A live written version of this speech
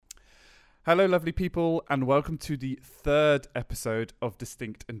Hello, lovely people, and welcome to the third episode of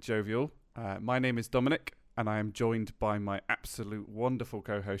Distinct and Jovial. My name is Dominic, and I am joined by my absolute wonderful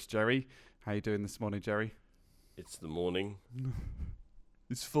co-host, Jerry. How you doing this morning, Jerry? It's the morning.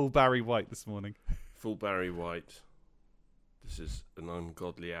 It's full Barry White this morning. Full Barry White. This is an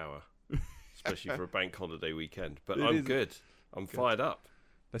ungodly hour, especially for a bank holiday weekend. But I'm good. I'm fired up.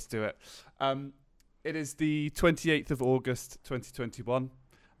 Let's do it. It is the 28th of August, 2021.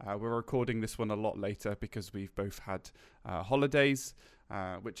 We're recording this one a lot later because we've both had holidays,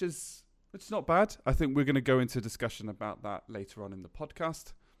 which is not bad. I think we're going to go into a discussion about that later on in the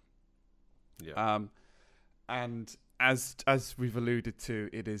podcast. Yeah. And as we've alluded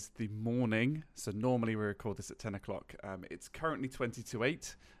to, it is the morning. So normally we record this at 10 o'clock. It's currently 20 to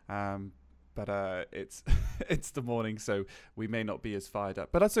 8, but it's it's the morning, so we may not be as fired up.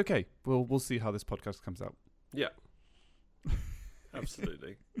 But that's okay. We'll see how this podcast comes out. Yeah.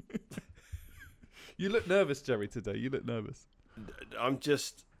 Absolutely. You look nervous, Jerry, today. You look nervous. I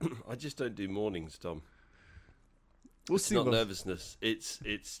just don't do mornings, Tom. It's not nervousness.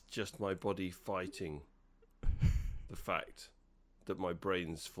 It's just my body fighting the fact that my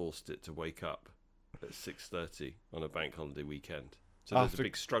brain's forced it to wake up at 6:30 on a bank holiday weekend. So there's a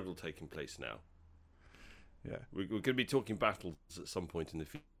big struggle taking place now. Yeah, we're going to be talking battles at some point in the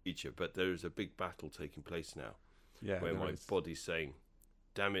future, but there is a big battle taking place now. Yeah, where my body's saying,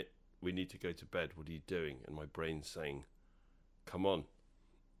 damn it, we need to go to bed. What are you doing? And my brain's saying, come on,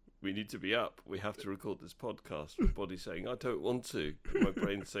 we need to be up. We have to record this podcast. My body's saying, I don't want to. And my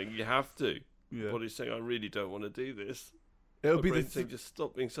brain's saying, you have to. Yeah. My body's saying, I really don't want to do this. It'll my be brain's saying, just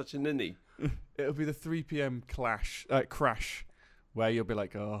stop being such a ninny. It'll be the 3 p.m. crash, where you'll be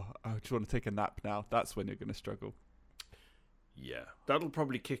like, oh, I just want to take a nap now. That's when you're going to struggle. Yeah, that'll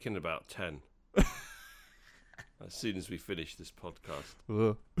probably kick in about 10. As soon as we finish this podcast.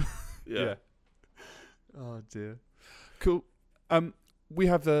 Yeah. Oh dear. Cool. We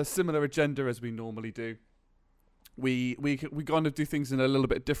have a similar agenda as we normally do. We kind of do things in a little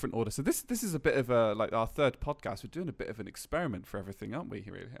bit different order. So this is a bit of a like our third podcast. We're doing a bit of an experiment for everything, aren't we?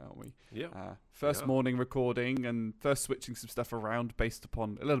 Really, aren't we? Yeah. First morning recording and first switching some stuff around based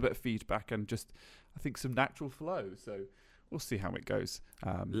upon a little bit of feedback and just I think some natural flow. So we'll see how it goes.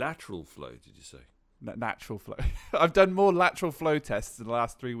 Lateral flow, did you say? Natural flow. I've done more lateral flow tests in the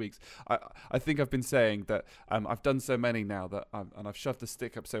last 3 weeks. I think I've been saying that I've done so many now that and I've shoved the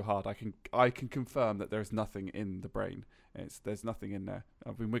stick up so hard I can confirm that there is nothing in the brain. There's nothing in there.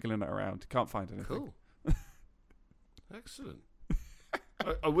 I've been wiggling it around. Can't find anything. Cool. Excellent.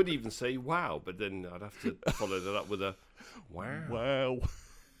 I would even say wow, but then I'd have to follow that up with a wow.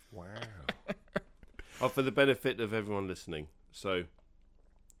 Oh, for the benefit of everyone listening. So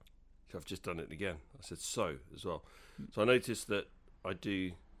I've just done it again. I said so as well. So I noticed that I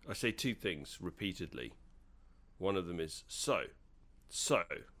say two things repeatedly. One of them is so.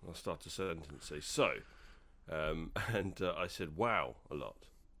 I'll start a sentence, say so. And I said wow a lot.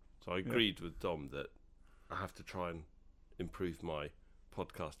 So I agreed with Dom that I have to try and improve my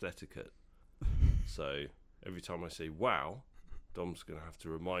podcast etiquette. So every time I say wow, Dom's going to have to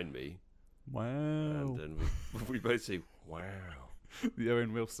remind me. Wow. And then we both say wow. The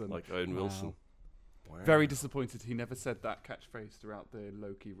Owen Wilson. Like Owen Wilson. Wow. Very disappointed he never said that catchphrase throughout the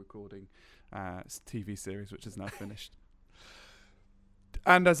Loki recording TV series, which is now finished.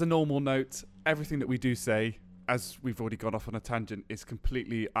 And as a normal note, everything that we do say, as we've already gone off on a tangent, is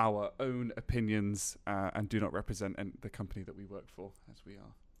completely our own opinions and do not represent the company that we work for, as we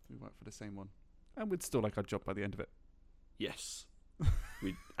work for the same one. And we'd still like our job by the end of it. Yes.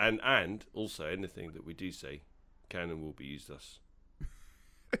 And also anything that we do say can and will be used us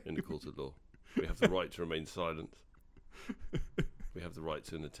in the court of law. We have the right to remain silent. We have the right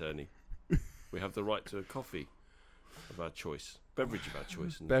to an attorney. We have the right to a coffee of our choice. Beverage of our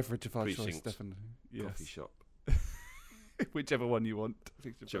choice. Beverage of our choice, definitely. Yes. Coffee shop. Whichever one you want.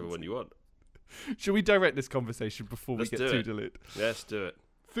 Whichever one you want. Should we direct this conversation before we get too delayed? Let's do it.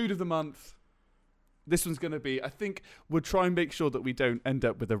 Food of the month. This one's going to be, I think we'll try and make sure that we don't end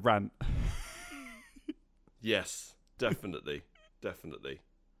up with a rant. Yes, definitely. Definitely.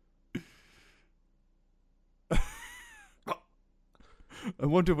 I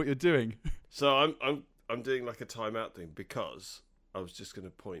wonder what you're doing. So I'm doing like a timeout thing because I was just going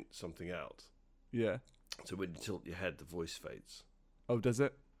to point something out. Yeah. So when you tilt your head, the voice fades. Oh, does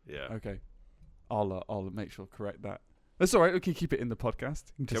it? Yeah. Okay. I'll make sure to correct that. That's all right. We can keep it in the podcast.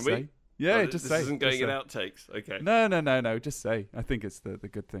 Can we? Say. Yeah, just say. This isn't going in outtakes. Okay. No. Just say. I think it's the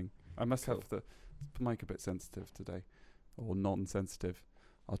good thing. I must Cool. have the mic a bit sensitive today, or non-sensitive.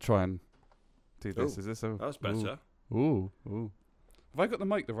 I'll try and do this. Ooh, Is this a? That's better. Ooh. Have I got the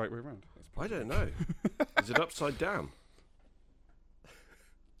mic the right way around? I don't know. Is it upside down?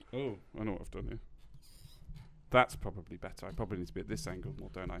 Oh, I know what I've done here. That's probably better. I probably need to be at this angle more,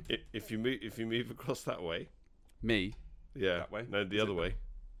 don't I? If you move across that way. Me? Yeah. That way? No, the other way.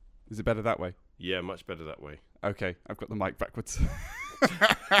 Is it better that way? Yeah, much better that way. Okay, I've got the mic backwards.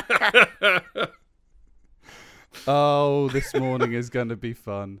 Oh, this morning is going to be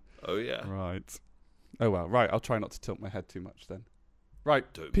fun. Oh, yeah. Right. Oh, well. Right, I'll try not to tilt my head too much then. Right,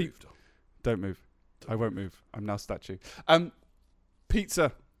 Don't Pete. move, Dom. Don't move. I won't move. I'm now statue.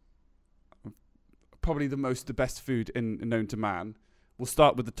 Pizza. Probably the best food known to man. We'll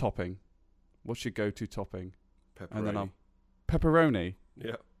start with the topping. What's your go-to topping? Pepperoni. And then pepperoni.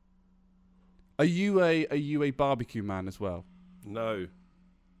 Yeah. Are you a barbecue man as well? No.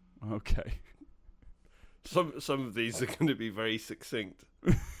 Okay. Some of these are going to be very succinct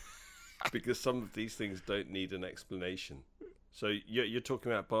because some of these things don't need an explanation. So you're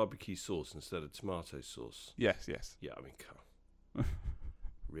talking about barbecue sauce instead of tomato sauce. Yes. Yeah, I mean,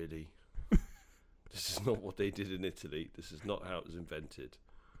 really? This is not what they did in Italy. This is not how it was invented.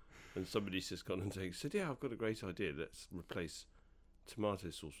 And somebody's just gone and said, yeah, I've got a great idea. Let's replace tomato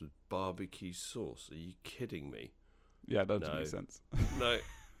sauce with barbecue sauce. Are you kidding me? Yeah, that doesn't make sense. No.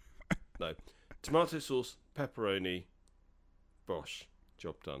 Tomato sauce, pepperoni, bosh,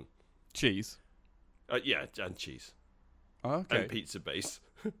 job done. Cheese. Yeah, and cheese. Oh, okay. And pizza base.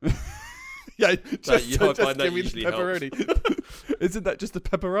 Yeah, just I give find that me the usually pepperoni. Isn't that just the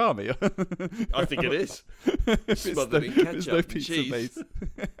pepperami? I think it is. If Smothered in ketchup there's no and pizza cheese. base.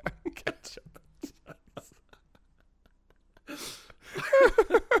 Ketchup.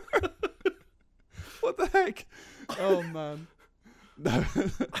 What the heck? Oh man. No.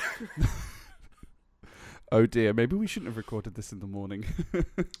 Oh dear, maybe we shouldn't have recorded this in the morning.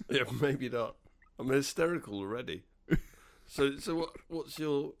 Yeah, maybe not. I'm hysterical already. So what's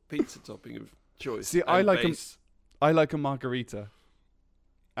your pizza topping of choice? See, And I like base? I like a margarita.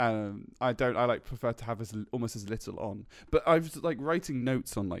 I prefer to have almost as little on. But I was like writing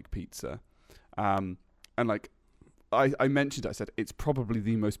notes on like pizza. And like I mentioned, I said it's probably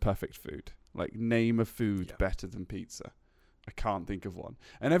the most perfect food. Like name a food better than pizza. I can't think of one.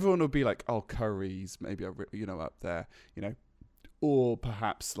 And everyone will be like, oh, curries, maybe up there, or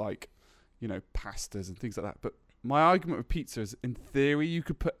perhaps like, pastas and things like that. But my argument with pizza is, in theory, you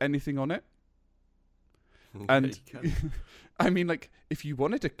could put anything on it. And I mean, like, if you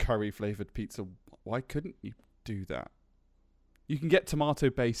wanted a curry flavored pizza, why couldn't you do that? You can get tomato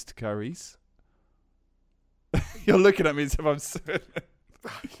based curries. You're looking at me as if I'm so.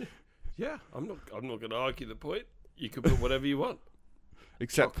 Yeah, I'm not going to argue the point. You can put whatever you want,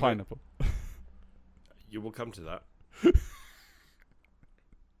 except chocolate. Pineapple. You will come to that.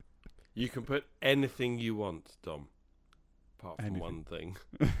 You can put anything you want, Dom, apart from one thing.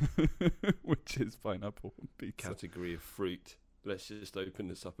 Which is pineapple on pizza. Category of fruit. Let's just open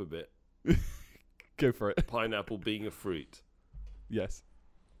this up a bit. Go for it. Pineapple being a fruit. Yes.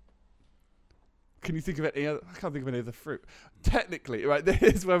 Can you think of any other? I can't think of any other fruit. Technically, right,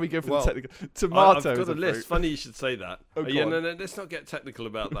 here's where we go from the technical. Tomato. I've got a list. Fruit. Funny you should say that. Oh, No, let's not get technical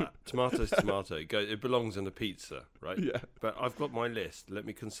about that. Tomato's tomato. It belongs in a pizza, right? Yeah. But I've got my list. Let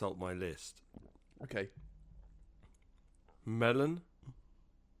me consult my list. Okay. Melon?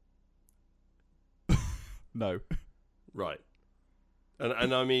 No. Right.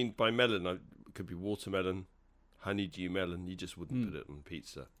 And I mean, by melon, it could be watermelon, honeydew melon. You just wouldn't put it on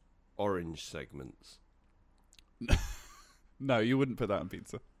pizza. Orange segments. No, you wouldn't put that on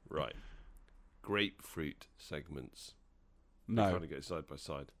pizza. Right. Grapefruit segments. No. They kind of go side by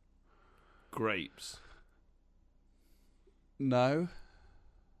side. Grapes. No.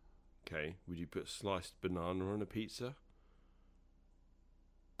 Okay. Would you put sliced banana on a pizza?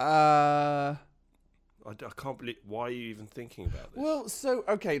 I can't believe. Why are you even thinking about this? Well, so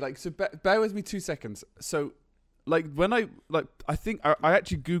okay, bear with me 2 seconds. So, when I think I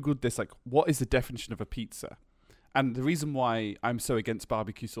actually Googled this, what is the definition of a pizza? And the reason why I'm so against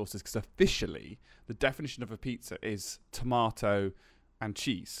barbecue sauce is because officially the definition of a pizza is tomato and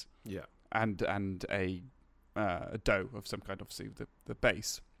cheese. Yeah. And a dough of some kind, obviously the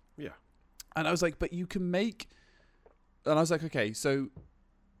base. Yeah. And I was like, but you can make. And I was like, okay, so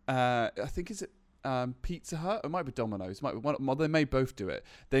I think is it Pizza Hut? It might be Domino's. It might be one. Well, they may both do it.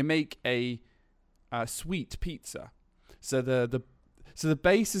 They make a sweet pizza. So the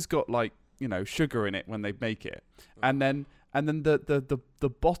base has got sugar in it when they make it, and then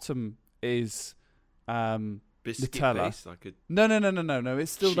the bottom is biscuit Nutella. base, like a No.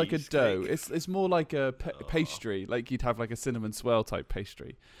 It's still like a dough. cheesecake. It's more like a pastry. Like you'd have like a cinnamon swirl type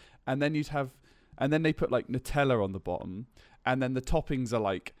pastry, and then they put like Nutella on the bottom, and then the toppings are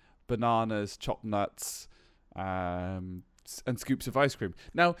like bananas, chopped nuts, and scoops of ice cream.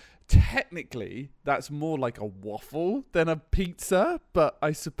 Now, technically, that's more like a waffle than a pizza, but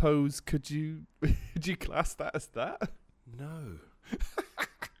I suppose could you class that as that? No.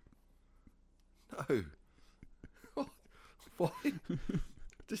 No. Why?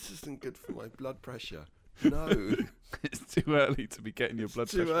 This isn't good for my blood pressure. No. It's too early to be getting your blood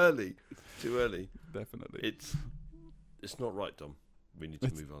Too pressure. early. Too early. Definitely. It's not right, Dom. We need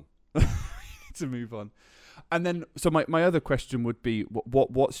to move on. To move on. And then, so my other question would be,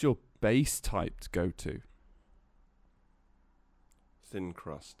 what's your base type to go to? Thin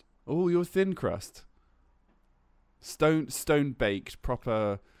crust. Oh, your thin crust. Stone baked,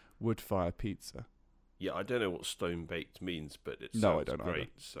 proper wood fire pizza. Yeah, I don't know what stone baked means, but it No, I sounds don't great.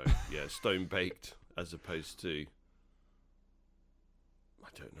 So yeah, stone baked as opposed to, I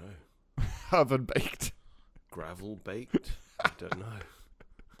don't know, Oven baked. gravel baked. I don't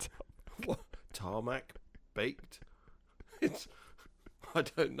know. What? Tarmac baked. I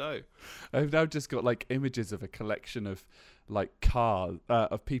don't know. I've now just got like images of a collection of like cars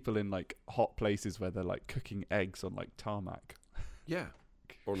of people in like hot places where they're like cooking eggs on like tarmac. Yeah,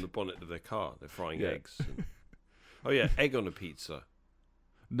 or on the bonnet of their car, they're frying Yeah. eggs. Oh yeah, egg on a pizza.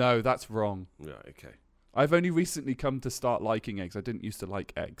 No, that's wrong. Yeah, okay. I've only recently come to start liking eggs. I didn't used to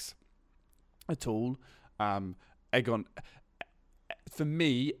like eggs at all. Egg on, for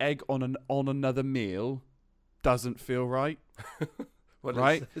me, egg on another meal doesn't feel right. Well,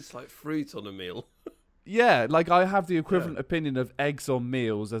 Right? It's like fruit on a meal. Yeah, like I have the equivalent opinion of eggs on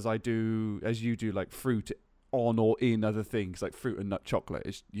meals as you do, like fruit on or in other things, like fruit and nut chocolate.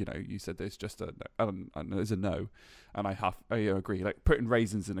 Is, you said there's just a no, and there's a no, and I agree. Like putting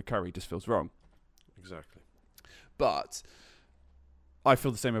raisins in a curry just feels wrong. Exactly. But I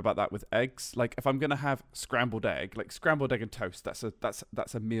feel the same about that with eggs. Like if I'm gonna have scrambled egg and toast, that's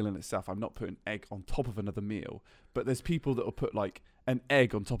a meal in itself. I'm not putting egg on top of another meal. But there's people that will put like an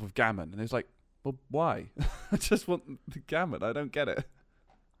egg on top of gammon, and it's like, well, why? I just want the gammon. I don't get it.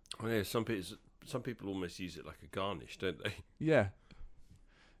 Oh yeah, some people almost use it like a garnish, don't they? Yeah,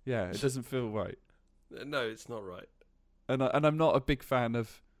 it doesn't feel right. No, it's not right. And I'm not a big fan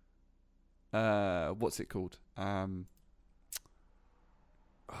of what's it called?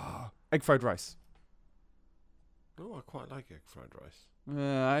 Egg fried rice. Oh, I quite like egg fried rice.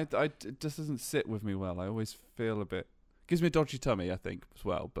 It just doesn't sit with me well. I always feel a bit. Gives me a dodgy tummy, I think, as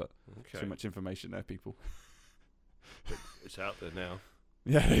well. But Okay. too much information there, people. It's out there now.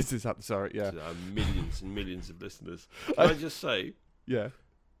 Yeah, it is. Sorry, yeah, To our millions and millions of listeners. Can I just say yeah.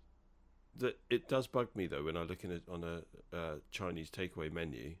 that it does bug me though when I look on a Chinese takeaway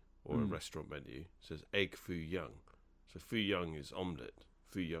menu or a restaurant menu. It says egg foo young. So foo young is omelette.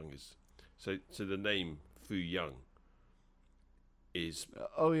 Foo young is so the name foo young is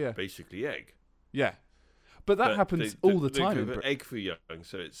Oh yeah, basically egg. yeah. But that happens all the time. They go egg foo young,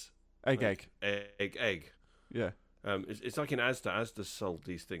 so it's Egg. egg. Yeah. It's like in Asda. Asda sold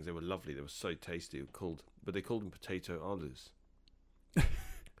these things. They were lovely. They were so tasty. But they called them potato alus.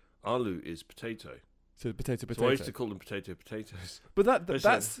 Alu is potato. So potato. So I used to call them potatoes. But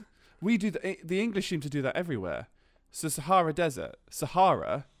that's we do the English seem to do that everywhere. So Sahara Desert,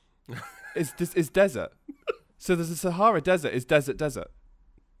 Sahara is desert. So there's a Sahara Desert is desert.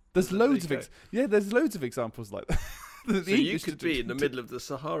 There's loads of there's loads of examples like that. So you could be in the middle of the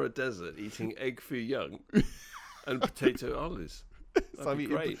Sahara Desert eating egg foo young and potato alus. That'd be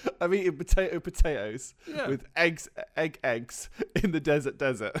great. I'm eating potatoes Yeah. with eggs in the desert.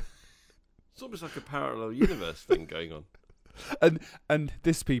 It's almost like a parallel universe thing going on. And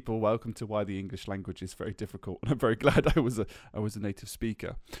this, people, welcome to why the English language is very difficult. And I'm very glad I was a native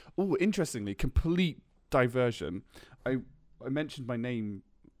speaker. Oh, interestingly, complete diversion. I mentioned my name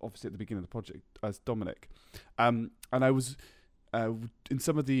obviously at the beginning of the project as Dominic, and I was in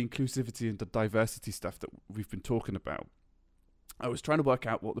some of the inclusivity and the diversity stuff that we've been talking about. I was trying to work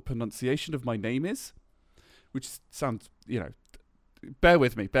out what the pronunciation of my name is, which sounds, bear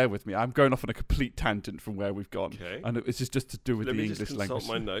with me. I'm going off on a complete tangent from where we've gone. Okay. And it's just to do with Let the me English just language.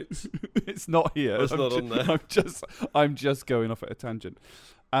 consult my notes. It's not here. Oh, it's not on there. I'm just going off at a tangent.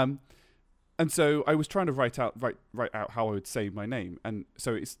 And so I was trying to write out how I would say my name. And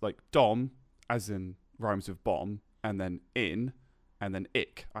so it's like Dom, as in rhymes with bomb, and then in, and then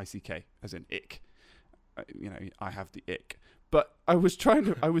ick, I-C-K, as in ick. I have the ick. But I was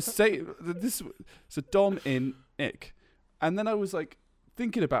saying this, so Dom in ick. And then I was like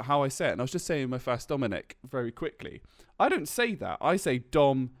thinking about how I say it, and I was just saying my first Dominic very quickly. I don't say that. I say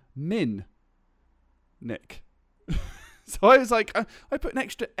Dom Min Nick. So I was like, I put an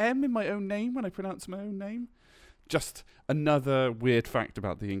extra M in my own name when I pronounce my own name, just another weird fact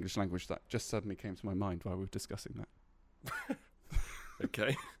about the English language that just suddenly came to my mind while we were discussing that.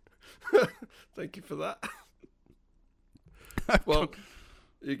 Okay. Thank you for that. Well,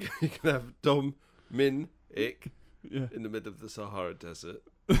 you can have Dom Min Ik Yeah. in the middle of the Sahara Desert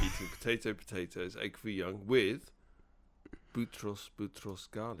eating potatoes, egg foo young with Boutros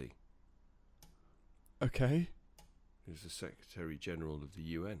Ghali, Okay. who's the Secretary General of the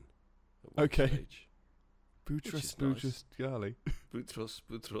UN. At one Okay. stage. is nice. Ghali. Boutros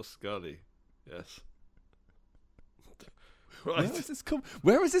Ghali. Yes. Where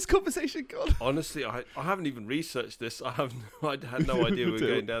Right. is this conversation gone? Honestly, I haven't even researched this. I had no idea we were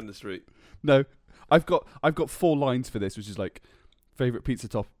going down this route. No, I've got 4 lines for this, which is like favorite pizza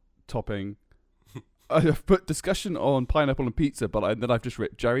topping. I've put discussion on pineapple and pizza, but then I've just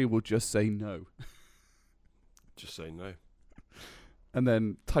written Jerry will just say no, Just say no. and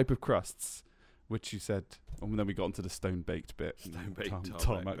then type of crusts, which you said, and then we got onto the stone baked bit, Stone-baked,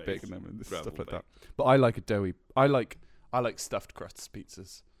 tarmac baked, bacon, and gravel stuff like that. baked. But I like a doughy. I like stuffed crusts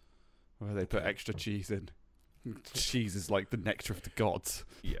pizzas, where they put Okay. extra cheese in. Cheese is like the nectar of the gods.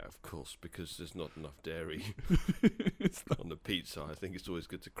 Yeah, of course, because there's not enough dairy It's not- on the pizza. I think it's always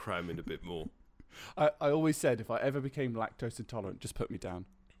good to cram in a bit more. I always said if I ever became lactose intolerant, just put me down.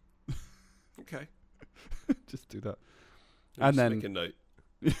 Okay. Just do that. I'll And just then- make a note.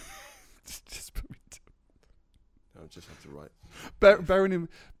 Just put me down. I'll just have to write.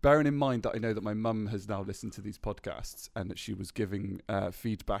 Bearing in mind that I know that my mum has now listened to these podcasts and that she was giving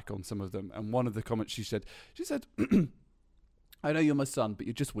feedback on some of them, and one of the comments she said, "I know you're my son, but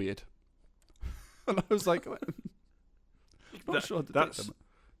you're just weird." And I was like, "Not sure how to take them."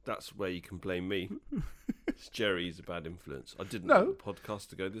 That's where you can blame me. It's Jerry's a bad influence. I didn't No. want the podcast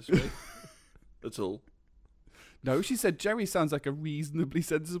to go this way at all. No, she said Jerry sounds like a reasonably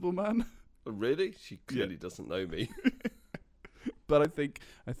sensible man, Oh, really? She clearly doesn't know me. but I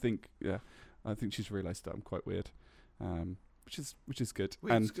think she's realised that I'm quite weird, which is good.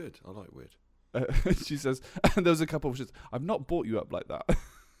 Weird's And good. I like weird. she says, and there was a couple of says, "I've not brought you up like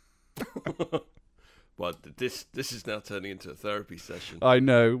that." Well, this is now turning into a therapy session. I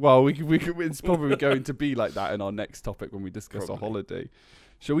know. Well, it's probably going to be like that in our next topic when we discuss our Probably. holiday.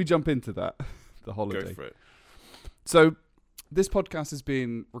 Shall we jump into that? The holiday. Go for it. So, this podcast is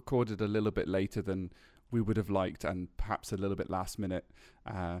being recorded a little bit later than we would have liked, and perhaps a little bit last minute.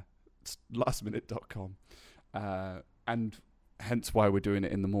 Lastminute.com, and hence why we're doing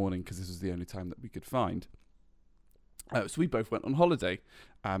it in the morning, because this was the only time that we could find. So we both went on holiday,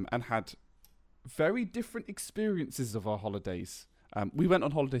 and had very different experiences of our holidays. We went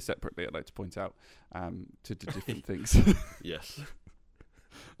on holiday separately, I'd like to point out, to do different things. Yes.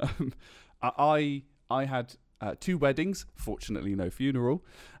 I had 2 weddings, fortunately no funeral,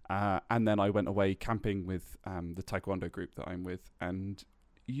 and then I went away camping with the taekwondo group that I'm with. And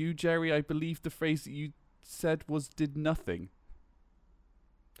you, Jerry, I believe the phrase that you said was "did nothing."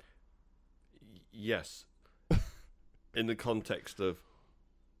 Yes. In the context of,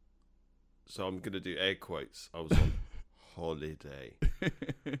 so I'm going to do air quotes, I was on holiday.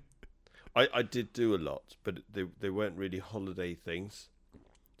 I did do a lot, but they weren't really holiday things.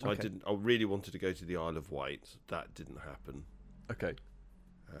 So Okay. I really wanted to go to the Isle of Wight. That didn't happen. Okay.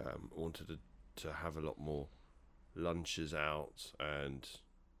 I wanted to have a lot more lunches out and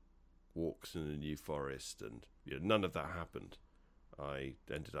walks in the New Forest, and none of that happened. I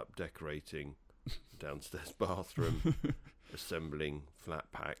ended up decorating downstairs bathroom, assembling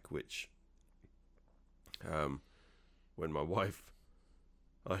flat pack, which when my wife,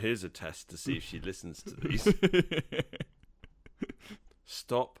 here's a test to see if she listens to these.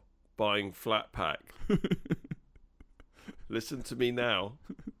 Stop buying flat pack. Listen to me now.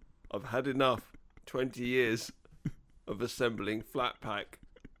 I've had enough. 20 years of assembling flat pack.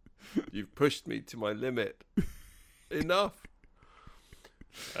 You've pushed me to my limit. Enough.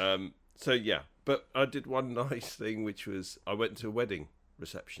 So yeah, but I did one nice thing, which was I went to a wedding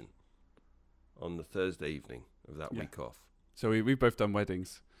reception on the Thursday evening of that week off. So we've both done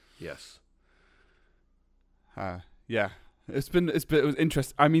weddings. Yes. Yeah. It was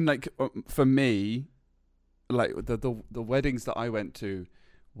interesting. I mean, like for me, like the weddings that I went to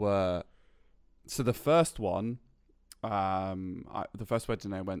were, so the first one, the first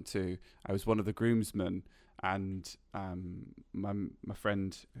wedding I went to, I was one of the groomsmen, and my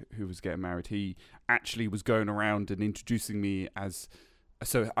friend who was getting married, he actually was going around and introducing me as.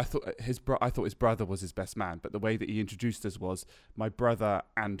 So I thought his brother was his best man, but the way that he introduced us was my brother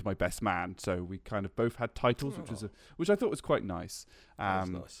and my best man. So we kind of both had titles, which I thought was quite nice. That was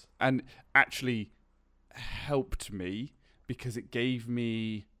nice. And actually helped me because it gave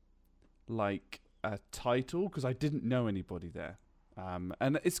me like a title because I didn't know anybody there.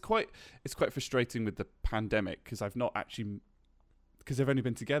 And it's quite frustrating with the pandemic because I've only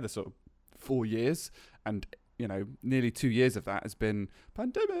been together sort of 4 years, and nearly 2 years of that has been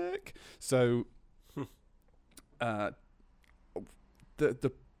pandemic. So it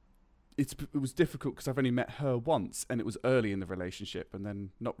was difficult because I've only met her once, and it was early in the relationship, and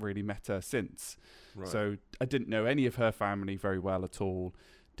then not really met her since. Right. So I didn't know any of her family very well at all.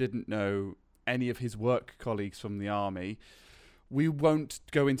 Didn't know any of his work colleagues from the army. We won't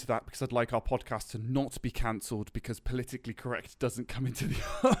go into that because I'd like our podcast to not be cancelled because politically correct doesn't come into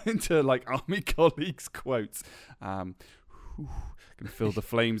into like army colleagues quotes. Can feel the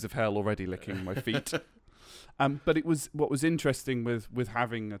flames of hell already licking my feet. But it was what was interesting with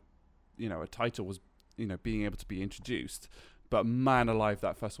having a title was being able to be introduced. But man alive,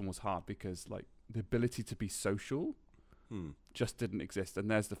 that first one was hard because like the ability to be social just didn't exist. And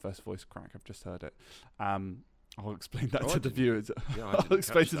there's the first voice crack. I've just heard it. I'll explain that to the viewers. Yeah, I'll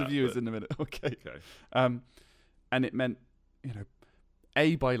explain to the viewers in a minute. Okay. And it meant,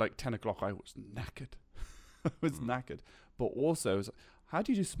 by like 10 o'clock, I was knackered. Knackered. But also, how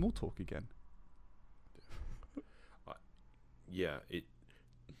do you do small talk again? It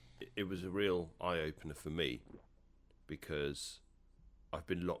was a real eye-opener for me because I've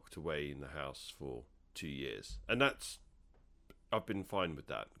been locked away in the house for 2 years. And I've been fine with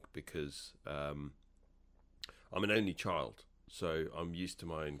that because I'm an only child, so I'm used to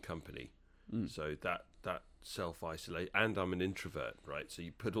my own company. So that self-isolate, and I'm an introvert, right? So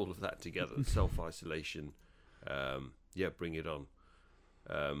you put all of that together, self-isolation, bring it on.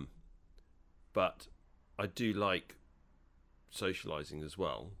 But I do like socializing as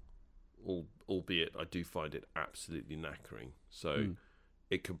well, albeit I do find it absolutely knackering. So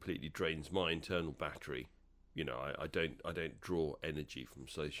it completely drains my internal battery. I don't draw energy from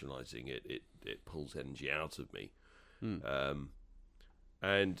socializing. It pulls energy out of me.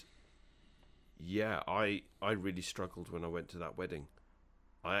 And I really struggled when I went to that wedding.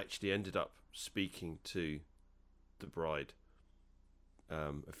 I actually ended up speaking to the bride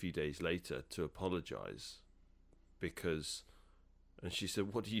a few days later to apologize and she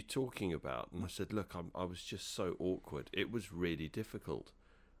said, "What are you talking about?" And I said, "Look, I was just so awkward. It was really difficult.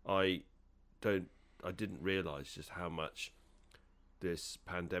 I didn't realize just how much this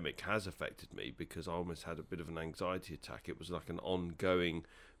pandemic has affected me because I almost had a bit of an anxiety attack. It was like an ongoing,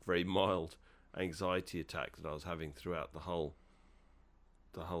 very mild anxiety attack that I was having throughout the whole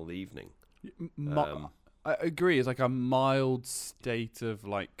evening." I agree. It's like a mild state of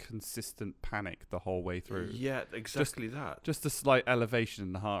like consistent panic the whole way through. Yeah, exactly that. Just a slight elevation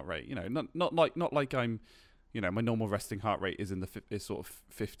in the heart rate. Not like I'm, my normal resting heart rate is is sort of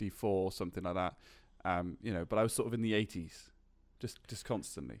 54 or something like that. But I was sort of in the 80s, just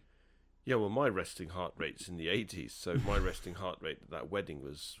constantly. Yeah, well, my resting heart rate's in the 80s, so my resting heart rate at that wedding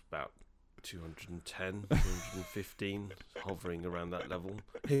was about 210, 215, hovering around that level.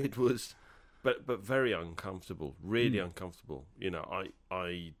 It was, but very uncomfortable, really uncomfortable. I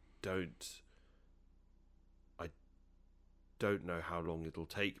don't know how long it'll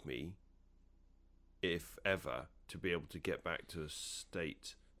take me, if ever, to be able to get back to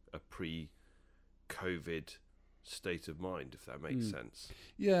a pre-COVID state of mind, if that makes sense.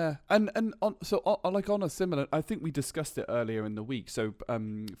 Yeah, and on a similar, I think we discussed it earlier in the week. So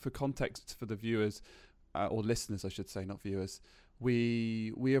for context for the viewers or listeners, I should say, not viewers,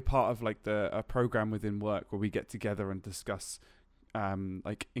 we are part of like a program within work where we get together and discuss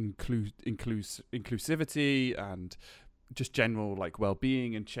like inclusivity and just general like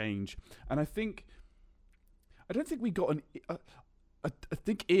well-being and change. And I don't think we got I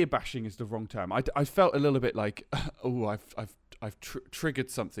think ear bashing is the wrong term. I felt a little bit like, I've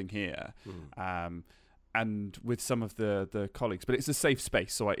triggered something here, and with some of the colleagues, but it's a safe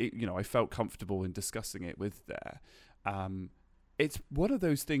space, so I felt comfortable in discussing it with there. It's one of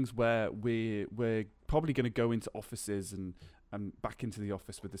those things where we're probably going to go into offices and back into the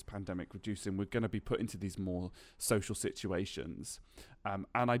office with this pandemic reducing. We're going to be put into these more social situations, and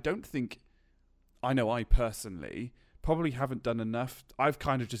I don't think, I know I personally probably haven't done enough. I've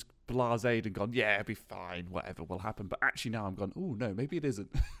kind of just blased and gone, yeah, it'll be fine, whatever will happen. But actually now I'm gone, oh no, maybe it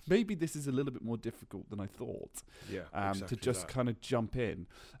isn't. Maybe this is a little bit more difficult than I thought. Yeah, exactly to just that. kind of jump in.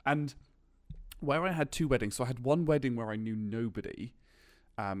 And where I had two weddings, so I had one wedding where I knew nobody,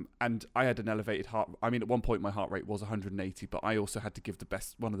 and I had an elevated heart. I mean, at one point my heart rate was 180, but I also had to give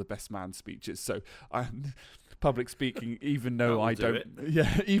one of the best man speeches. So public speaking, even though I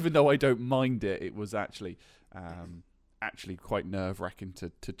don't mind it, it was actually quite nerve-wracking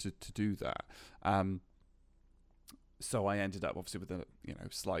to do that. So I ended up obviously with a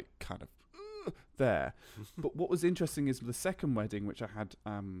slight kind of there. But what was interesting is the second wedding, which I had.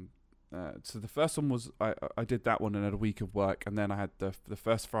 So the first one was I did that one and had a week of work, and then I had the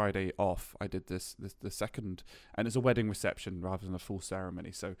first Friday off. I did the second, and it's a wedding reception rather than a full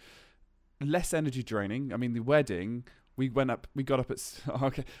ceremony, so less energy draining. I mean, the wedding, we got up at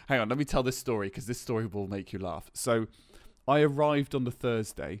okay. Hang on, let me tell this story because this story will make you laugh. So I arrived on the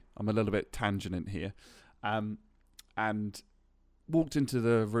Thursday. I'm a little bit tangent here, and walked into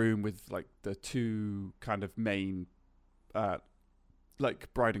the room with like the two kind of main.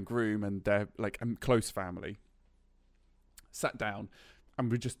 Like bride and groom and their like close family. Sat down and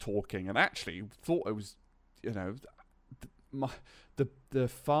we're just talking, and actually thought it was, the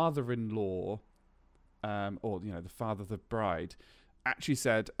father-in-law, or the father of the bride, actually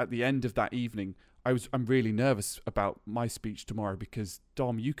said at the end of that evening, I'm really nervous about my speech tomorrow because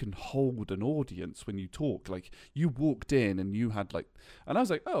Dom, you can hold an audience when you talk. Like you walked in and you had like, and I was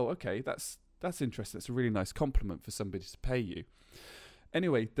like, oh, okay, that's interesting. It's a really nice compliment for somebody to pay you.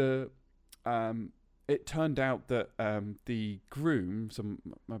 Anyway, it turned out that the groom,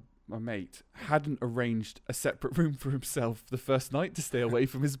 my mate, hadn't arranged a separate room for himself the first night to stay away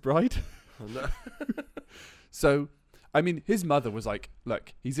from his bride. Oh, no. So, I mean, his mother was like,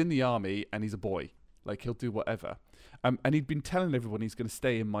 look, he's in the army and he's a boy. Like, he'll do whatever. And he'd been telling everyone he's going to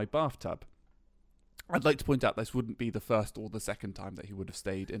stay in my bathtub. I'd like to point out this wouldn't be the first or the second time that he would have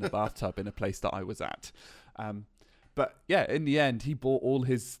stayed in a bathtub in a place that I was at. But yeah, in the end, he bought all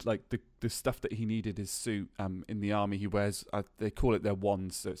his like the stuff that he needed. His suit. In the army, he wears they call it their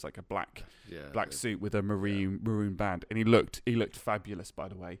wands, so it's like a black suit with a maroon band, and he looked fabulous, by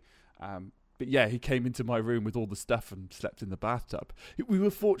the way. But yeah, he came into my room with all the stuff and slept in the bathtub. We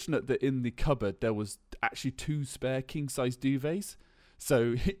were fortunate that in the cupboard there was actually 2 spare king size duvets.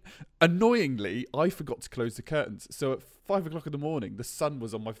 So annoyingly, I forgot to close the curtains. So at 5 o'clock in the morning, the sun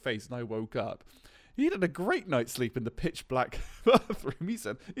was on my face, and I woke up. He had a great night's sleep in the pitch black bathroom. He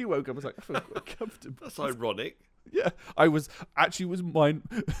said he woke up. I was like, I feel quite comfortable. That's ironic. Yeah, I was actually was mine.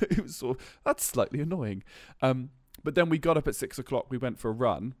 It was sort of, that's slightly annoying. But then we got up at 6 o'clock. We went for a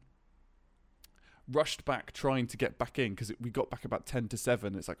run. Rushed back trying to get back in because we got back about 10 to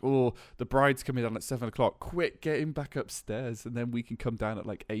 7. It's like, oh, the bride's coming down at 7 o'clock. Quick, get him back upstairs, and then we can come down at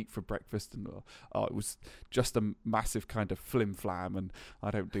like 8 for breakfast. And it was just a massive kind of flim flam, and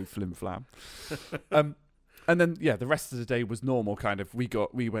I don't do flim flam. And then yeah, the rest of the day was normal. Kind of,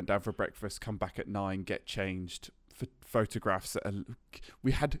 we went down for breakfast, come back at 9, get changed for photographs.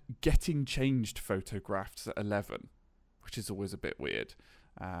 We had getting changed photographs at 11, which is always a bit weird.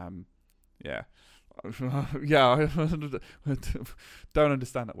 Yeah. Yeah, I don't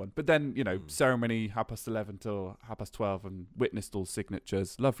understand that one. But then, ceremony 11:30 till 12:30, and witnessed all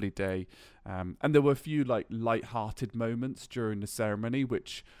signatures. Lovely day. And there were a few like light-hearted moments during the ceremony,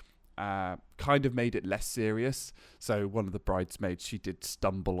 which kind of made it less serious. So one of the bridesmaids, she did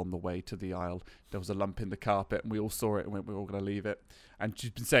stumble on the way to the aisle. There was a lump in the carpet, and we all saw it and went, we're all going to leave it. And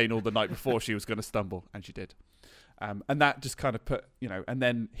she'd been saying all the night before she was going to stumble, and she did. And that just kind of put, and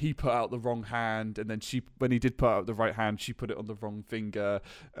then he put out the wrong hand, and then when he did put out the right hand, she put it on the wrong finger,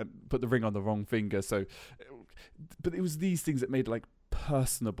 and put the ring on the wrong finger. So, but it was these things that made it like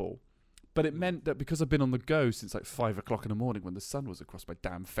personable. But it meant that because I've been on the go since like 5 o'clock in the morning when the sun was across my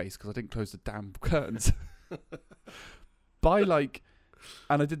damn face because I didn't close the damn curtains. And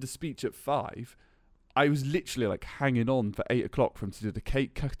I did the speech at 5. I was literally like hanging on for 8 o'clock for him to do the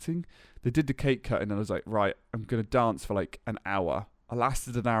cake cutting. They did the cake cutting, and I was like, right, I'm going to dance for like an hour. I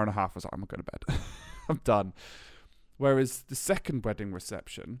lasted an hour and a half. I was like, I'm going to bed. I'm done. Whereas the second wedding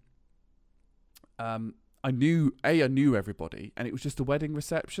reception, I knew everybody, and it was just a wedding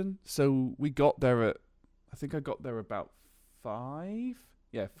reception. So we got there I think I got there about 5.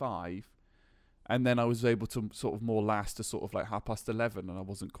 Yeah, 5. And then I was able to sort of more last to sort of like 11:30, and I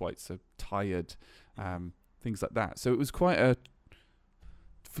wasn't quite so tired. Things like that. So it was quite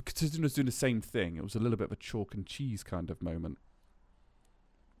considering I was doing the same thing, it was a little bit of a chalk and cheese kind of moment.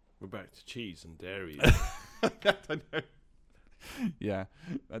 We're back to cheese and dairy. I know. Yeah,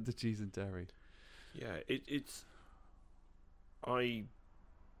 at the cheese and dairy. Yeah, it's. I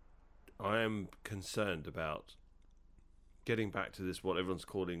am concerned about getting back to this, what everyone's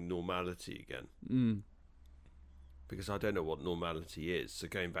calling normality again. Because I don't know what normality is. So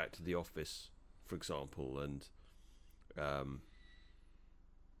going back to the office, for example, and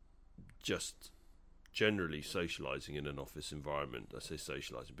just generally socialising in an office environment. I say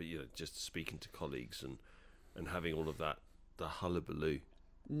socialising, but just speaking to colleagues and having all of that, the hullabaloo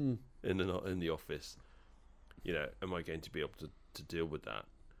in the office. Am I going to be able to deal with that?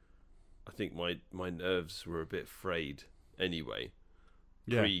 I think my nerves were a bit frayed anyway,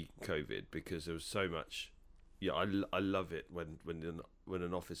 pre-COVID, because there was so much. Yeah, I love it when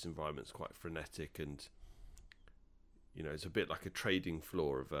an office environment's quite frenetic, and it's a bit like a trading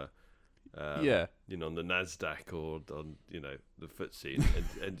floor of a on the Nasdaq or on the FTSE,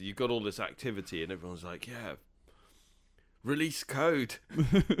 and you've got all this activity, and everyone's like, yeah, release code,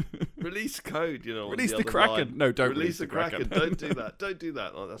 release code, release the Kraken. Line. No, don't release the Kraken. Don't do that. Don't do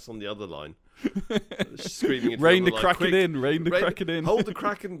that. Oh, that's on the other line. Screaming into rain the line, Kraken in. Rain the Kraken in. Hold the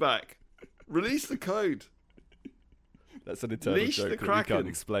Kraken back. Release the code. That's an internal Leash joke the that we Kraken. can't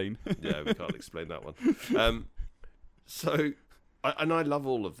explain. Yeah, we can't explain that one. So I love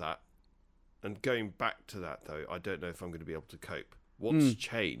all of that. And going back to that, though, I don't know if I'm going to be able to cope. What's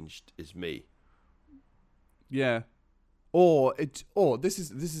changed is me. Yeah. Or this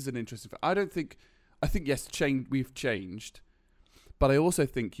is an interesting. I think yes, we've changed, but I also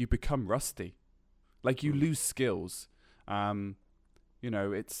think you become rusty, like you lose skills.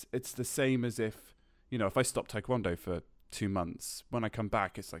 It's the same as if I stop taekwondo for 2 months, when I come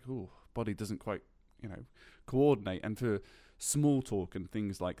back, it's like, oh, body doesn't quite coordinate, and for small talk and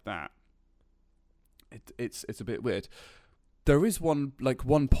things like that, it's a bit weird. There is one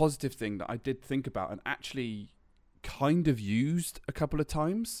positive thing that I did think about and actually kind of used a couple of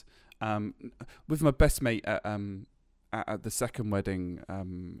times with my best mate at the second wedding.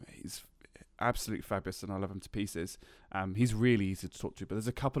 He's absolutely fabulous and I love him to pieces. He's really easy to talk to, but there's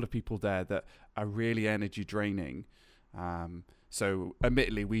a couple of people there that are really energy draining. So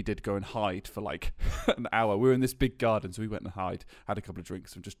admittedly, we did go and hide for like an hour. We were in this big garden, so we went and had a couple of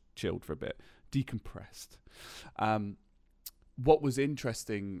drinks and just chilled for a bit, decompressed. What was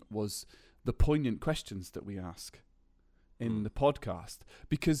interesting was the poignant questions that we ask in the podcast,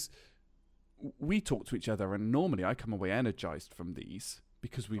 because we talk to each other, and normally I come away energized from these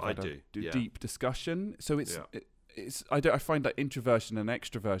because we've had a deep discussion. So I find that introversion and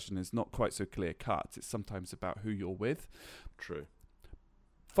extroversion is not quite so clear cut. It's sometimes about who you're with. True.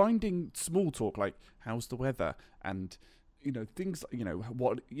 Finding small talk like how's the weather, and things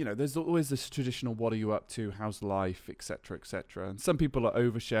what there's always this traditional what are you up to, how's life, etc., etc. And some people are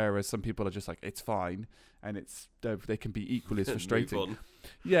oversharers, some people are just like it's fine, and they can be equally as frustrating.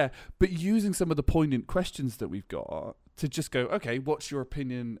 Yeah, but using some of the poignant questions that we've got to just go, okay, what's your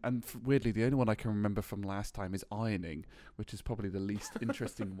opinion? And weirdly, the only one I can remember from last time is ironing, which is probably the least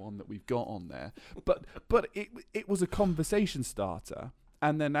interesting one that we've got on there. But it was a conversation starter,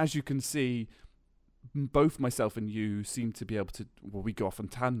 and then as you can see, both myself and you seem to be able to. Well, we go off on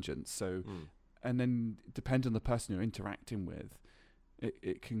tangents, so and then depending on the person you're interacting with,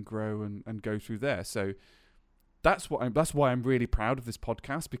 it can grow and go through there. So that's why I'm really proud of this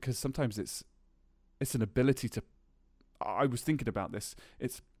podcast, because sometimes it's an ability to. I was thinking about this.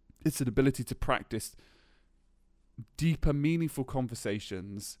 It's an ability to practice deeper, meaningful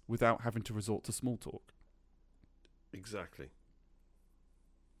conversations without having to resort to small talk. Exactly.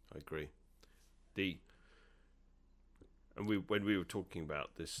 I agree. When we were talking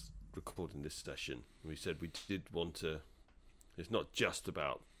about this, recording this session, we said we did want to. It's not just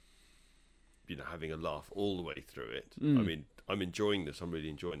about having a laugh all the way through it. I mean, I'm enjoying this. I'm really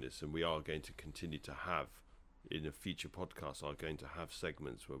enjoying this, and we are going to continue to have, in a future podcast, are going to have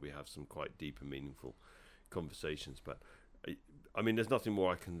segments where we have some quite deep and meaningful conversations. But I mean, there's nothing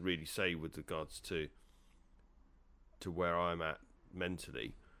more I can really say with regards to where I'm at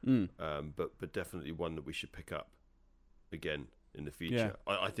mentally. But definitely one that we should pick up again in the future.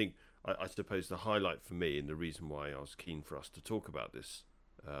 Yeah. I think I suppose the highlight for me, and the reason why I was keen for us to talk about this,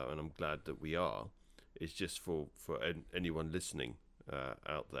 and I'm glad that we are, is just for anyone listening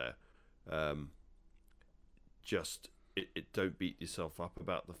out there. Just don't beat yourself up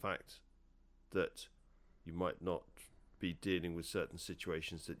about the fact that you might not be dealing with certain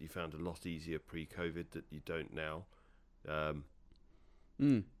situations that you found a lot easier pre-COVID that you don't now.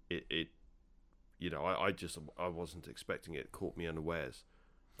 I wasn't expecting it. It caught me unawares.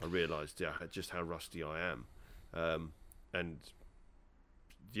 I realised just how rusty I am, and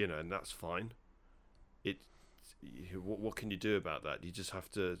that's fine. What can you do about that? You just have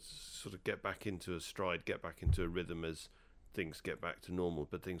to sort of get back into a stride, get back into a rhythm as things get back to normal.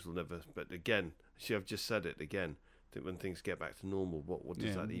 But things will never. But again, see, I've just said it again. That when things get back to normal, what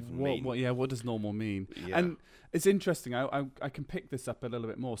does that even mean? What does normal mean? Yeah. And it's interesting. I can pick this up a little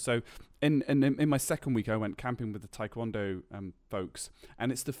bit more. So in my second week, I went camping with the Taekwondo folks,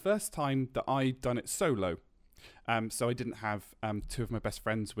 and it's the first time that I'd done it solo. So I didn't have two of my best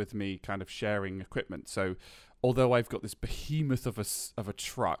friends with me, kind of sharing equipment. So although I've got this behemoth of a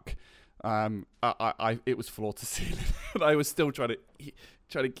truck, it was floor to ceiling, and I was still trying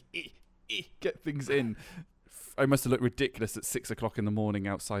to get things in. I must have looked ridiculous at 6 o'clock in the morning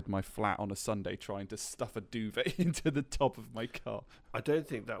outside my flat on a Sunday trying to stuff a duvet into the top of my car. I don't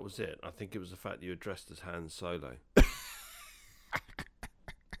think that was it. I think it was the fact that you were dressed as Han Solo.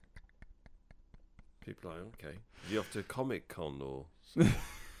 People are like, okay, are you off to a Comic Con or something?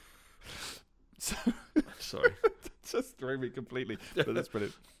 So Sorry. just threw me completely, but that's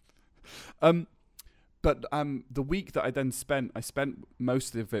brilliant. But the week that I spent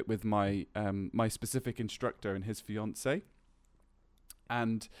most of it with my my specific instructor and his fiance,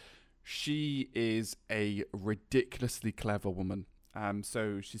 and she is a ridiculously clever woman.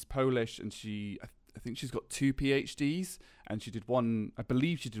 So she's Polish, and I think she's got 2 PhDs, and she did one. I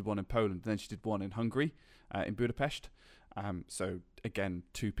believe she did one in Poland, and then she did one in Hungary, in Budapest. So again,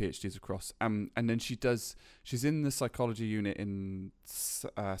 2 PhDs across. And then she's in the psychology unit in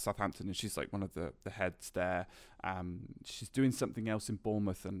Southampton, and she's like one of the heads there. She's doing something else in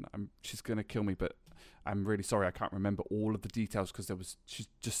Bournemouth, and she's going to kill me, but I'm really sorry I can't remember all of the details because she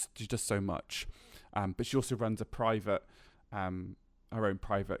does so much. But she also runs a private, her own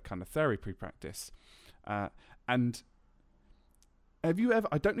private kind of therapy practice. And have you ever,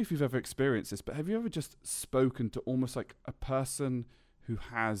 I don't know if you've ever experienced this, but have you ever just spoken to almost like a person who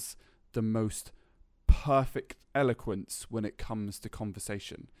has the most perfect eloquence when it comes to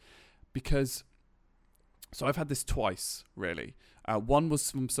conversation? Because, so I've had this twice, really. One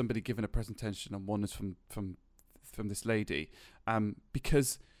was from somebody giving a presentation, and one is from this lady.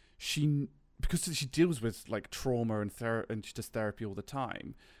 Because she deals with like trauma and she does therapy all the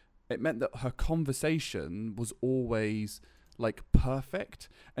time, it meant that her conversation was always like perfect,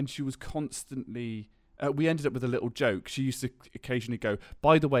 and she was constantly we ended up with a little joke. She used to occasionally go,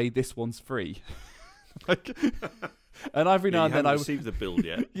 by the way, this one's free. Like, and every now and then I received the bill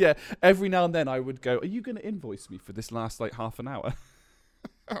yet. Yeah, every now and then I would go, are you going to invoice me for this last like half an hour?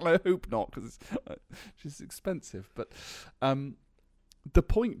 And I hope not, because she's expensive. But the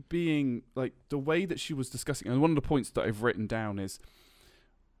point being, like, the way that she was discussing, and one of the points that I've written down is,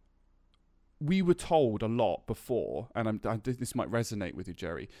 we were told a lot before, and this might resonate with you,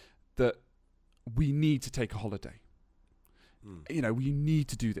 Jerry, that we need to take a holiday. You know, you need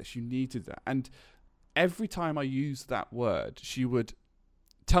to do this, you need to do that. And every time I used that word, she would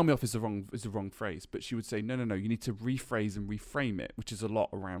tell me off is the wrong phrase, but she would say, no, you need to rephrase and reframe it, which is a lot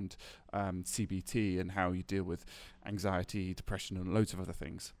around CBT and how you deal with anxiety, depression, and loads of other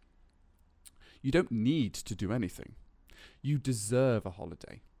things. You don't need to do anything. You deserve a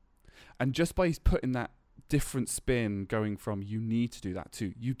holiday. And just by putting that different spin, going from you need to do that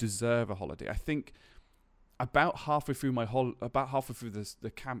to you deserve a holiday, I think about halfway through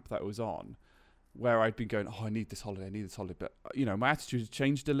the camp that I was on, where I'd been going, I need this holiday, but you know, my attitude had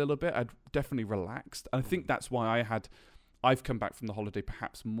changed a little bit. I'd definitely relaxed, and I think that's why I've come back from the holiday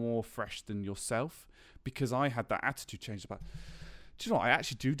perhaps more fresh than yourself, because I had that attitude change about, do you know what, I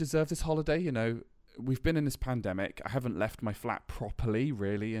actually do deserve this holiday. You know, we've been in this pandemic. I haven't left my flat properly,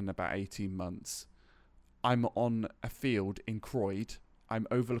 really, in about 18 months. I'm on a field in Croyd. I'm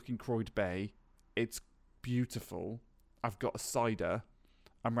overlooking Croyd Bay. It's beautiful. I've got a cider.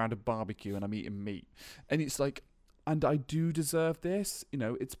 I'm around a barbecue and I'm eating meat. And it's like, and I do deserve this. You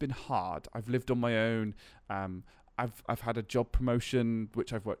know, it's been hard. I've lived on my own. I've had a job promotion,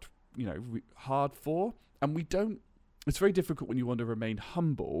 which I've worked, you know, hard for. And it's very difficult when you want to remain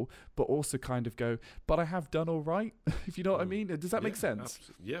humble, but also kind of go, but I have done all right, if you know what I mean. Does that make sense?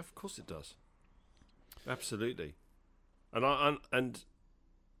 Yeah, of course it does. Absolutely. And I'm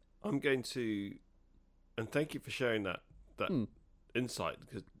going to, and thank you for sharing that insight,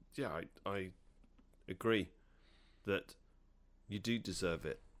 because I agree that you do deserve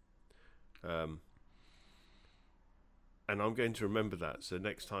it. And I'm going to remember that. So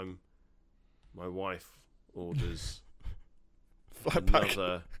next time my wife orders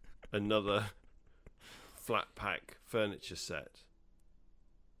another flat pack furniture set,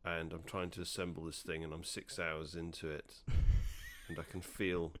 and I'm trying to assemble this thing, and I'm 6 hours into it, and I can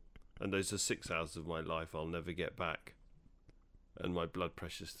feel, and those are 6 hours of my life I'll never get back, and my blood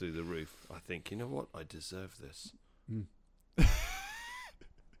pressure's through the roof. I think, you know what, I deserve this.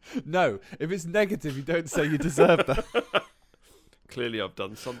 No, if it's negative, you don't say you deserve that. Clearly I've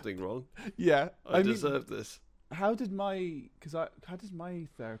done something wrong. Yeah, I deserve this. How did my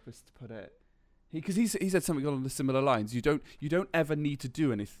therapist put it? He said something along the similar lines. You don't ever need to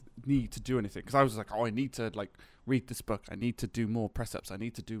do anything. Because I was like, I need to like read this book. I need to do more press ups. I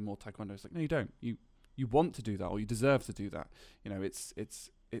need to do more taekwondo. It's like, no, you don't. You want to do that, or you deserve to do that. You know, it's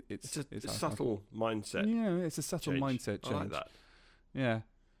a subtle mindset. Yeah, it's a subtle mindset change. I like that. Yeah,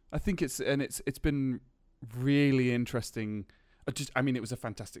 I think it's been really interesting. It was a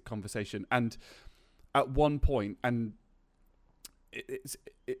fantastic conversation, and at one point, and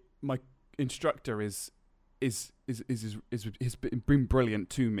my instructor has been brilliant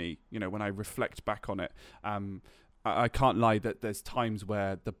to me. You know, when I reflect back on it, I can't lie that there's times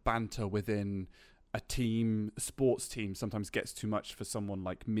where the banter within a sports team, sometimes gets too much for someone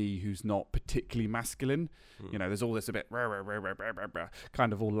like me who's not particularly masculine. You know, there's all this a bit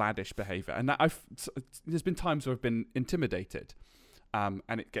kind of all laddish behaviour, and that there's been times where I've been intimidated, and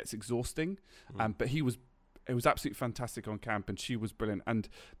it gets exhausting. But it was absolutely fantastic on camp, and she was brilliant. And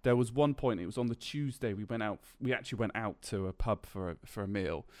there was one point, it was on the Tuesday, we actually went out to a pub for a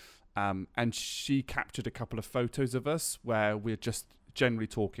meal, and she captured a couple of photos of us where we're just generally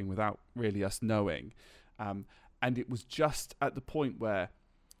talking without really us knowing, and it was just at the point where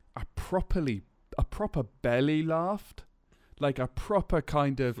I proper belly laughed, like a proper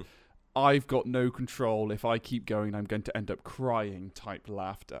kind of I've got no control, if I keep going I'm going to end up crying type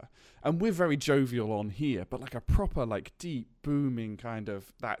laughter. And we're very jovial on here, but like a proper like deep booming kind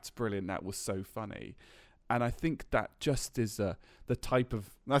of, that's brilliant, that was so funny. And I think that just is the type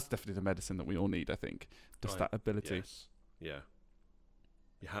of, that's definitely the medicine that we all need, I think, just that ability. Yes. Yeah.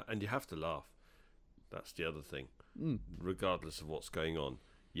 And you have to laugh. That's the other thing. Regardless of what's going on,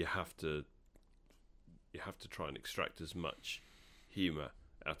 you have to try and extract as much humour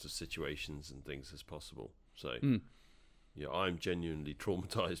out of situations and things as possible. So, yeah, I'm genuinely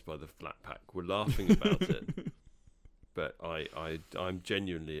traumatized by the flat pack. We're laughing about it, but I'm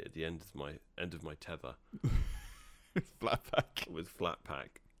genuinely at the end of my tether. With flat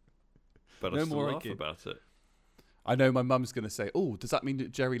pack. But I still laugh about it. I know my mum's going to say, "Oh, does that mean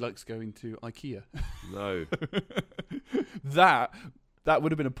that Jerry likes going to IKEA?" No. That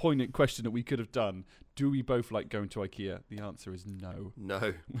would have been a poignant question that we could have done. Do we both like going to IKEA? The answer is no.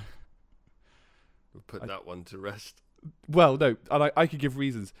 No. We'll put that one to rest. Well, no, and I could give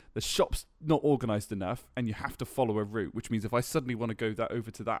reasons. The shop's not organised enough, and you have to follow a route, which means if I suddenly want to go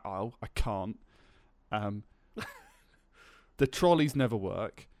over to that aisle, I can't. The trolleys never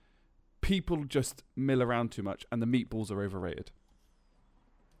work. People just mill around too much, and the meatballs are overrated.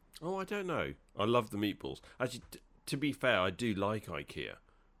 Oh, I don't know. I love the meatballs. Actually, to be fair, I do like IKEA.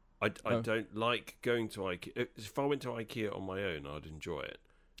 I don't like going to IKEA. If I went to IKEA on my own, I'd enjoy it.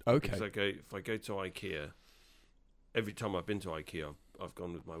 Okay. Because if I go to IKEA, every time I've been to IKEA, I've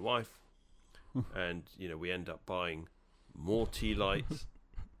gone with my wife, and we end up buying more tea lights.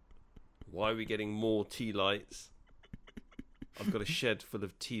 Why are we getting more tea lights? I've got a shed full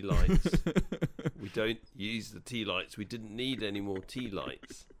of tea lights. We don't use the tea lights. We didn't need any more tea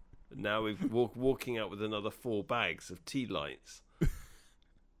lights. But now we're walking out with another 4 bags of tea lights.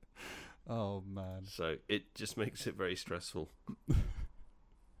 Oh, man. So it just makes it very stressful.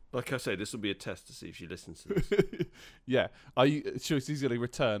 Like I say, this will be a test to see if she listens to this. Yeah. She's going to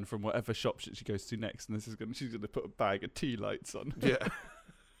return from whatever shop she goes to next, and she's going to put a bag of tea lights on. Yeah.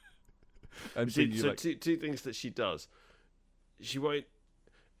 And two things that she does. She won't.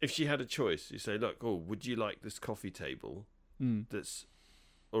 If she had a choice, you say, "Look, would you like this coffee table that's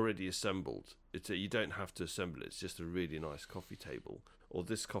already assembled? You don't have to assemble it. It's just a really nice coffee table, or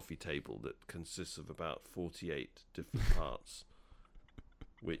this coffee table that consists of about 48 different parts,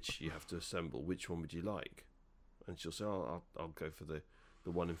 which you have to assemble. Which one would you like?" And she'll say, "Oh, I'll go for the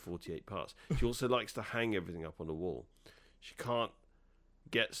one in 48 parts." She also likes to hang everything up on a wall. She can't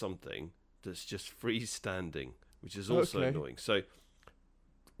get something that's just freestanding, which is also annoying. So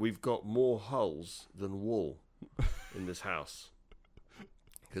we've got more hulls than wall in this house,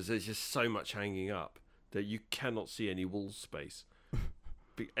 because there's just so much hanging up that you cannot see any wall space.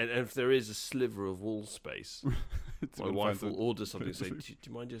 And if there is a sliver of wall space, my wife will order something and say, do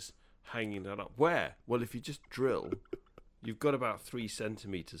you mind just hanging that up? Where? Well, if you just drill, you've got about 3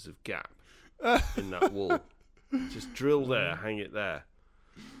 centimetres of gap in that wall. Just drill there, hang it there.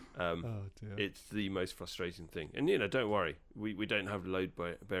 Oh dear. It's the most frustrating thing. And don't worry, we don't have load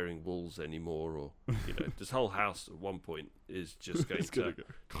bearing walls anymore, or this whole house at one point is just going to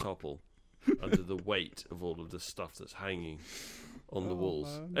topple under the weight of all of the stuff that's hanging on the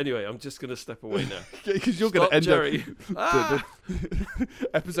walls. Man. Anyway, I'm just going to step away now. Because you're going to end Jerry. up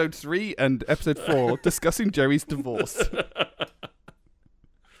episode 3 and episode 4 discussing Jerry's divorce.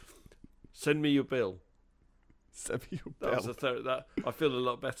 Send me your bill. Send me your bill. That was the third. I feel a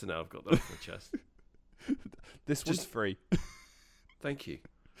lot better now. I've got that off my chest. This was free. Thank you.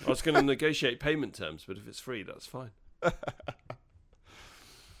 I was going to negotiate payment terms, but if it's free, that's fine.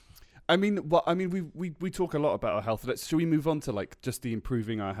 We talk a lot about our health. Should we move on to just the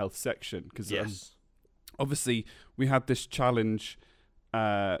improving our health section? Because yes. Obviously we had this challenge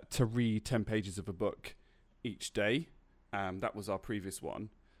to read 10 pages of a book each day. That was our previous one.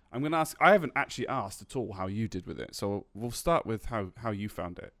 I'm going to ask. I haven't actually asked at all how you did with it, so we'll start with how you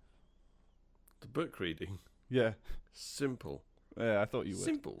found it. The book reading. Yeah. Simple. Yeah, I thought you would.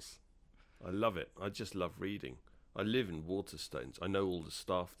 Simples. I love it. I just love reading. I live in Waterstones. I know all the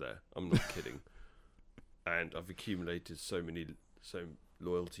staff there. I'm not kidding. And I've accumulated so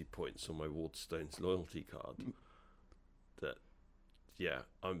loyalty points on my Waterstones loyalty card that, yeah,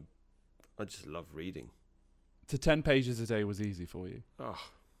 I just love reading. So 10 pages a day was easy for you. Oh,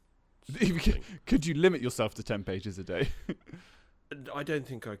 could you limit yourself to 10 pages a day? I don't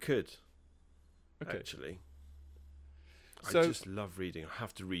think I could. Okay. Actually, So, I just love reading. I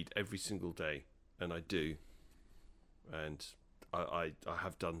have to read every single day, and I do. And I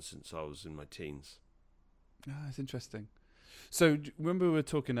have done since I was in my teens. that's interesting. So remember we were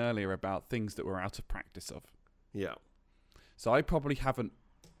talking earlier about things that we're out of practice of. Yeah. So I probably haven't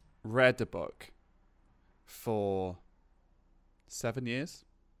read a book for 7 years.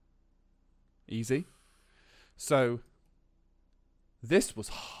 Easy. So this was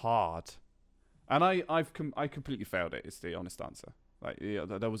hard. And I completely failed it, is the honest answer. Like, yeah,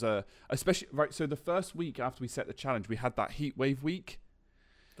 there was especially, right, so the first week after we set the challenge, we had that heat wave week.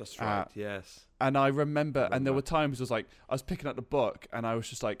 That's right, yes. And I remember, and there were times it was like, I was picking up the book, and I was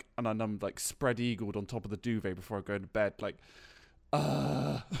just like, and I'm like spread-eagled on top of the duvet before I go to bed, like,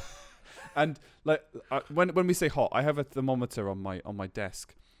 and like, when we say hot, I have a thermometer on my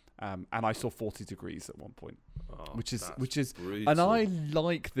desk, and I saw 40 degrees at one point. Oh, which is brutal. and I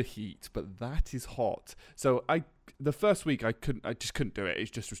like the heat, but that is hot. So the first week I just couldn't do it.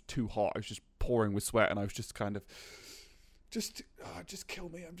 It just was too hot. I was just pouring with sweat, and I was just kind of just kill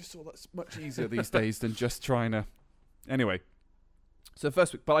me. I'm just all that's much easier these days than just trying to. Anyway, so the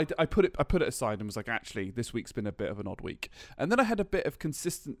first week, but I put it aside and was like, actually, this week's been a bit of an odd week. And then I had a bit of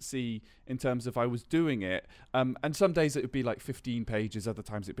consistency in terms of I was doing it. And some days it would be like 15 pages, other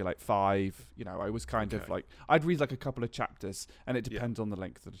times it'd be like 5. You know, I was kind of like, I'd read like a couple of chapters, and it depends on the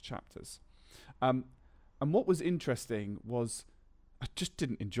length of the chapters. And what was interesting was I just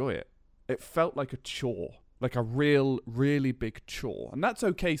didn't enjoy it. It felt like a chore, like a really big chore. And that's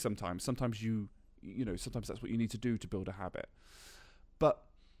okay sometimes. Sometimes you know, sometimes that's what you need to do to build a habit. But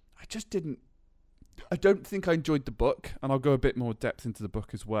I don't think I enjoyed the book, and I'll go a bit more depth into the book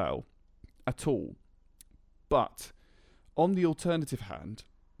as well, at all. But on the alternative hand,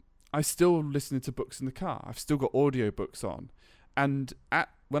 I still listening to books in the car. I've still got audiobooks on. And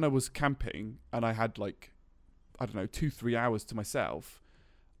when I was camping and I had 2-3 hours to myself,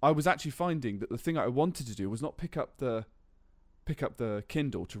 I was actually finding that the thing I wanted to do was not pick up the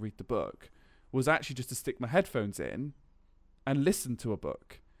Kindle to read the book, was actually just to stick my headphones in and listen to a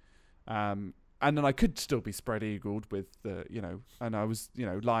book. And then I could still be spread-eagled with and I was,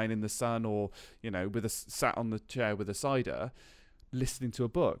 lying in the sun or, sat on the chair with a cider, listening to a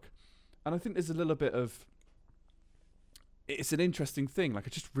book. And I think there's a little bit of, it's an interesting thing. Like, I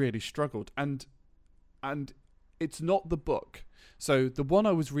just really struggled. And it's not the book. So the one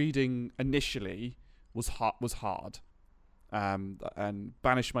I was reading initially was hard. And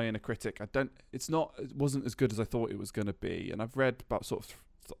Banish My Inner Critic. It wasn't as good as I thought it was going to be. And I've read about sort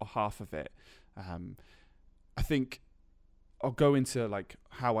of half of it. I think I'll go into like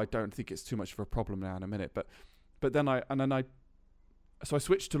how I don't think it's too much of a problem now in a minute. But then I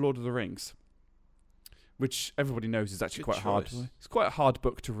switched to Lord of the Rings, which everybody knows is actually Good quite hard. choice. It's quite a hard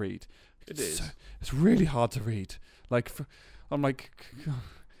book to read. It is. It's really hard to read. I'm like,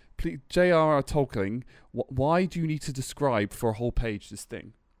 please, J.R.R. Tolkien, why do you need to describe for a whole page this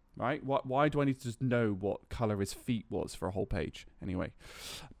thing? Right? Why do I need to just know what colour his feet was for a whole page? Anyway,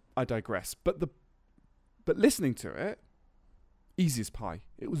 I digress. But listening to it, easy as pie.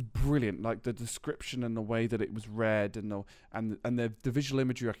 It was brilliant. Like the description and the way that it was read, and the visual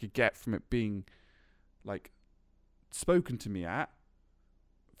imagery I could get from it being like spoken to me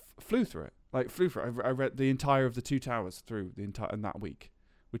flew through it. I read the entire of the Two Towers through the entire in that week,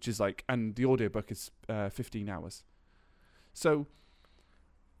 which is like, and the audiobook is 15 hours. So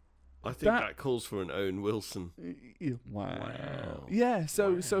I think that calls for an Owen Wilson. Wow. Yeah.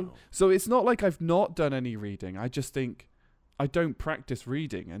 So it's not like I've not done any reading. I just think I don't practice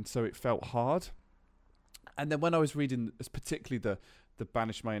reading, and so it felt hard. And then when I was reading, particularly the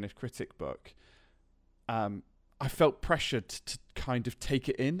Banish My Inner Critic book, I felt pressured to kind of take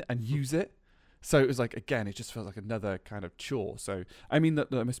it in and use it. So it was like, again, it just felt like another kind of chore. So, I mean,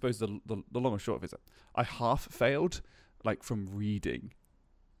 I suppose the long and short of it is that I half failed, like, from reading,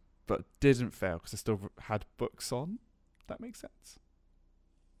 but didn't fail because I still had books on. That makes sense.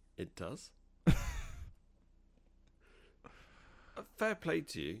 It does. Fair play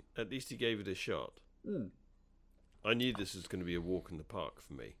to you. At least you gave it a shot. I knew this was going to be a walk in the park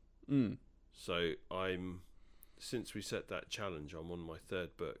for me. Mm. So since we set that challenge, I'm on my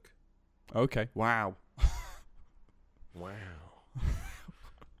third book. Okay. Wow. Wow.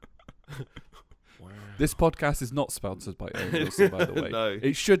 Wow. This podcast is not sponsored by Owen Wilson, by the way. No.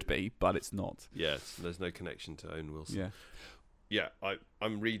 It should be, but it's not. Yes, there's no connection to Owen Wilson. Yeah. Yeah,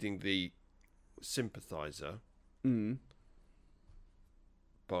 I'm reading The Sympathizer Mm.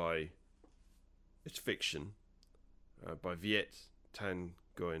 it's fiction, by Viet Thanh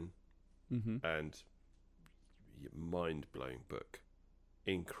Nguyen, Mm-hmm. and mind-blowing book.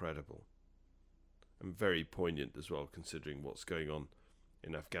 Incredible. And very poignant as well, considering what's going on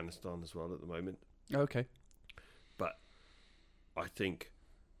in Afghanistan as well at the moment. Okay. But I think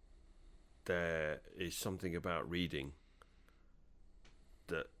there is something about reading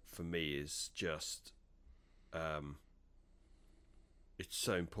that for me is just it's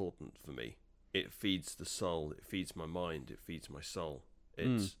so important for me. It feeds the soul, it feeds my mind, it feeds my soul.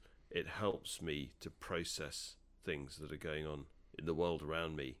 It helps me to process things that are going on in the world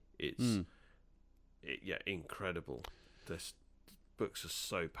around me. It's incredible. This books are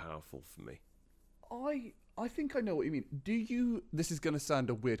so powerful for me. I think I know what you mean. Do you, this is going to sound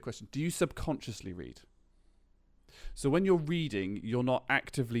a weird question, do you subconsciously read? So when you're reading, you're not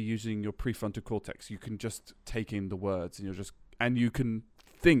actively using your prefrontal cortex. You can just take in the words and you can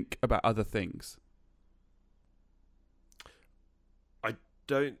think about other things. I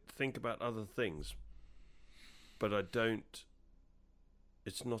don't think about other things, but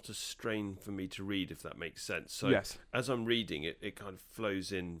it's not a strain for me to read, if that makes sense. So yes. As I'm reading it, it kind of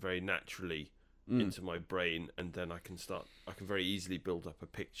flows in very naturally into my brain, and then I can very easily build up a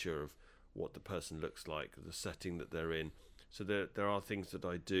picture of what the person looks like, the setting that they're in. So there are things that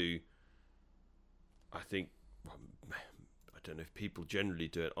I do. I think, I don't know if people generally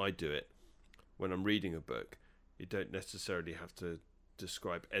do it. I do it when I'm reading a book. You don't necessarily have to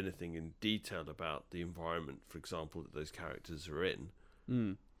describe anything in detail about the environment, for example, that those characters are in.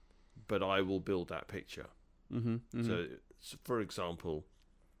 But I will build that picture. Mm-hmm, mm-hmm. So, for example,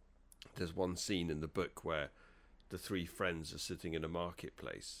 there's one scene in the book where the three friends are sitting in a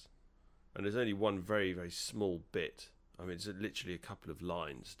marketplace, and there's only one very, very small bit. I mean, it's literally a couple of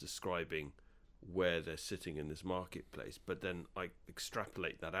lines describing where they're sitting in this marketplace, but then I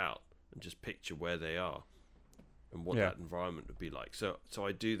extrapolate that out and just picture where they are and what that environment would be like. So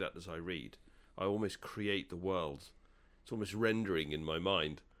I do that as I read. I almost create the world. It's almost rendering in my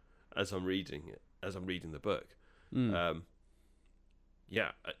mind as I'm reading it, as I'm reading the book.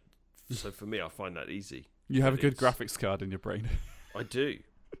 So for me, I find that easy. You have a good graphics card in your brain. I do.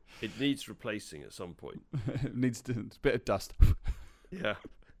 It needs replacing at some point. It needs a bit of dust. Yeah.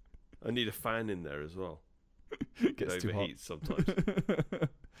 I need a fan in there as well. It gets it too hot. overheats sometimes.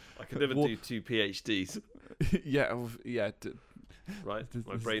 I could never do 2 PhDs. Yeah. Right?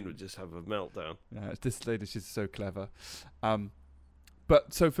 My brain would just have a meltdown. Yeah, this lady, she's so clever.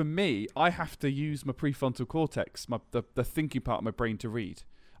 But so for me, I have to use my prefrontal cortex, the thinking part of my brain to read.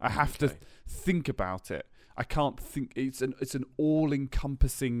 I have to think about it. I can't think. It's an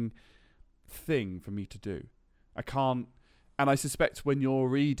all-encompassing thing for me to do. I can't. And I suspect when you're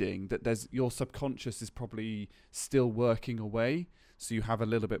reading that your subconscious is probably still working away, so you have a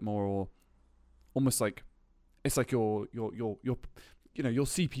little bit more, almost like it's like your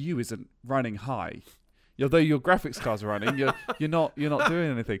CPU isn't running high. Although your graphics cards are running, you're not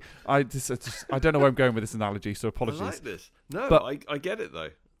doing anything. I don't know where I'm going with this analogy, so apologies. I like this. No, but I get it though.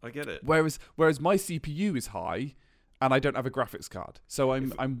 I get it. Whereas my CPU is high, and I don't have a graphics card, so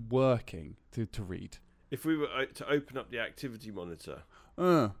I'm working to read. If we were to open up the activity monitor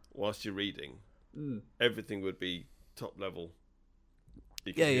whilst you're reading, everything would be top level.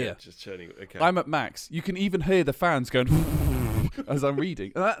 You can hear it just turning. Okay. I'm at max. You can even hear the fans going as I'm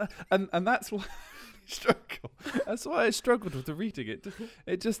reading, and that's why I struggle. That's why I struggled with the reading.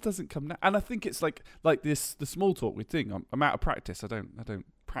 It just doesn't come. And I think it's like this the small talk we think. I'm out of practice. I don't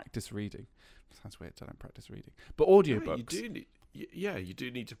practice reading. Sounds weird. I don't practice reading. But audiobooks. You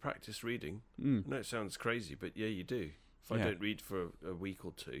do need to practice reading. I know it sounds crazy, but yeah, you do. If I don't read for a week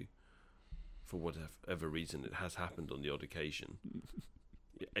or two, for whatever reason it has happened on the odd occasion,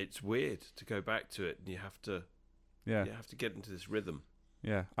 it's weird to go back to it, and you have to get into this rhythm.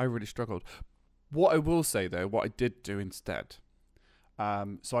 Yeah, I really struggled. What I will say though, what I did do instead,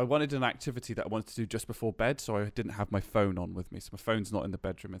 so I wanted an activity that I wanted to do just before bed, so I didn't have my phone on with me, so my phone's not in the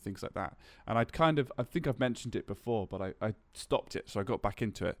bedroom and things like that. And I think I've mentioned it before, but I stopped it, so I got back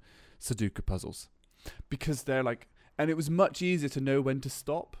into it. Sudoku puzzles, because they're like, and it was much easier to know when to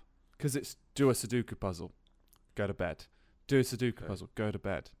stop, because it's do a Sudoku puzzle, go to bed, do a Sudoku puzzle, go to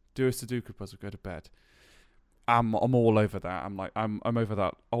bed, do a Sudoku puzzle, go to bed. I'm all over that. I'm over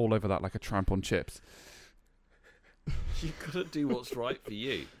that, all over that like a tramp on chips. You've got to do what's right for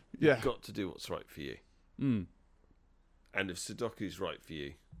you. Yeah. You've got to do what's right for you. Mm. And if Sudoku's right for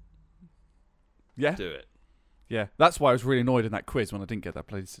you, Yeah. do it. Yeah. That's why I was really annoyed in that quiz when I didn't get that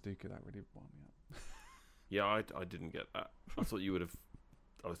bloody Sudoku. That really wound me up. Yeah, I didn't get that. I thought you would have.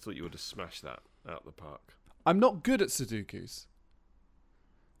 I thought you would have smashed that out the park. I'm not good at Sudokus.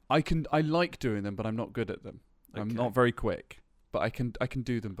 I like doing them, but I'm not good at them. I'm Okay. not very quick, but I can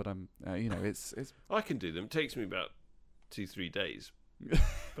do them. But I'm it's I can do them. It takes me about 2-3 days,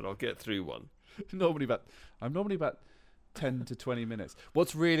 but I'll get through one. I'm normally about 10 to 20 minutes.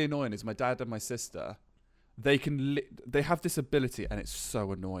 What's really annoying is my dad and my sister. They have this ability, and it's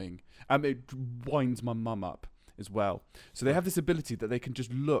so annoying. It winds my mum up as well. So they have this ability that they can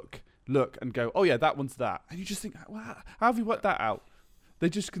just look and go, oh yeah, that one's that, and you just think, well, how have you worked that out? They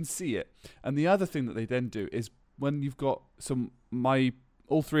just can see it. And the other thing that they then do is when you've got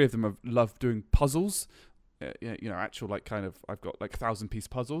all three of them love doing puzzles. Actual like kind of, I've got like 1,000-piece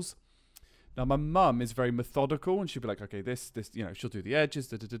puzzles. Now my mum is very methodical, and she'll be like, okay, this, she'll do the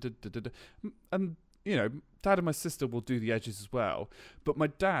edges, and Dad and my sister will do the edges as well. But my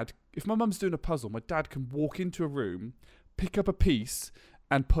dad, if my mum's doing a puzzle, my dad can walk into a room, pick up a piece,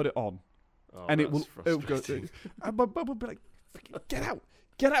 and put it on, and it will go. And my mum will be like, "Get out!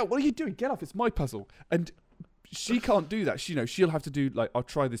 What are you doing? Get off! It's my puzzle." And she can't do that. She'll have to do like, I'll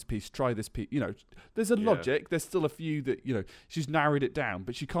try this piece. There's a logic. There's still a few that she's narrowed it down,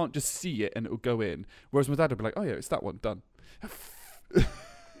 but she can't just see it and it'll go in. Whereas my dad will be like, "Oh yeah, it's that one done."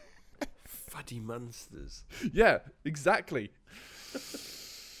 Fuddy monsters. Yeah, exactly.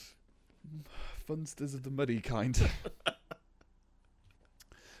 Funsters of the muddy kind.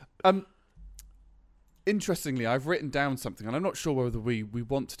 Interestingly, I've written down something, and I'm not sure whether we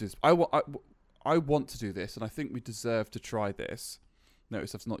want to do this. I want to do this, and I think we deserve to try this.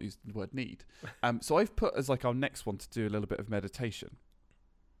 Notice I've not used the word need. So I've put as like our next one to do a little bit of meditation.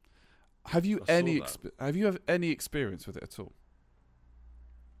 Have you have any experience with it at all?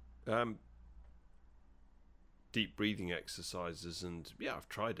 Deep breathing exercises, and yeah, I've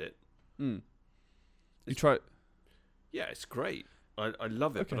tried it. You try it? Yeah, it's great. I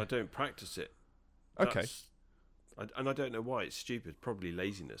love it, Okay. but I don't practice it. Okay. And I don't know why. It's stupid. Probably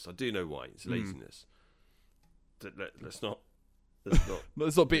laziness. I do know why. It's laziness. Let's not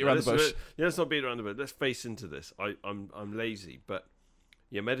Let's not beat around the bush. Let's not beat around the bush. Let's face into this. I'm lazy, but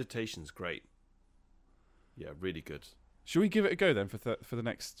yeah, meditation's great. Yeah, really good. Should we give it a go then for the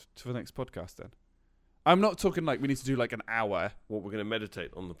next podcast then? I'm not talking like we need to do like an hour. What, we're going to meditate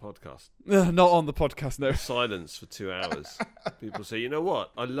on the podcast? Not on the podcast, no. Silence for 2 hours. People say, you know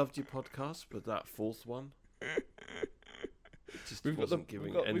what? I loved your podcast, but that fourth one, it just wasn't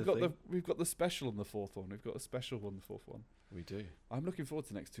giving anything. We've got the special on the fourth one. We've got a special on the fourth one. We do. I'm looking forward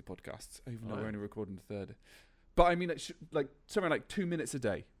to the next two podcasts, even though we're only recording the third. But I mean, like something like 2 minutes a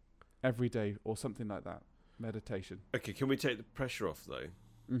day, every day, or something like that. Meditation. Okay, can we take the pressure off though?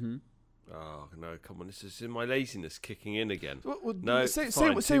 Mm-hmm. Oh no! Come on, this is my laziness kicking in again. Well, No, say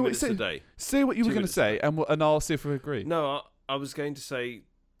 2 minutes a day. Say what you were 2 going to minutes say, and I'll see if we agree. No, I was going to say,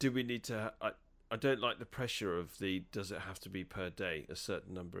 do we need to? I don't like the pressure of the. Does it have to be per day, a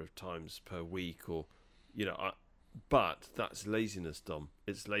certain number of times per week, or, but that's laziness, Dom.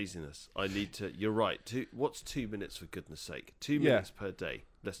 It's laziness. I need to. You're right. What's 2 minutes, for goodness sake? 2 minutes per day.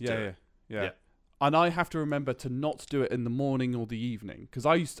 Let's do it. Yeah. And I have to remember to not do it in the morning or the evening, because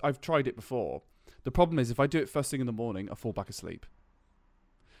I've tried it before. The problem is if I do it first thing in the morning, I fall back asleep.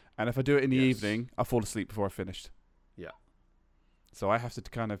 And if I do it in the evening, I fall asleep before I finished. Yeah. So I have to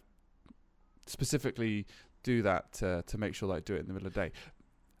kind of specifically do that to make sure that I do it in the middle of the day.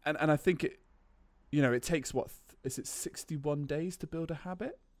 And I think it takes is it 61 days to build a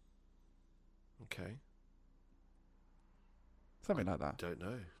habit? Okay. Something like that. Don't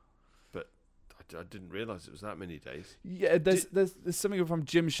know. I didn't realise it was that many days. Yeah, there's something from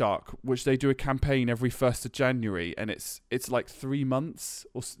Gymshark which they do a campaign every 1st of January, and it's like 3 months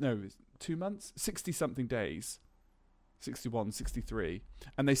 2 months, 60 something days, 61, 63,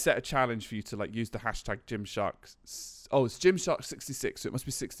 and they set a challenge for you to like use the hashtag Gymshark. Oh, it's Gymshark 66, so it must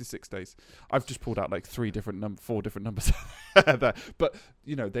be 66 days. I've just pulled out like 4 different numbers there, but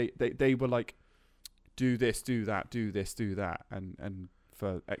they were like, do this, do that, do this, do that, and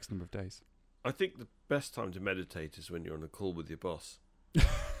for X number of days. I think the best time to meditate is when you're on a call with your boss.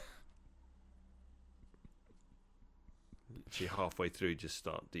 Literally halfway through, just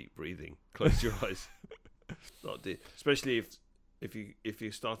start deep breathing. Close your eyes. Not deep, especially if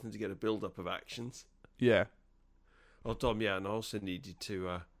you're starting to get a build up of actions. Yeah. Oh, Dom, yeah, and I also need you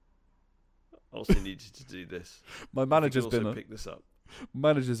to. I also need you to do this. My You manager's can been also on, pick this up.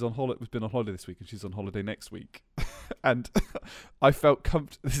 manager's on holiday. Been on holiday this week, and she's on holiday next week. And I felt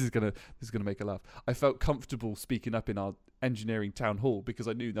This is gonna make her laugh. I felt comfortable speaking up in our engineering town hall because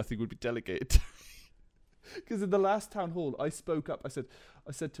I knew nothing would be delegated to me. Because in the last town hall, I spoke up. I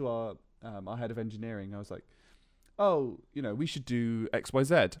said to our head of engineering, I was like, "Oh, we should do X, Y,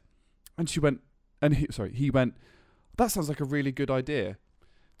 Z," and she went, he went, "That sounds like a really good idea."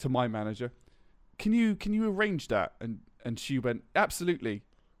 To my manager, can you arrange that? And she went, "Absolutely.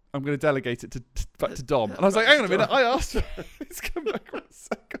 I'm going to delegate it back to Dom." And I was like, "Hang on a minute, I asked for it. It's come back for a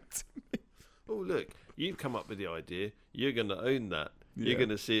second to me." Oh, look, you've come up with the idea. You're going to own that. Yeah. You're going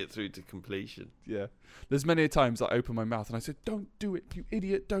to see it through to completion. Yeah. There's many times I open my mouth and I said, "Don't do it, you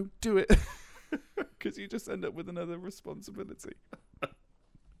idiot, don't do it." Because you just end up with another responsibility.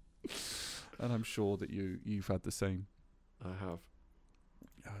 And I'm sure that you've had the same. I have.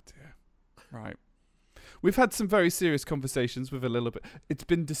 Oh dear. Right. We've had some very serious conversations with a little bit. It's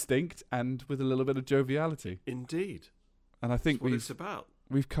been distinct and with a little bit of joviality. Indeed. And I think That's what it's about.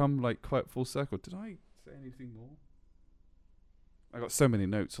 we've come like quite full circle. Did I say anything more? I got so many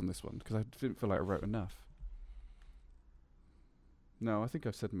notes on this one because I didn't feel like I wrote enough. No, I think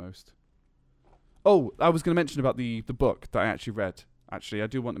I've said most. Oh, I was going to mention about the book that I actually read. Actually, I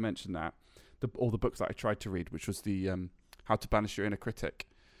do want to mention that. All the books that I tried to read, which was the How to Banish Your Inner Critic.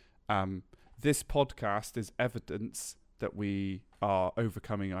 This podcast is evidence that we are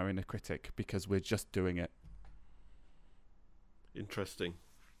overcoming our inner critic because we're just doing it. Interesting.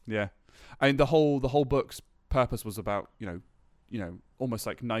 Yeah. I mean, the whole book's purpose was about, almost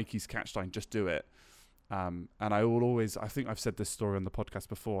like Nike's catchline, just do it. And I think I've said this story on the podcast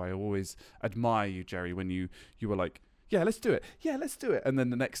before. I always admire you, Jerry, when you were like, "Yeah, let's do it. Yeah, let's do it." And then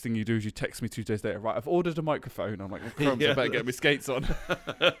the next thing you do is you text me 2 days later, "Right, I've ordered a microphone." I'm like, "Well, crumbs, I better get my skates on."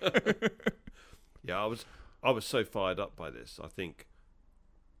 Yeah, I was so fired up by this. I think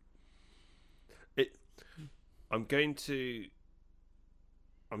I'm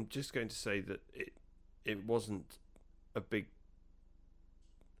just going to say that it wasn't a big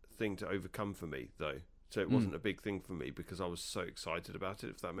thing to overcome for me, though. So it wasn't a big thing for me because I was so excited about it,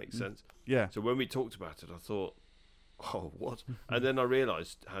 if that makes sense. Yeah. So when we talked about it, I thought, "Oh, what?" And then I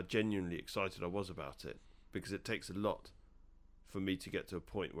realised how genuinely excited I was about it, because it takes a lot for me to get to a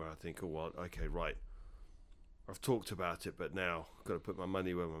point where I think, "Oh, well, okay, right. I've talked about it, but now I've got to put my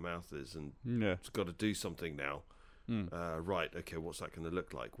money where my mouth is, and it's got to do something now." Right, okay, what's that going to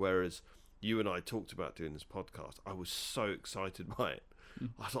look like? Whereas you and I talked about doing this podcast, I was so excited by it.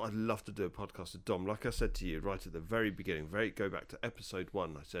 I thought I'd love to do a podcast with Dom. Like I said to you right at the very beginning, go back to episode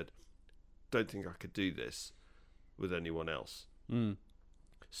 1, I said, don't think I could do this with anyone else.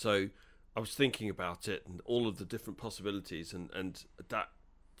 So I was thinking about it and all of the different possibilities, and that,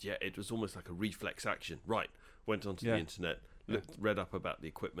 it was almost like a reflex action. Right, went onto the internet, read up about the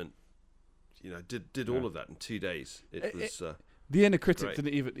equipment, did all of that in 2 days. It was... the inner critic great.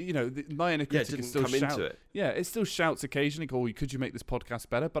 didn't even, my inner critic didn't is still come into it. Yeah, it still shouts occasionally, could you make this podcast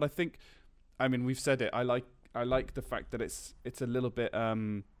better? But I think, we've said it, I like the fact that it's a little bit,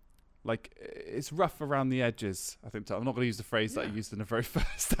 like, it's rough around the edges, I think. I'm not going to use the phrase that I used in the very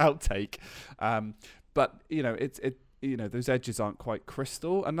first outtake. But, those edges aren't quite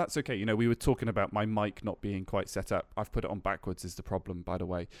crystal, and that's okay. We were talking about my mic not being quite set up. I've put it on backwards is the problem, by the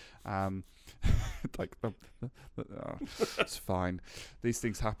way. It's fine. These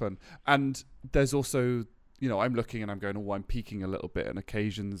things happen. And there's also, I'm looking and I'm going, I'm peaking a little bit on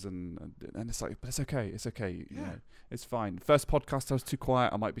occasions, and it's like, but it's okay. It's okay. It's fine. First podcast, I was too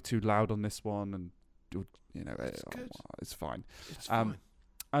quiet. I might be too loud on this one, and it's fine. It's fine.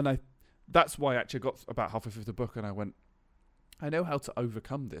 And that's why actually I got about halfway through the book and I went, I know how to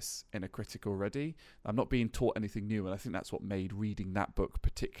overcome this inner critic already. I'm not being taught anything new, and I think that's what made reading that book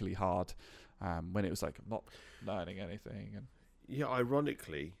particularly hard, when it was like, I'm not learning anything. And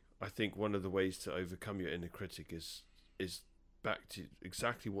ironically, I think one of the ways to overcome your inner critic is back to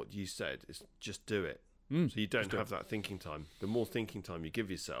exactly what you said, is just do it. So you don't have that thinking time. The more thinking time you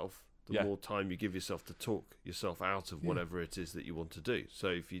give yourself, the more time you give yourself to talk yourself out of whatever it is that you want to do. So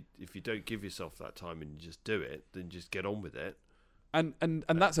if you don't give yourself that time and you just do it, then just get on with it. And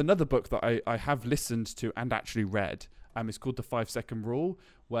that's another book that I have listened to and actually read. It's called The 5 Second Rule,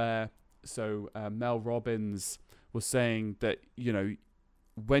 where Mel Robbins was saying that,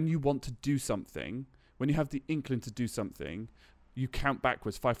 when you want to do something, when you have the inkling to do something, you count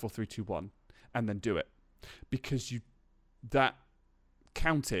backwards, 5, 4, 3, 2, 1, and then do it. Because that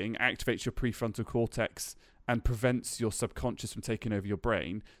counting activates your prefrontal cortex and prevents your subconscious from taking over your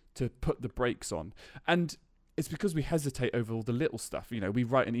brain to put the brakes on. And it's because we hesitate over all the little stuff. You know, we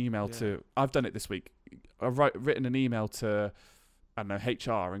write an email Yeah. to. I've done it this week. I've written an email to, I don't know,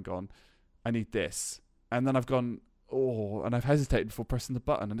 HR and gone, I need this, and then I've gone, and I've hesitated before pressing the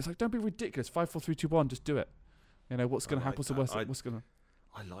button, and it's like, don't be ridiculous. 5, 4, 3, 2, 1, just do it. You know what's going to I like happen? What's the that. worst? What's going to?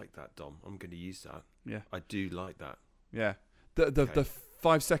 I like that, Dom. I'm going to use that. Yeah, I do like that. yeah. The Okay.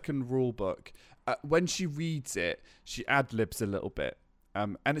 5-second rule book. When she reads it, she ad libs a little bit.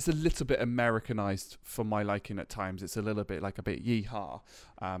 And it's a little bit Americanized for my liking at times. It's a little bit like a bit yeehaw,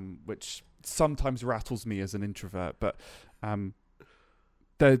 which sometimes rattles me as an introvert. But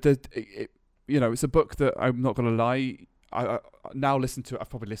it's a book that I'm not going to lie. I now listen to it. I've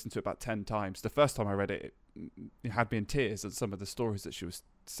probably listened to it about 10 times. The first time I read it, it had me in tears at some of the stories that she was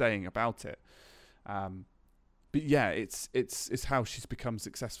saying about it. But yeah, it's how she's become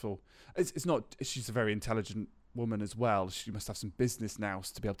successful. It's not. She's a very intelligent woman as well. She must have some business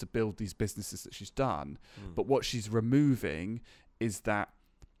nous to be able to build these businesses that she's done. But what she's removing is that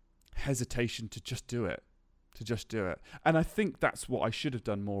hesitation to just do it. And I think that's what I should have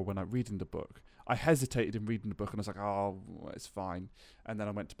done more when I'm reading the book. I hesitated in reading the book and I was like, oh, it's fine. And then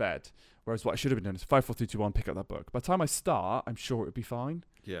I went to bed. Whereas what I should have been doing is 5, 4, 3, 2, 1, pick up that book. By the time I start, I'm sure it'll be fine.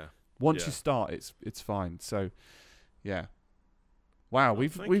 Yeah. Once Yeah. you start, it's fine. So, yeah. Wow, Oh,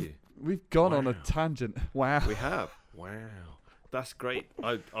 thank you. we've gone on a Wow. tangent. Wow. We have. Wow. That's great.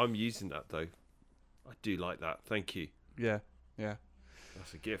 I'm using that, though. I do like that. Thank you. Yeah.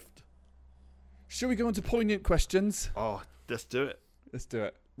 That's a gift. Shall we go on to poignant questions? Oh, let's do it. Let's do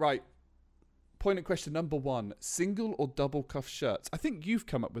it. Right. Poignant question number 1. Single or double cuff shirts? I think you've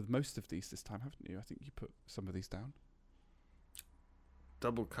come up with most of these this time, haven't you? I think you put some of these down.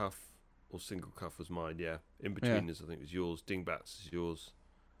 Double cuff or single cuff was mine, yeah. In between us, I think, was yours. Dingbats is yours.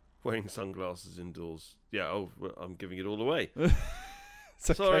 Wearing sunglasses indoors. Yeah, well, I'm giving it all away. It's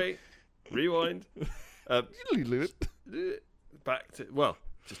okay. Sorry. Rewind. Back to,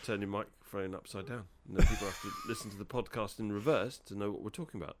 just turn your microphone upside down. And then people have to listen to the podcast in reverse to know what we're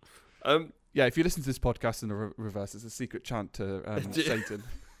talking about. Yeah, if you listen to this podcast in the reverse, it's a secret chant to Satan.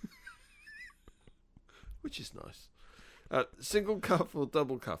 Which is nice. Single cuff or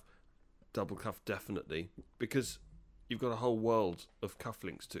double cuff? Double cuff, definitely. Because you've got a whole world of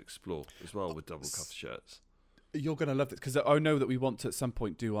cufflinks to explore as well with double cuff shirts. You're going to love this because I know that we want to at some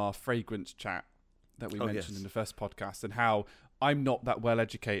point do our fragrance chat that we mentioned in the first podcast and how I'm not that well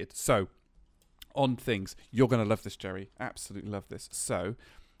educated. So, on things, you're going to love this, Jerry. Absolutely love this. So,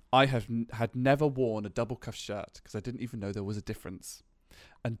 I had never worn a double cuff shirt because I didn't even know there was a difference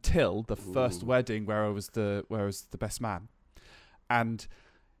until the first wedding where I was the best man, and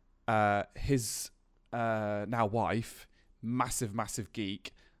his now wife, massive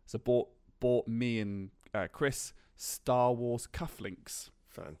geek, so bought me and Chris Star Wars cufflinks.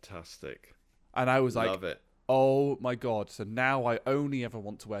 Fantastic. And I was Love it. oh my God. So now I only ever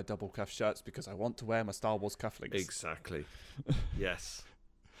want to wear double cuff shirts because I want to wear my Star Wars cufflinks. Exactly. Yes.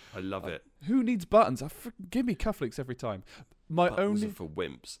 I love it. Who needs buttons? Give me cufflinks every time. My Buttons only are for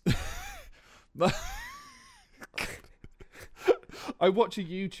wimps. I watch a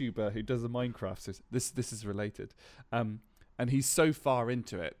YouTuber who does a Minecraft. So this is related. And he's so far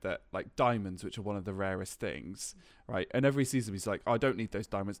into it that like diamonds, which are one of the rarest things, right? And every season he's like, oh, I don't need those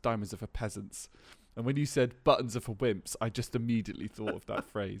diamonds. Diamonds are for peasants. And when you said buttons are for wimps, I just immediately thought of that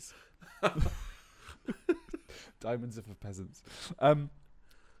phrase. Diamonds are for peasants.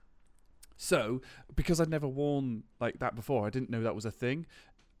 So, because I'd never worn like that before, I didn't know that was a thing.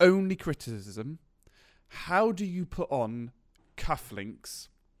 Only criticism, how do you put on cufflinks?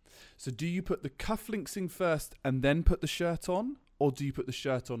 So do you put the cufflinks in first and then put the shirt on? Or do you put the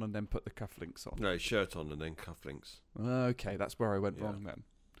shirt on and then put the cufflinks on? No, shirt on and then cufflinks. Okay, that's where I went wrong then.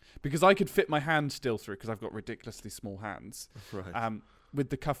 Because I could fit my hand still through because I've got ridiculously small hands. Right.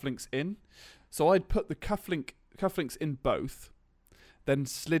 With the cufflinks in. So I'd put the cufflinks in both, then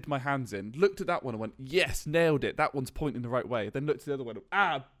slid my hands in, looked at that one and went, yes, nailed it. That one's pointing the right way. Then looked at the other one,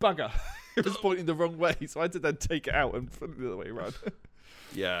 bugger. It was pointing the wrong way. So I had to then take it out and put it the other way around.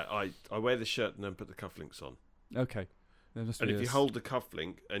 Yeah, I wear the shirt and then put the cufflinks on. Okay. And if you hold the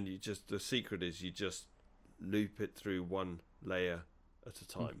cufflink and the secret is you just loop it through one layer at a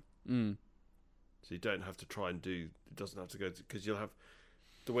time. So you don't have to try and it doesn't have to go, because you'll have,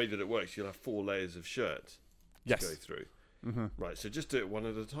 the way that it works, you'll have 4 layers of shirt to go through. Mm-hmm. Right, so just do it one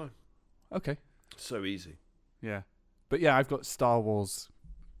at a time. Okay. So easy. Yeah. But yeah, I've got Star Wars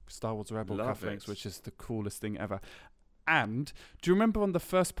Rebel Love cufflinks, it. which is the coolest thing ever. And do you remember on the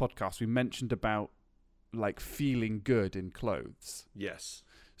first podcast we mentioned about like feeling good in clothes? Yes.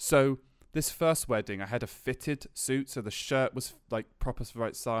 So this first wedding, I had a fitted suit, so the shirt was like proper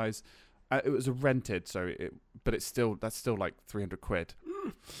right size. It was a rented, but that's still like 300 quid.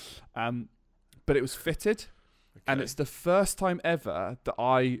 But it was fitted, and Okay. it's the first time ever that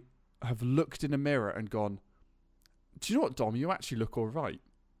I have looked in a mirror and gone, "Do you know what, Dom? You actually look all right."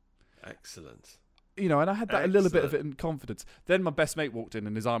 Excellent. And I had that a little bit of it Excellent. in confidence. Then my best mate walked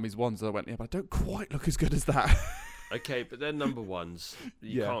in his Army's ones, and I went, "Yeah, but I don't quite look as good as that." Okay, but they're number ones.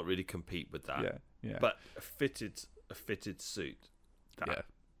 You Yeah. can't really compete with that. Yeah. But a fitted suit, that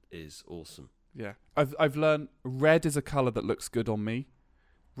is yeah. awesome. Yeah. I've learned red is a color that looks good on me.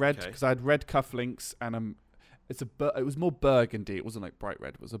 Red, Okay. because I had red cufflinks, and it was more burgundy. It wasn't like bright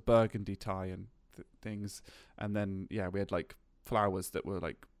red. It was a burgundy tie and things. And then we had like flowers that were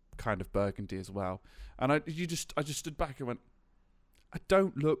like kind of burgundy as well. And I just stood back and went, I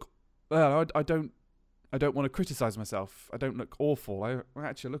don't look. Well, I don't want to criticize myself. I don't look awful. I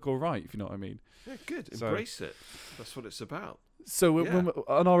actually look all right, if you know what I mean. Yeah, good. So- Embrace it. That's what it's about. So Yeah.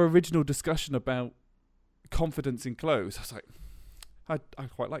 on our original discussion about confidence in clothes, I was like, I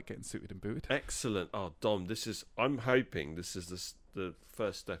quite like getting suited and booted. Excellent. Oh, Dom, I'm hoping this is the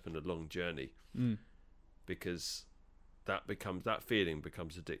first step in a long journey, because that feeling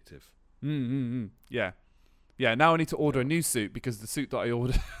becomes addictive. Yeah. Yeah, now I need to order a new suit, because the suit that I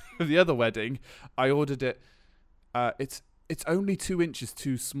ordered for the other wedding, I ordered it. It's only 2 inches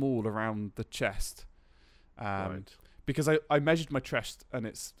too small around the chest. Right. Because I measured my chest, and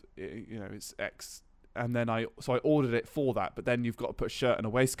it's X, and then I ordered it for that. But then you've got to put a shirt and a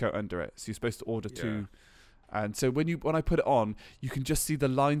waistcoat under it, so you're supposed to order two. And so when I put it on, you can just see the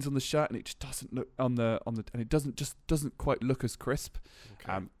lines on the shirt, and it just doesn't look and it doesn't quite look as crisp.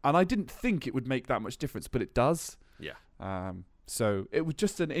 Okay. And I didn't think it would make that much difference, but it does. Yeah. So it was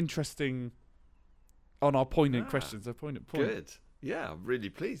just an interesting, on our poignant Ah, questions, a poignant point. Good. Yeah, I'm really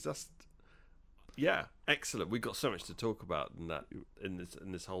pleased. Yeah, excellent. We've got so much to talk about in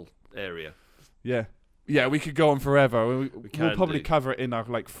this whole area. Yeah. Yeah, we could go on forever. We'll can probably do. cover it in our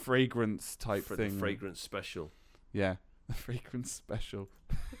like fragrance type For thing. the fragrance special. Yeah, the fragrance special.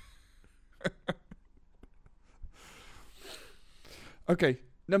 Okay,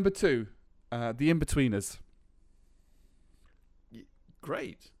 number 2, the In-Betweeners.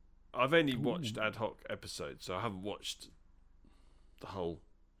 Great. I've only Ooh. watched ad hoc episodes, so I haven't watched the whole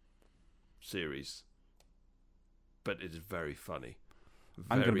series. But it is very funny.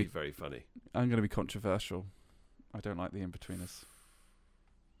 Very funny. I'm going to be controversial. I don't like the In-Betweeners.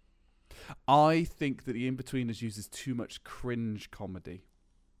 I think that the In-Betweeners uses too much cringe comedy.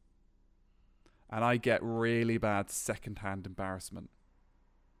 And I get really bad second-hand embarrassment.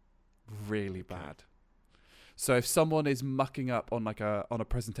 Really bad. So if someone is mucking up on a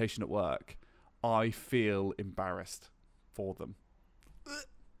presentation at work, I feel embarrassed for them.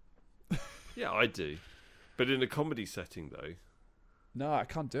 Yeah, I do. But in a comedy setting, though. No, I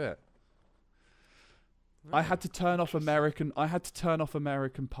can't do it. I had to turn off American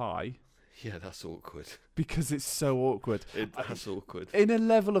Pie Yeah, that's awkward. because it's so awkward. That's awkward. In a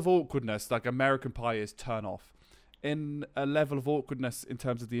level of awkwardness, like American Pie is turn off. In a level of awkwardness in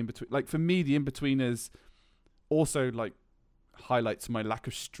terms of the in-between, like for me, the In-Betweeners also like highlights my lack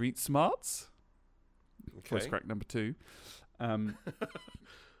of street smarts. Voice Okay. crack number 2. And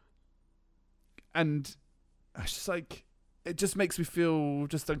it's just like, it just makes me feel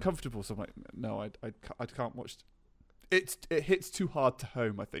just uncomfortable. So I'm like, no, I can't watch. It hits too hard to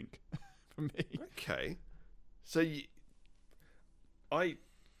home, I think, for me. Okay. So I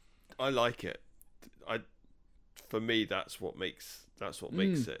like it. For me, that's what makes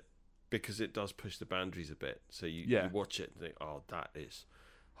it, because it does push the boundaries a bit. So you watch it and think, oh,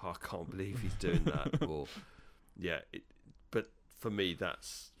 I can't believe he's doing that. Or but for me,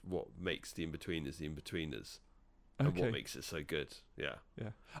 that's what makes the In-Betweeners the In-Betweeners. And Okay. what makes it so good. Yeah.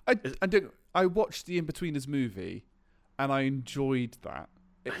 I watched the In-Betweeners movie, and I enjoyed that.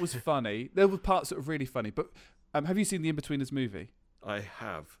 It was funny. There were parts that were really funny. But have you seen the In-Betweeners movie? I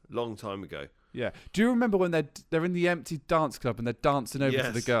have. Long time ago. Yeah. Do you remember when they're in the empty dance club and they're dancing over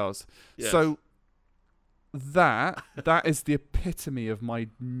to the Yes. girls? Yes. So that is the epitome of my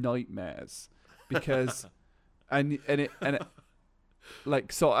nightmares, because and it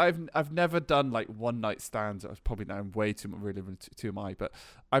like, so I've never done like one night stands. I was probably now way too am I, but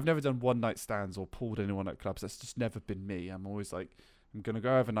I've never done one night stands or pulled anyone at clubs. That's just never been me. I'm always like, I'm gonna go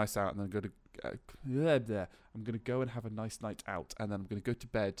have a nice out, and then I'm gonna go and have a nice night out, and then I'm gonna go to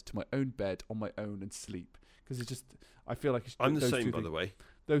bed, to my own bed on my own, and sleep, because it's just, I feel like I'm the same, by the way.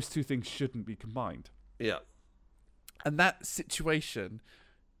 those two things shouldn't be combined. Yeah. And that situation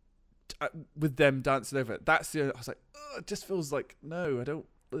with them dancing over it, I was like, oh, it just feels like, no, I don't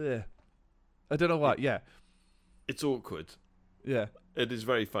know why. Yeah. It's awkward. Yeah. It is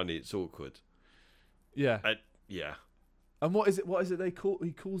very funny. It's awkward. Yeah. Yeah. And what is it? What is it they call?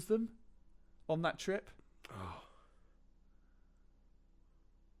 He calls them on that trip. Oh.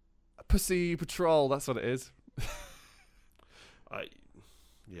 Pussy Patrol. That's what it is.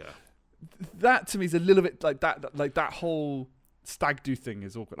 Yeah. That to me is a little bit like that. Like that whole stag do thing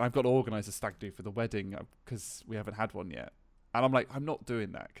is awkward. I've got to organise a stag do for the wedding because we haven't had one yet, and I'm like, I'm not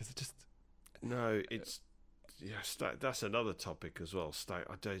doing that because it just. No, it's that's another topic as well. Stag.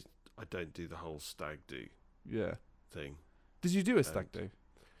 I don't do the whole stag do thing. Did you do a stag do?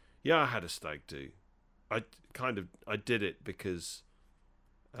 Yeah, I had a stag do. I did it because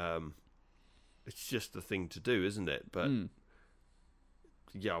it's just the thing to do, isn't it? But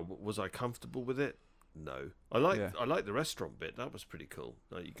yeah, was I comfortable with it? No. I like the restaurant bit. That was pretty cool.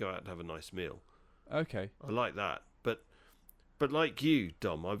 Like, you go out and have a nice meal. Okay. I like that. But like you,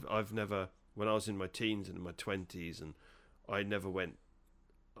 Dom, I've never, when I was in my teens and in my 20s, and I never went.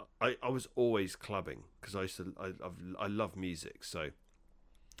 I was always clubbing because I love music, so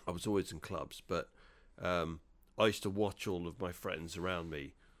I was always in clubs. But I used to watch all of my friends around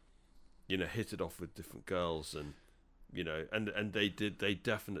me, hit it off with different girls, and and they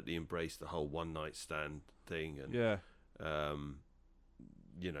definitely embraced the whole one night stand thing, and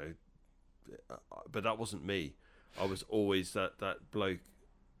but that wasn't me. I was always that bloke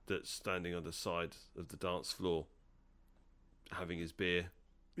that's standing on the side of the dance floor, having his beer.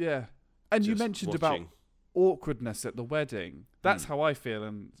 Yeah, and you mentioned about watching. Awkwardness at the wedding. That's how I feel,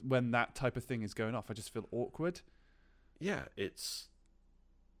 and when that type of thing is going off, I just feel awkward. Yeah, it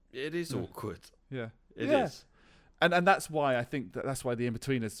is awkward. Yeah, it is. And that's why I think that's why the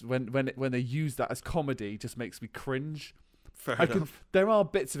In-Betweeners, when they use that as comedy, just makes me cringe. Fair enough. There are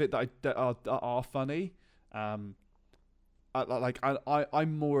bits of it that are funny. I'm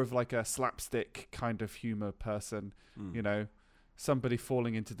more of like a slapstick kind of humor person. Somebody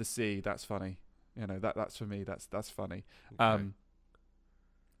falling into the sea, that's funny. That's for me. That's funny. Okay.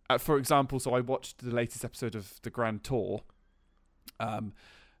 For example, so I watched the latest episode of the Grand Tour. And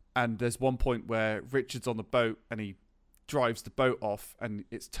there's one point where Richard's on the boat and he drives the boat off and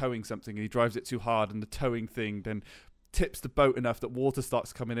it's towing something, and he drives it too hard, and the towing thing then tips the boat enough that water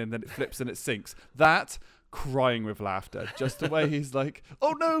starts coming in, then it flips and it sinks. That, crying with laughter. Just the way he's like,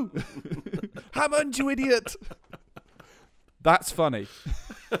 oh no, Hammond, you idiot. That's funny.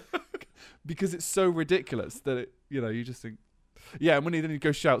 Because it's so ridiculous that it, you just think, yeah, and when he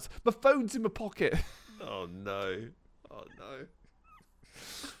goes shouts, my phone's in my pocket. Oh no.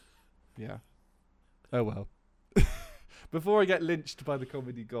 Yeah. Oh well. Before I get lynched by the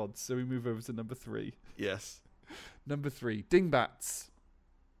comedy gods, so we move over to number 3. Yes. Number 3, dingbats.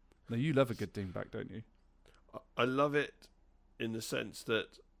 Now you love a good dingbat, don't you? I love it in the sense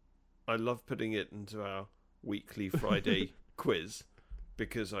that I love putting it into our weekly Friday quiz,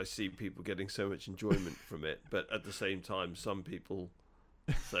 because I see people getting so much enjoyment from it. But at the same time, some people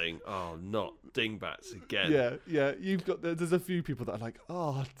saying, "Oh, not dingbats again." Yeah. You've got there's a few people that are like,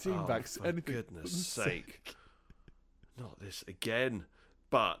 "Oh, dingbats." Oh, for goodness sake, not this again.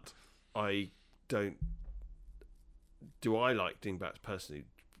 But I don't. Do I like dingbats personally?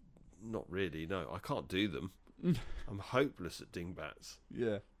 Not really. No, I can't do them. I'm hopeless at dingbats.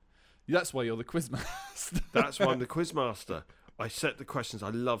 Yeah, that's why you're the quizmaster. That's why I'm the quizmaster. I set the questions. I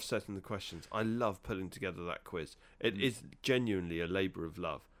love setting the questions. I love putting together that quiz. It is genuinely a labour of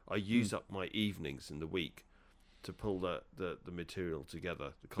love. I use up my evenings in the week to pull the material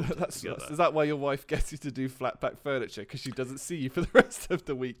together, the content together. Is that why your wife gets you to do flat pack furniture? Because she doesn't see you for the rest of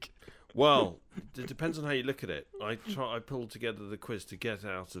the week? Well, it depends on how you look at it. I pull together the quiz to get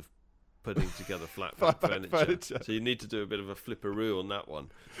out of putting together flat pack furniture. So you need to do a bit of a flipperoo on that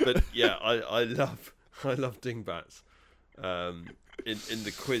one. But yeah, I love dingbats. In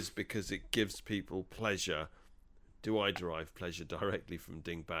the quiz, because it gives people pleasure. Do I derive pleasure directly from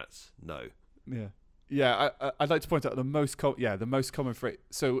dingbats? No. Yeah. I'd like to point out the most common phrase.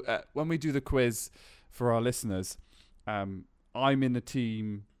 So when we do the quiz for our listeners, I'm in a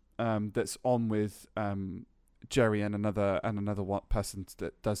team that's on with Jerry and another one person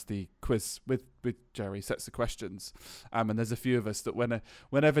that does the quiz with Jerry, sets the questions, and there's a few of us that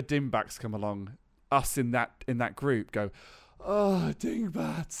whenever dingbats come along, us in that group go, oh,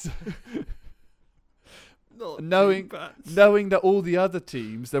 dingbats. knowing that all the other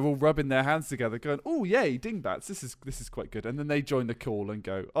teams, they're all rubbing their hands together going, oh yay, dingbats, this is quite good, and then they join the call and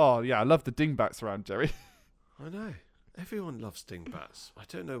go, oh yeah, I love the dingbats around Jerry. I know, everyone loves dingbats. I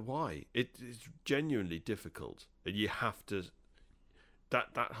don't know why. It is genuinely difficult, and you have to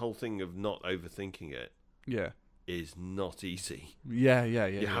that whole thing of not overthinking it is not easy. Yeah.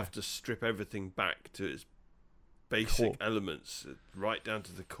 You have to strip everything back to its basic elements, right down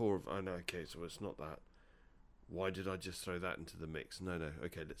to the core of. Oh no, okay, so it's not that. Why did I just throw that into the mix? No,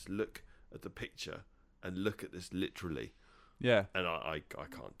 okay, let's look at the picture and look at this literally. Yeah. And I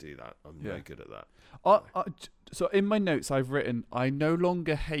can't do that. I'm no good at that. So in my notes, I've written, I no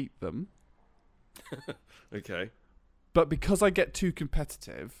longer hate them. Okay. But because I get too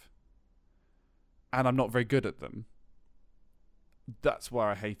competitive and I'm not very good at them, that's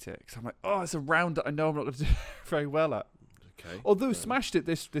why I hate it. Because I'm like, oh, it's a round that I know I'm not going to do very well at. Okay. Although smashed it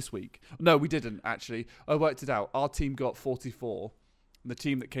this week. No, we didn't, actually. I worked it out. Our team got 44. And the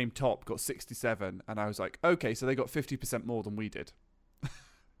team that came top got 67. And I was like, okay, so they got 50% more than we did.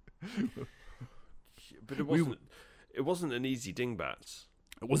 But it wasn't an easy dingbats.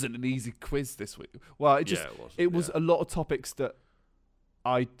 It wasn't an easy quiz this week. Well, it was a lot of topics that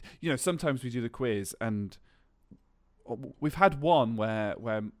sometimes we do the quiz and we've had one where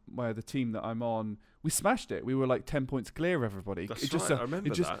the team that I'm on, we smashed it. We were like 10 points clear of everybody. I remember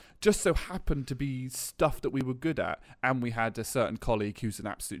that. Just so happened to be stuff that we were good at, and we had a certain colleague who's an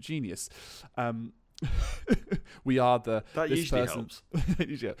absolute genius. We are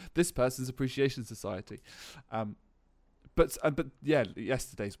this person's appreciation society. But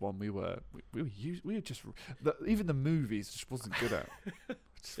yesterday's one we were just even the movies just wasn't good at.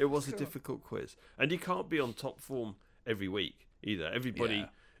 It was a difficult quiz, and you can't be on top form every week either. Everybody,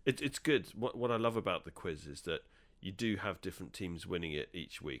 it's good. What I love about the quiz is that you do have different teams winning it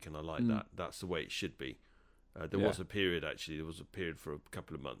each week, and I like that. That's the way it should be. There was a period for a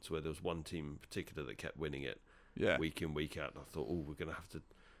couple of months where there was one team in particular that kept winning it week in, week out. And I thought, I'm going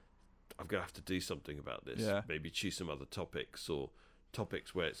to have to do something about this. Yeah. Maybe choose some other topics or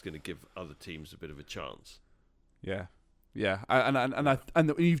topics where it's going to give other teams a bit of a chance. Yeah. Yeah, and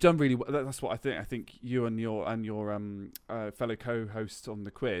you've done really well. That's what I think. I think you and your fellow co-host on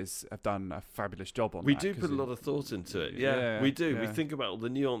the quiz have done a fabulous job on. We do put a lot of thought into it. Yeah, we do. Yeah. We think about all the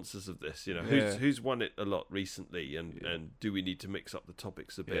nuances of this. Who's won it a lot recently, and do we need to mix up the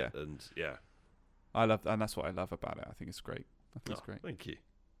topics a bit? Yeah. And and that's what I love about it. I think it's great. It's great. Thank you.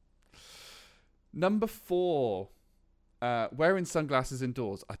 Number 4, wearing sunglasses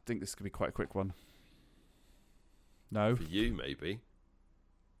indoors. I think this could be quite a quick one. No. For you, maybe.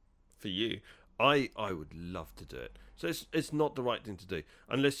 For you, I would love to do it. So it's not the right thing to do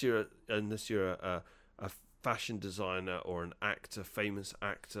unless you're a fashion designer or an actor, famous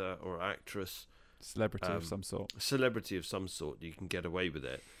actor or actress, celebrity of some sort. Celebrity of some sort. You can get away with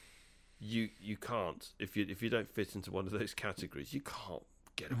it. You can't if you don't fit into one of those categories. You can't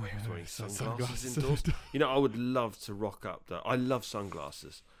get away with wearing sunglasses indoors. I would love to rock up that. I love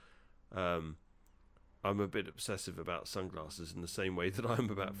sunglasses. I'm a bit obsessive about sunglasses in the same way that I'm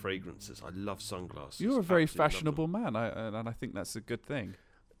about fragrances. I love sunglasses. You're a very fashionable man, and I think that's a good thing.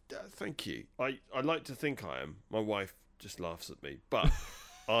 Thank you. I like to think I am. My wife just laughs at me, but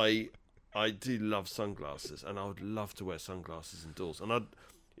I do love sunglasses, and I would love to wear sunglasses indoors. And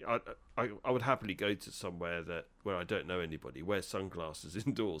I would happily go to somewhere where I don't know anybody, wear sunglasses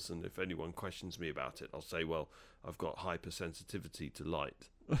indoors, and if anyone questions me about it, I'll say, well, I've got hypersensitivity to light.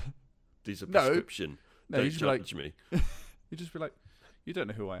 These are prescription. No, don't judge me. You just be like, you don't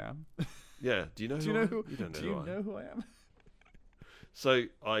know who I am. Yeah. Do you know who I am? You don't know do you know who I am? So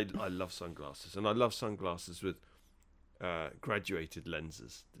I love sunglasses, and I love sunglasses with graduated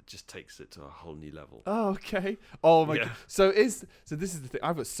lenses. That just takes it to a whole new level. Oh, okay. Oh my god. So this is the thing.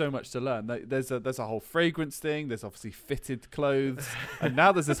 I've got so much to learn. There's a whole fragrance thing. There's obviously fitted clothes, and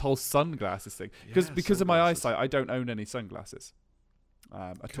now there's this whole sunglasses thing. Because of my eyesight, I don't own any sunglasses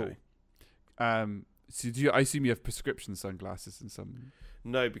at all. So I assume you have prescription sunglasses and some?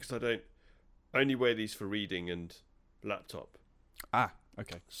 No, because I don't. I only wear these for reading and laptop. Ah,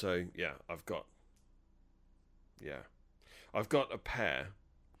 okay. So I've got a pair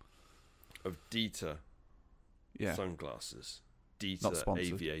of Dita sunglasses. Dita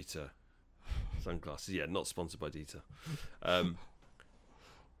Aviator sunglasses. Yeah, not sponsored by Dita. The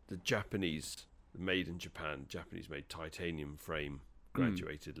Japanese, made in Japan, Japanese made titanium frame.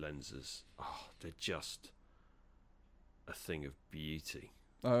 Graduated lenses. Oh, they're just a thing of beauty.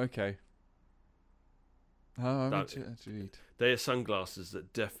 Oh, okay. Oh, indeed. They are sunglasses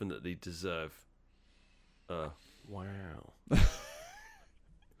that definitely deserve wow.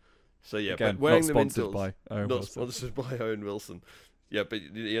 So again, but wearing not them sponsored indoors, by Owen not Wilson. sponsored by Owen Wilson. Yeah, but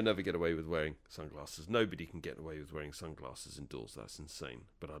you'll never get away with wearing sunglasses. Nobody can get away with wearing sunglasses indoors. That's insane.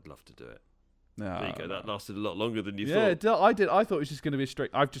 But I'd love to do it. No, there you go. That lasted a lot longer than you thought. Yeah, I did. I thought it was just going to be a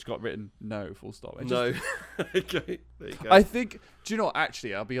straight. I've just got written no, full stop. No. Okay. There you go. I think. Do you know what?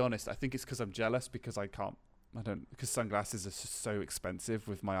 Actually, I'll be honest. I think it's because I'm jealous because I don't. Because sunglasses are just so expensive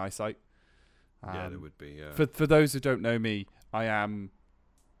with my eyesight. Yeah, there would be. Yeah. For those who don't know me, I am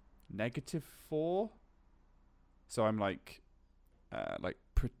 -4, so I'm like,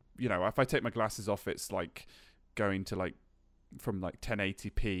 if I take my glasses off, it's like going to like from like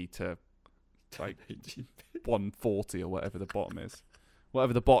 1080p to like 140 or whatever the bottom is.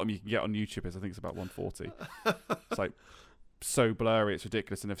 Whatever the bottom you can get on YouTube is, I think it's about 140. It's like so blurry, it's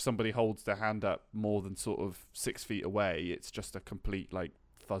ridiculous. And if somebody holds their hand up more than sort of 6 feet away, it's just a complete like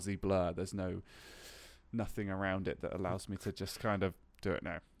fuzzy blur. There's nothing around it that allows me to just kind of do it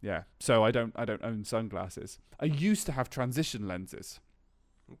now. Yeah. So I don't own sunglasses. I used to have transition lenses.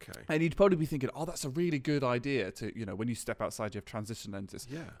 Okay. And you'd probably be thinking, oh, that's a really good idea to, when you step outside, you have transition lenses.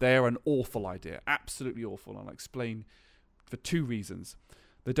 Yeah. They're an awful idea. Absolutely awful. And I'll explain for 2 reasons.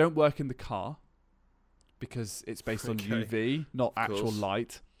 They don't work in the car because it's based on UV, not actual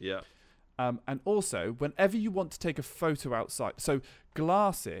light. Yeah. And also, whenever you want to take a photo outside, so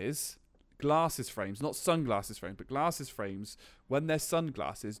glasses frames, not sunglasses frames, but glasses frames, when they're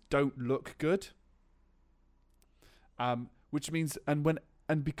sunglasses, don't look good. Which means,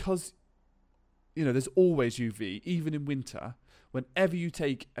 and because, there's always UV, even in winter, whenever you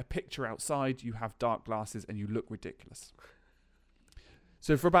take a picture outside, you have dark glasses and you look ridiculous.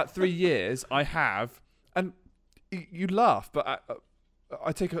 So for about 3 years, I have, and you laugh, but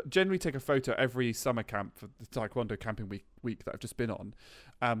I generally take a photo every summer camp for the Taekwondo camping week that I've just been on.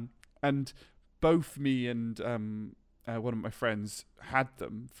 And both me and one of my friends had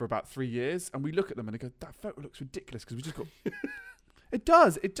them for about 3 years, and we look at them and they go, that photo looks ridiculous because we just got... It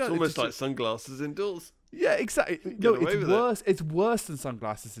does. It's almost like sunglasses indoors. Yeah, exactly. No, it's worse. It's worse than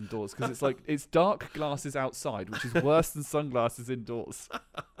sunglasses indoors because it's like it's dark glasses outside, which is worse than sunglasses indoors.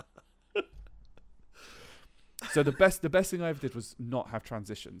 So the best thing I ever did was not have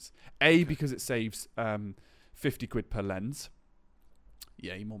transitions. Because it saves 50 quid per lens.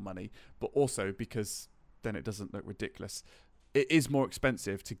 Yay, more money. But also because then it doesn't look ridiculous. It is more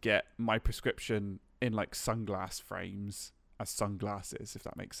expensive to get my prescription in like sunglass frames as sunglasses, if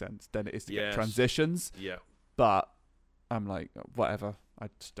that makes sense, than it is to get transitions. Yeah. But I'm like, whatever. I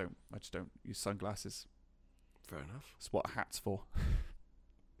just don't use sunglasses. Fair enough. It's what a hat's for.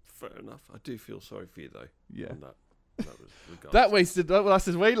 Fair enough. I do feel sorry for you though. Yeah. On that was regardless. That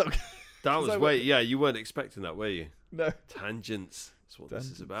lasted way long. That was way. Yeah, you weren't expecting that, were you? No. Tangents. That's what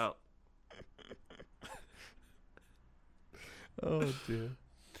this is about. Oh dear.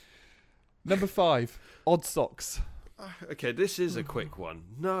 Number 5, odd socks. Okay, this is a quick one.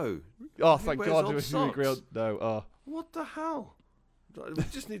 No. Oh, thank God. Odd We socks? agree on, no. What the hell? We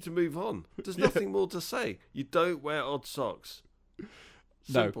just need to move on. There's nothing more to say. You don't wear odd socks.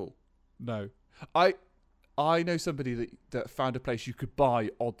 Simple. No. I know somebody that found a place you could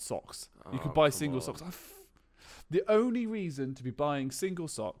buy odd socks. You could buy single socks. The only reason to be buying single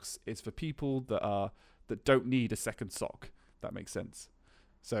socks is for people that don't need a second sock. That makes sense.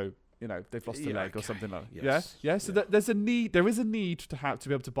 So, they've lost a leg or something like that. Yes. Yeah. So there's a need. There is a need to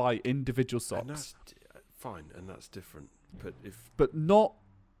be able to buy individual socks. And that's fine, and that's different. But not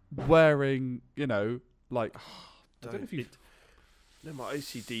wearing, like. I don't know if you. No, my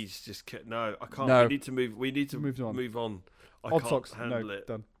OCD's just no. I can't. No. We need to move. We need to move on. I odd can't socks. handle No, it.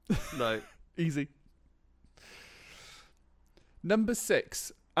 done. No. Easy. Number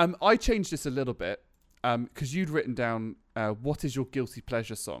 6. I changed this a little bit because you'd written down what is your guilty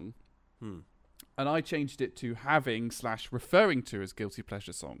pleasure song, and I changed it to having/referring to as guilty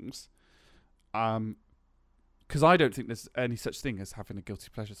pleasure songs, because I don't think there's any such thing as having a guilty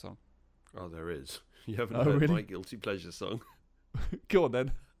pleasure song. Oh, there is. You haven't heard really? my guilty pleasure song. Go on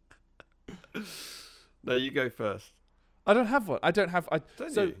then. No, you go first. I don't have one.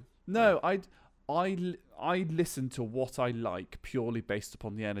 Don't you? No, I listen to what I like purely based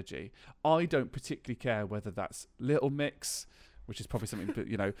upon the energy. I don't particularly care whether that's Little Mix, which is probably something,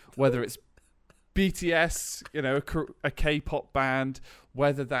 whether it's BTS, a K-pop band,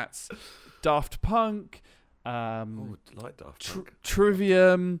 whether that's Daft Punk, like Daft Punk.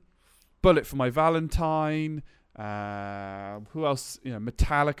 Trivium, Bullet for My Valentine, who else?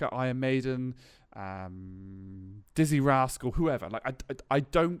 Metallica, Iron Maiden, Dizzy Rascal, whoever. Like I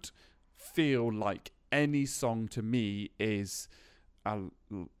don't feel like any song to me is a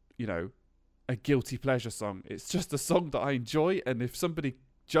guilty pleasure song. It's just a song that I enjoy, and if somebody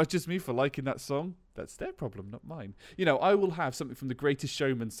judges me for liking that song, that's their problem, not mine. I will have something from the Greatest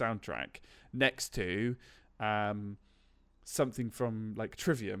Showman soundtrack next to something from like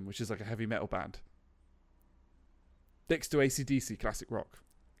Trivium, which is like a heavy metal band, next to AC/DC classic rock.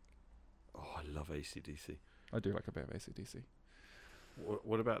 Oh, I love AC/DC. I do like a bit of AC/DC.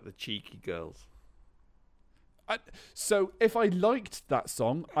 What about the Cheeky Girls? So if I liked that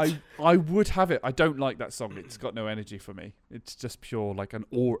song, I would have it. I don't like that song. It's got no energy for me. It's just pure like an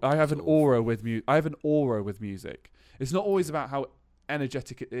aura. I have an aura with music. It's not always about how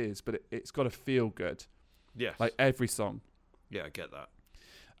energetic it is, but it's got to feel good. Yes. Like every song. Yeah, I get that.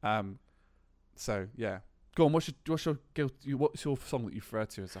 So yeah. Go on. What's your song that you refer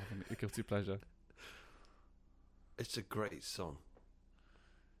to as having a guilty pleasure? It's a great song.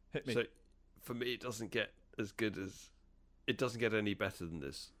 Hit me. So for me, it doesn't get any better than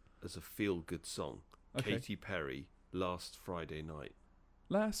this as a feel-good song. Okay. Katy Perry, Last Friday Night.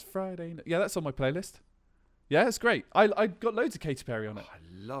 Last Friday night. Yeah, that's on my playlist. Yeah, it's great. I got loads of Katy Perry on it. I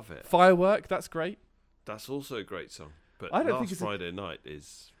love it. Firework, that's great. That's also a great song. But I don't Last think it's Friday Night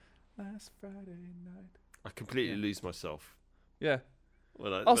is... Last Friday night. I completely lose myself Yeah.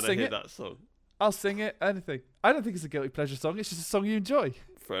 when I sing hear it. that song. I'll sing it, anything. I don't think it's a guilty pleasure song. It's just a song you enjoy.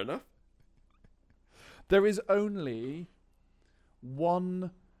 Fair enough. There is only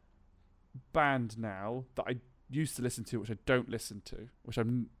one band now that I used to listen to, which I don't listen to,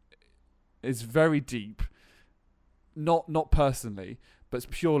 is very deep. Not personally, but it's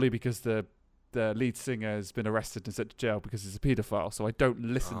purely because the lead singer has been arrested and sent to jail because he's a paedophile. So I don't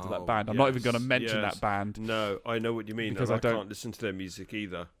listen to that band. I'm not even going to mention that band. No, I know what you mean. Because I don't can't listen to their music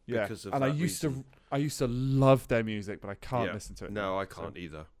either. Yeah, Because of and that I used to love their music, but I can't listen to it. No, now, I can't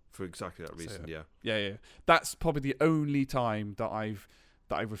either. For exactly that reason. So, yeah. That's probably the only time that I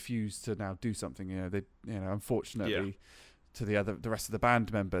refuse to now do something. Unfortunately, to the rest of the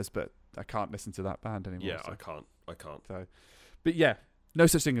band members, but I can't listen to that band anymore. Yeah, so. I can't. So, but yeah, no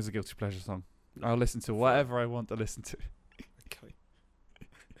such thing as a guilty pleasure song. No. I'll listen to whatever I want to listen to. Okay.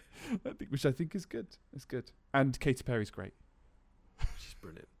 Which I think is good. It's good. And Katy Perry's great. She's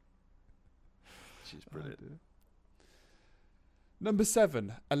brilliant. Number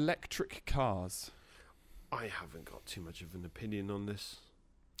 7, electric cars. I haven't got too much of an opinion on this.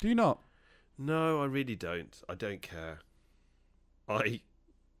 Do you not? No, I really don't. I don't care. I've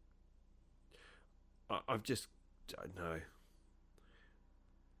just no.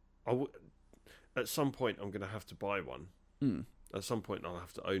 At some point, I'm going to have to buy one. Mm. At some point, I'll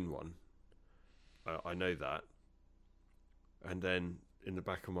have to own one. I know that. And then in the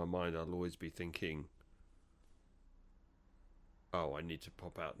back of my mind, I'll always be thinking, oh, I need to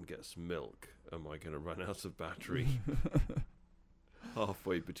pop out and get some milk. Am I going to run out of battery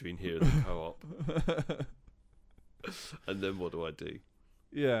halfway between here and the co-op? And then what do I do?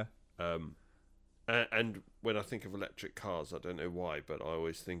 Yeah. And when I think of electric cars, I don't know why, but I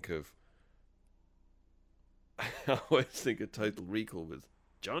always think of Total Recall with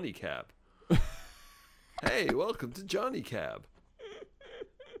Johnny Cab. Hey, welcome to Johnny Cab.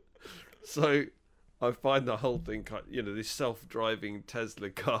 So I find the whole thing these self-driving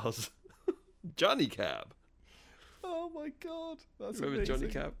Tesla cars. Johnny Cab. Oh my God, that's remember amazing. Johnny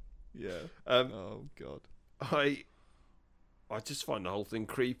Cab? Yeah. Oh God. I just find the whole thing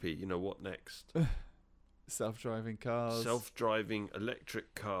creepy. What next? Self-driving cars. Self-driving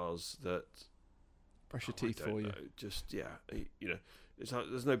electric cars that brush your teeth for you. Know, just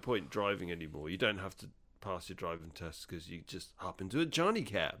there's no point driving anymore. You don't have to pass your driving test because you just hop into a Johnny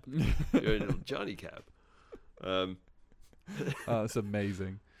Cab. You're in a little Johnny Cab. Oh, that's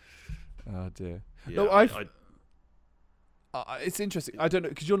amazing. Oh dear. Yeah, no, it's interesting. I don't know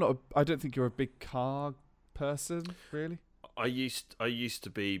because I don't think you're a big car person, really. I used to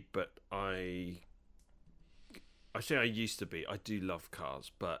be, but I say I used to be. I do love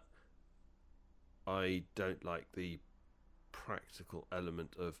cars, but I don't like the practical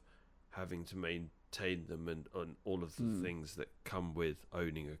element of having to maintain them and all of the things that come with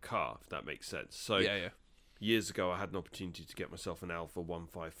owning a car, if that makes sense. So years ago, I had an opportunity to get myself an Alfa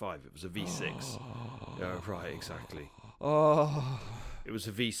 155. It was a V6. Right, exactly. Oh. It was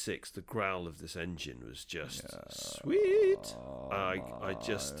a V6. The growl of this engine was just sweet.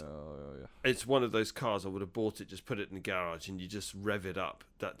 It's one of those cars I would have bought it, just put it in the garage, and you just rev it up.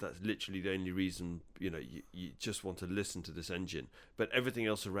 That's literally the only reason. You just want to listen to this engine. But everything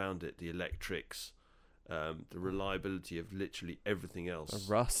else around it, the electrics, the reliability of literally everything else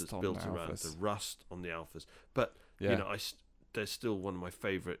the rust that's on built the around Alphas. the rust on the Alphas. But they're still one of my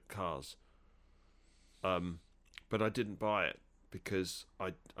favourite cars. But I didn't buy it because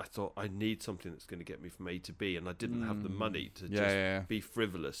I thought I need something that's going to get me from A to B, and I didn't have the money to be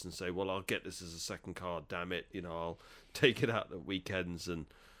frivolous and say, well, I'll get this as a second car, damn it, I'll take it out at weekends and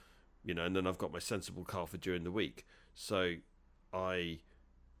then I've got my sensible car for during the week. So I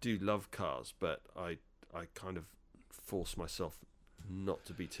do love cars, but I kind of force myself not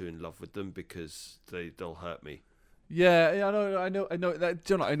to be too in love with them because they'll hurt me. Yeah, I know that.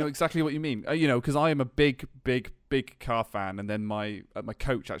 John, I know exactly what you mean. Because I am a big car fan, and then my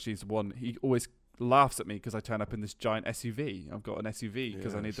coach actually is the one. He always laughs at me because I turn up in this giant SUV. I've got an SUV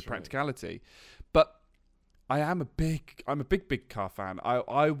because I need the practicality. Right. But I'm a big car fan.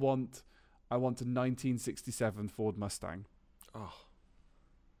 I want a 1967 Ford Mustang. Oh,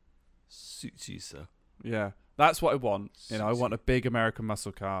 suits you, sir. Yeah, that's what I want. I want a big American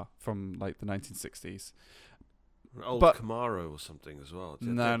muscle car from like the 1960s. An old Camaro or something as well.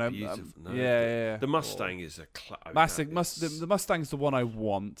 No. Yeah. The Mustang is a the Mustang's the one I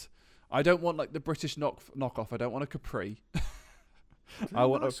want. I don't want like the British knockoff. I don't want a Capri. I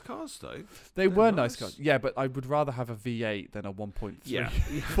want nice cars though. They're were nice cars. Yeah, but I would rather have a V8 than a 1.3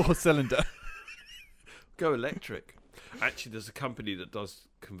 4-cylinder. Go electric. Actually, there's a company that does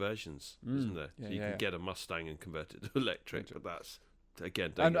conversions, isn't there? Yeah, so you can get a Mustang and convert it to electric. But that's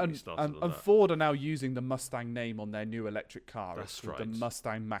again, and Ford are now using the Mustang name on their new electric car. That's right. The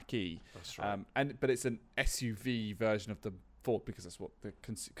Mustang Mach-E. That's right. But it's an SUV version of the Ford because that's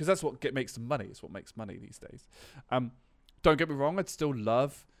what makes them money. It's what makes money these days. Don't get me wrong. I'd still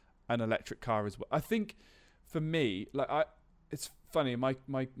love an electric car as well. I think for me, it's funny. My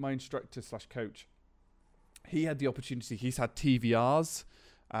instructor / coach, he had the opportunity. He's had TVRs.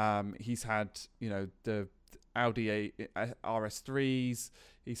 He's had the Audi RS3s.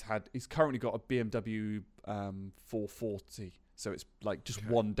 He's currently got a BMW 440. So it's like just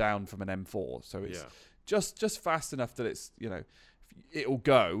one down from an M4. So it's just fast enough that it's it'll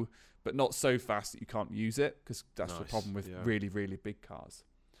go, but not so fast that you can't use it, because that's the problem with really, really big cars.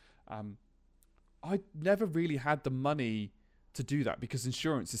 I never really had the money to do that because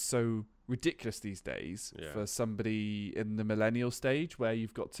insurance is so ridiculous these days for somebody in the millennial stage where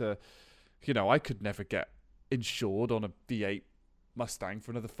you've got to, I could never get insured on a V8 Mustang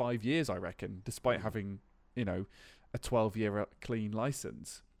for another 5 years, I reckon, despite having, a 12-year clean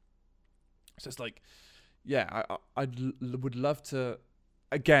license. So it's like, I would love to.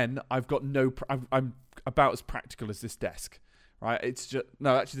 Again, I've got I'm about as practical as this desk, right? It's just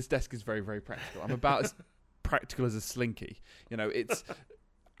actually this desk is very, very practical. I'm about as practical as a Slinky, it's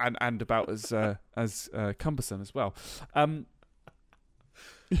and about as cumbersome as well. And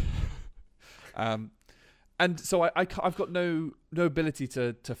so I've got no ability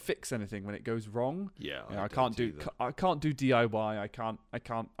to fix anything when it goes wrong. Yeah, I can't do DIY.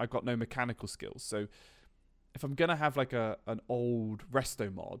 I've got no mechanical skills. So if I'm gonna have like an old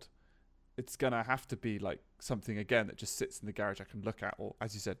resto mod, it's gonna have to be like something again that just sits in the garage I can look at, or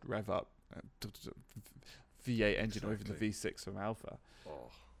as you said, rev up, V8 engine, or even the V6 from Alpha. Oh,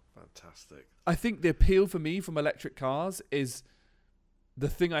 fantastic! I think the appeal for me from electric cars is the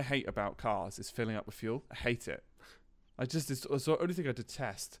thing I hate about cars is filling up with fuel. I hate it. It's the only thing I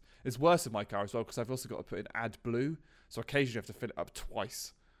detest. It's worse in my car as well because I've also got to put in AdBlue, so occasionally I have to fill it up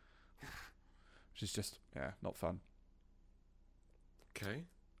twice. Which is just, not fun. Okay.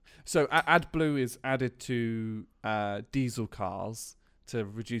 So AdBlue is added to diesel cars to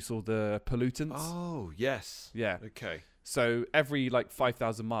reduce all the pollutants. Oh, yes. Yeah. Okay. So every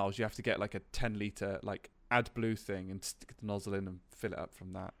 5,000 miles, you have to get like a 10-litre AdBlue thing and stick the nozzle in and fill it up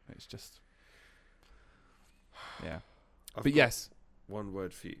from that. It's just, But yes. One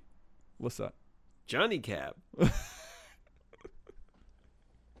word for you. What's that? Johnny Cab.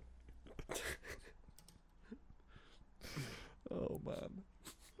 Oh man,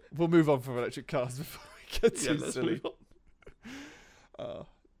 we'll move on from electric cars before we get too silly.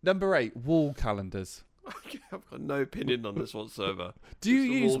 Number 8, wall calendars. I've got no opinion on this whatsoever. Do you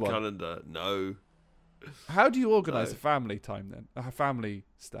use wall one? calendar? No. How do you organise a family time then? Family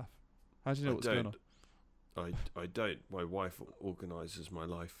stuff. How do you know what's going on? I don't. My wife organises my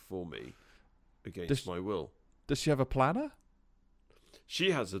life for me against my will. Does she have a planner?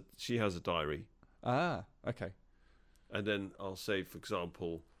 She has a diary. Ah, okay. And then I'll say, for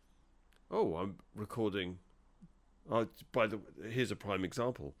example, I'm recording. Here's a prime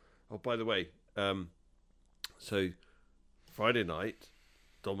example. Oh, by the way, so Friday night,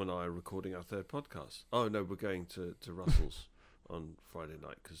 Dom and I are recording our 3rd podcast. Oh no, we're going to Russell's on Friday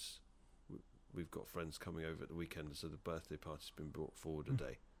night because we've got friends coming over at the weekend, so the birthday party's been brought forward a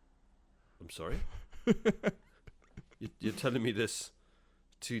day. I'm sorry. You're telling me this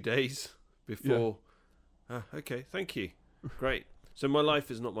 2 days before? Yeah. Okay, thank you. Great. So my life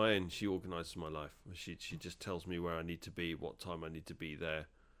is not my own. She organises my life. She just tells me where I need to be, what time I need to be there.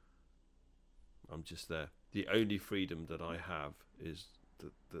 I'm just there. The only freedom that I have is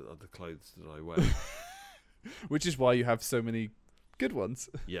the clothes that I wear. Which is why you have so many good ones.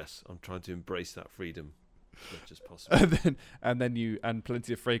 Yes, I'm trying to embrace that freedom. much as possible. and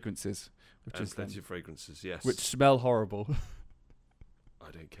plenty of fragrances, which And is then, plenty of fragrances, yes. which smell horrible.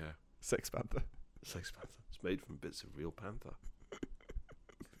 I don't care. Sex Panther. Sex Panther. It's made from bits of real panther.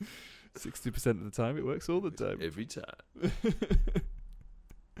 60% of the time, it works all the time. Every time.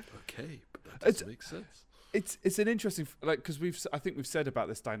 Okay, but that It's- doesn't make sense. It's an interesting because I think we've said about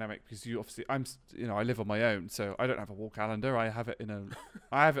this dynamic because you obviously I live on my own, so I don't have a wall calendar. I have it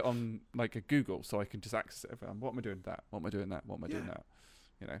I have it on like a Google, so I can just access it. What am I doing that? What am I doing that? What am I doing that?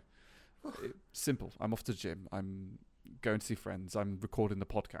 You know, simple. I'm off to the gym. I'm going to see friends. I'm recording the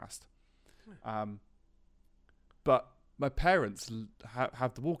podcast. But my parents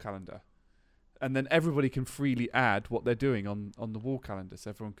have the wall calendar, and then everybody can freely add what they're doing on the wall calendar, so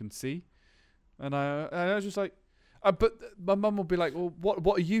everyone can see. And I was just like, but my mum will be like, well,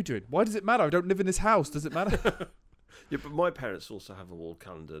 what are you doing? Why does it matter? I don't live in this house. Does it matter? Yeah, but my parents also have a wall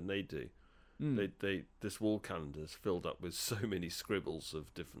calendar, and they do. This wall calendar is filled up with so many scribbles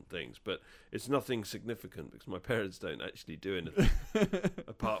of different things, but it's nothing significant because my parents don't actually do anything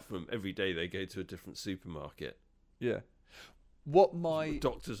apart from every day they go to a different supermarket. Yeah. What my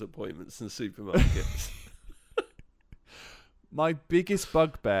Doctor's appointments and supermarkets. my biggest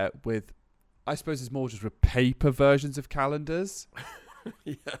bugbear with, I suppose, is more just with paper versions of calendars.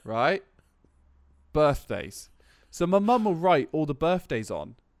 Yeah. Right? Birthdays. So my mum will write all the birthdays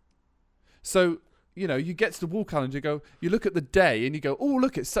on. So, you get to the wall calendar, you look at the day and you go, oh,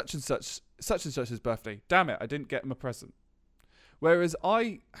 look, it's such and such's birthday. Damn it, I didn't get him a present. Whereas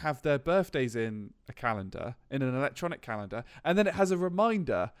I have their birthdays in a calendar, in an electronic calendar, and then it has a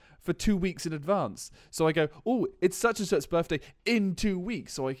reminder for 2 weeks in advance. So I go, oh, it's such and such's birthday in 2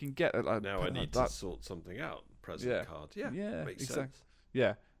 weeks, so I can get it. Now I need to sort something out. Present card. Yeah, makes sense.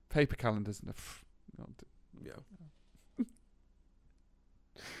 Yeah, paper calendars. Yeah.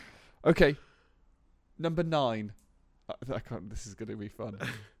 Okay, number 9. I can't. This is going to be fun.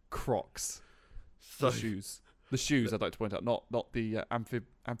 Crocs. So, The shoes. The shoes, I'd like to point out, not the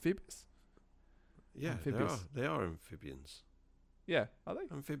amphibious. yeah, amphibious. they are amphibians. Yeah, are they?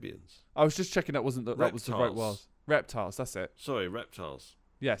 Amphibians. I was just checking that was the right Reptiles. Reptiles. That's it. Sorry, reptiles.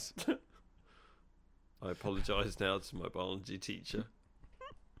 Yes. I apologise now to my biology teacher.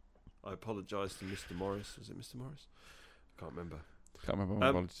 I apologise to Mr. Morris. Was it Mr. Morris? I can't remember. Can't remember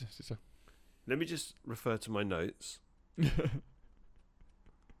my biology teacher. Let me just refer to my notes.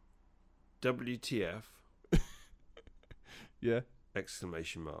 WTF! Yeah.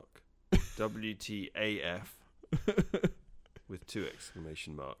 Exclamation mark. WTAF with 2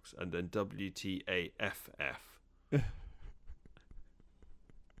 exclamation marks, and then WTAFF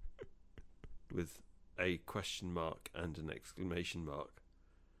with a question mark and an exclamation mark.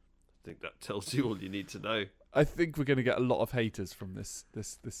 I think that tells you all you need to know. I think we're going to get a lot of haters from this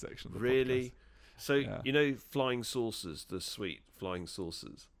section of the Really? podcast. So, Yeah. flying saucers, the sweet flying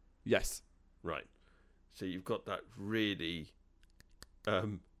saucers. Yes. Right. So you've got that really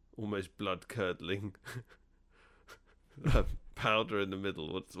almost blood-curdling powder in the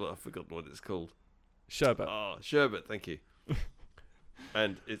middle. I've forgotten what it's called. Sherbet. Ah, sherbet, thank you.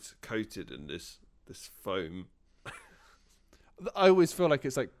 And it's coated in this foam. I always feel like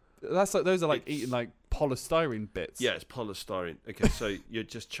it's like those are like eating like polystyrene bits. Yeah, it's polystyrene. Okay, so you're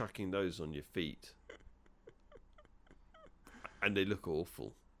just chucking those on your feet. And they look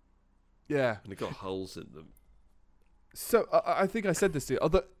awful. Yeah. And they've got holes in them. So I think I said this to you.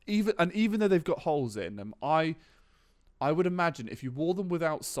 Although even though they've got holes in them, I would imagine if you wore them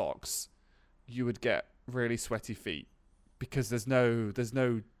without socks, you would get really sweaty feet because there's no it's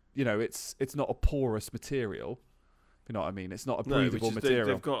not a porous material. You know what I mean? It's not a breathable material.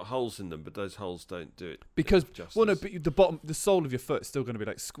 They've got holes in them, but those holes don't do it. Because justice. but the sole of your foot is still going to be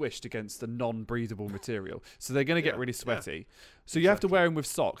like squished against a non-breathable material, so they're going to get really sweaty. So you have to wear them with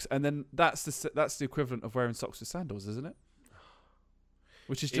socks, and then that's the equivalent of wearing socks with sandals, isn't it?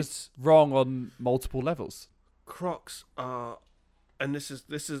 Which is just wrong on multiple levels. Crocs are, and this is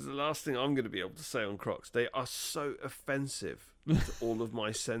the last thing I'm going to be able to say on Crocs. They are so offensive to all of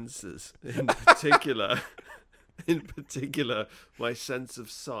my senses, in particular, my sense of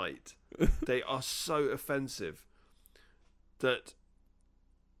sight. They are so offensive that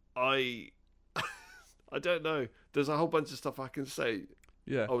I don't know. There's a whole bunch of stuff I can say.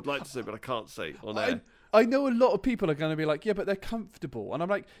 Yeah, I would like to say, but I can't say on air. I know a lot of people are going to be like, yeah, but they're comfortable, and I'm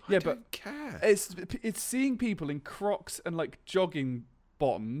like, yeah, I but don't care. It's seeing people in Crocs and like jogging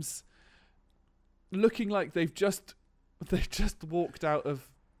bottoms, looking like they've just walked out of.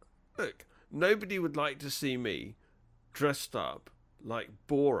 Look, nobody would like to see me dressed up like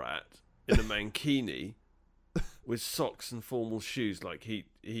Borat in a mankini with socks and formal shoes like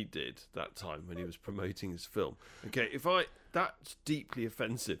he did that time when he was promoting his film. Okay, that's deeply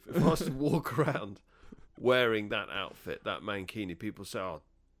offensive. If I was to walk around wearing that outfit, that mankini, people say, "Oh,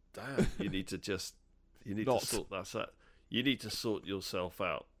 damn, you need to sort that out. You need to sort yourself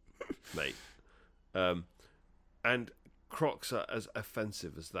out, mate." And Crocs are as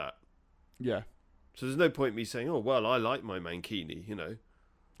offensive as that. Yeah. So there's no point me saying, "Oh, well, I like my mankini,"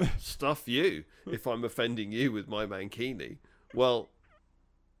 Stuff you if I'm offending you with my mankini. Well,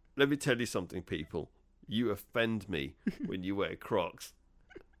 let me tell you something, people. You offend me when you wear Crocs.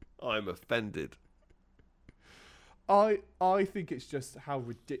 I'm offended. I think it's just how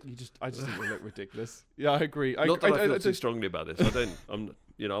ridiculous. I just think they look ridiculous. Yeah, I agree. Not that I feel too strongly about this. I'm on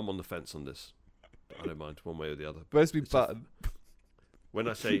the fence on this. I don't mind one way or the other. Where's me button? When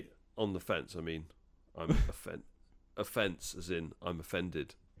I say on the fence, I mean I'm offense as in I'm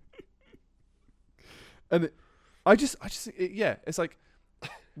offended. And I just it's like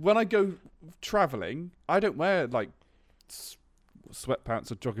when I go traveling, I don't wear like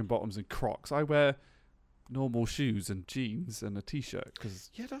sweatpants or jogging bottoms and Crocs. I wear normal shoes and jeans and a t-shirt because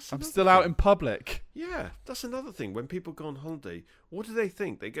I'm still out in public. Yeah, that's another thing. When people go on holiday, what do they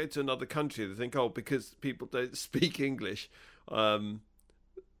think? They go to another country, they think, oh, because people don't speak English, it's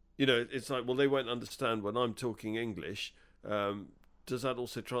like, well, they won't understand when I'm talking English. Does that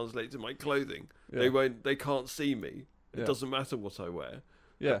also translate to my clothing? Yeah. They can't see me. It doesn't matter what I wear.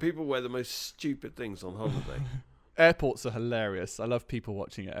 Yeah. People wear the most stupid things on holiday. Airports are hilarious. I love people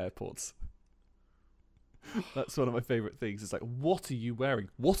watching at airports. That's one of my favourite things. It's like, what are you wearing?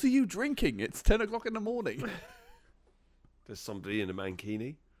 What are you drinking? It's 10 o'clock in the morning. There's somebody in a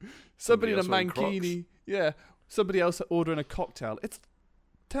mankini. Somebody in a mankini. Yeah. Somebody else ordering a cocktail. It's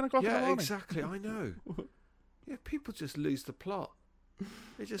 10 o'clock in the morning. Yeah, exactly. I know. Yeah, people just lose the plot.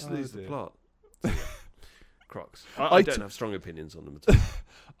 They just lose the plot. Crocs. I don't have strong opinions on them at all.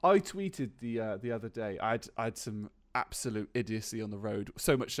 I tweeted the other day. I had some absolute idiocy on the road.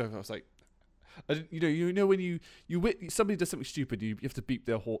 So much so I was like, when somebody does something stupid, you have to beep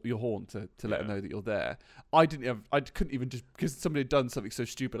your horn to let them know that you're there. I couldn't even, just because somebody had done something so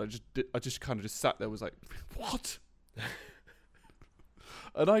stupid. I just kind of just sat there, was like, what?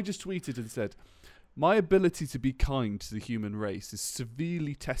 And I just tweeted and said, my ability to be kind to the human race is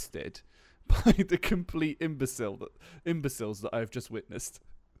severely tested by the complete imbeciles that I have just witnessed.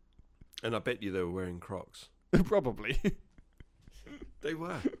 And I bet you they were wearing Crocs. Probably. They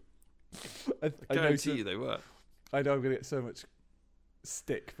were. I guarantee you they were. I know I'm going to get so much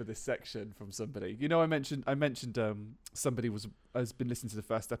stick for this section from somebody. I mentioned somebody has been listening to the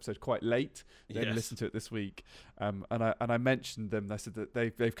first episode quite late. They listened to it this week, and I mentioned them. I said that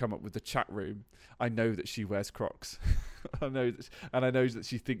they've come up with the chat room. I know that she wears Crocs. I know that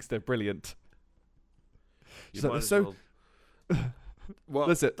she thinks they're brilliant. She's like, so. Well,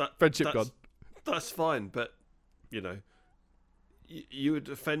 that's it. Friendship gone. That's fine, but you would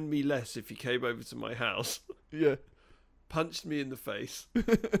offend me less if you came over to my house. Yeah. Punched me in the face.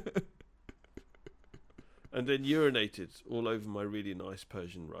 And then urinated all over my really nice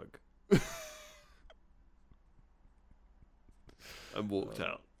Persian rug. And walked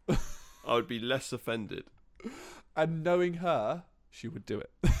out. I would be less offended. And knowing her, she would do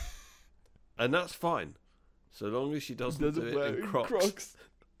it. And that's fine. So long as she doesn't do it in Crocs.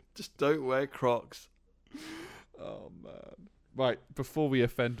 Just don't wear Crocs. Oh, man. Right, before we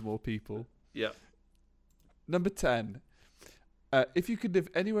offend more people. Yeah. Number 10. If you could live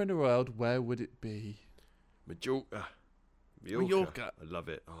anywhere in the world, where would it be? Mallorca. I love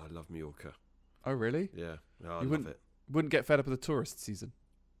it. Oh, I love Mallorca. Oh, really? Yeah. No, I love it. Wouldn't get fed up with the tourist season?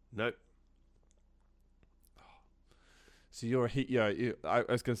 No. So you're a heat. Yeah, I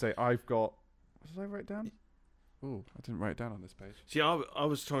was going to say, I've got. What did I write down? Oh, I didn't write it down on this page. See, I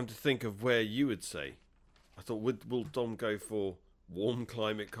was trying to think of where you would say. I thought, will Dom go for warm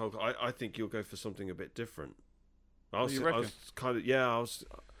climate, cold? I think you'll go for something a bit different. I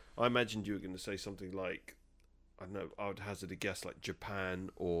imagined you were going to say something like, I don't know, I would hazard a guess like Japan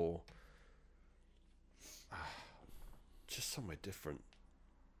or just somewhere different.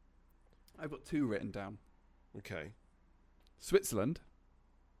 I've got 2 written down. Okay. Switzerland.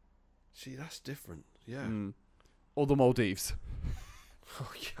 See, that's different. Yeah. Or the Maldives.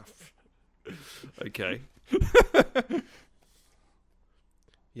 Oh, yeah. Okay.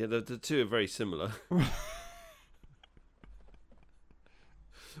 Yeah, the 2 are very similar.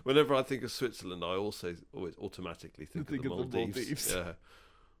 Whenever I think of Switzerland, I also always automatically think of the Maldives. Yeah.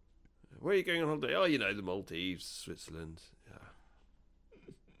 Where are you going on holiday? Oh, the Maldives, Switzerland. Yeah.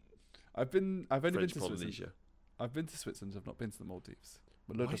 I've only been to Polynesia. Switzerland. I've been to Switzerland. I've not been to the Maldives.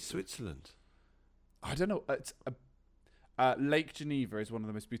 Why Switzerland? I don't know. Lake Geneva is one of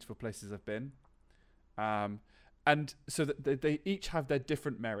the most beautiful places I've been. And so that they each have their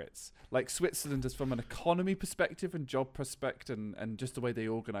different merits. Like Switzerland is from an economy perspective and job perspective and just the way they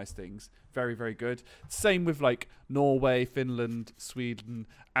organize things. Very, very good. Same with like Norway, Finland, Sweden,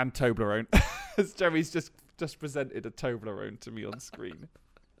 and Toblerone. As Jeremy's just presented a Toblerone to me on screen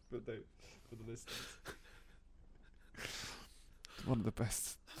for the listeners. One of the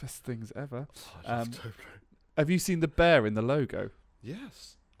best things ever. I love Toblerone. Have you seen the bear in the logo?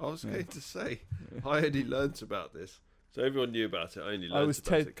 Yes. I was going to say, I only learnt about this. So everyone knew about it. I only learnt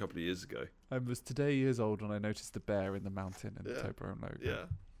about it a couple of years ago. I was today years old when I noticed the bear in the mountain and the Toblerone logo. Yeah,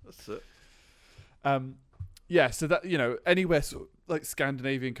 that's it. Yeah, so that, anywhere sort of like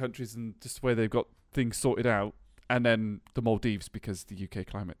Scandinavian countries and just where they've got things sorted out, and then the Maldives because the UK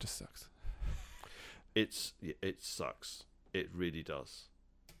climate just sucks. It sucks. It really does.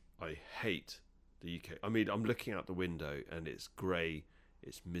 I hate the UK. I mean, I'm looking out the window and it's grey.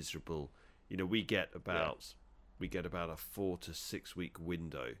 It's miserable. We get about a 4 to 6 week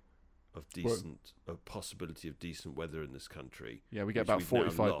window of possibility of decent weather in this country. Yeah, we get about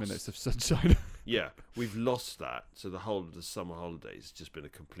 45 minutes of sunshine. Yeah, we've lost that. So the whole of the summer holidays has just been a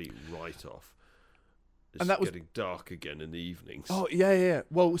complete write-off. It's getting dark again in the evenings. Oh, yeah.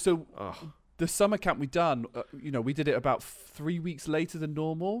 Well, so the summer camp we done, we did it about 3 weeks later than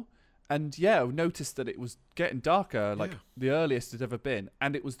normal. And I noticed that it was getting darker, like the earliest it had ever been.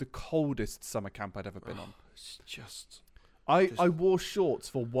 And it was the coldest summer camp I'd ever been on. It's just... I wore shorts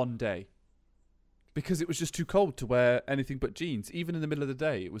for one day because it was just too cold to wear anything but jeans. Even in the middle of the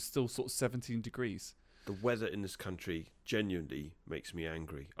day, it was still sort of 17 degrees. The weather in this country genuinely makes me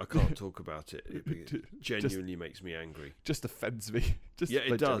angry. I can't talk about it. It genuinely makes me angry. Just offends me.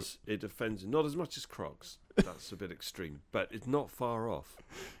 It does. It offends. Not as much as Crocs. That's a bit extreme, but it's not far off.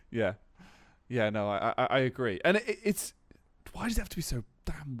 Yeah. No, I agree. And it's why does it have to be so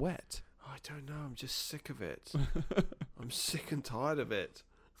damn wet? I don't know. I'm just sick of it. I'm sick and tired of it.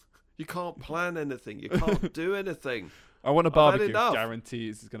 You can't plan anything. You can't do anything. I want a barbecue. Guarantee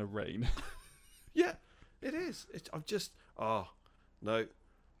it's going to rain. Yeah, it is. I'm just... Oh, no.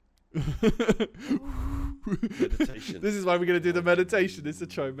 Meditation. This is why we're going to do the meditation. Is to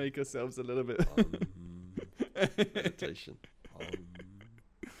try and make ourselves a little bit... meditation.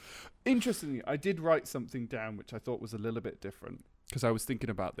 Interestingly, I did write something down which I thought was a little bit different because I was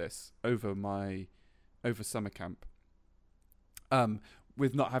thinking about this over summer camp.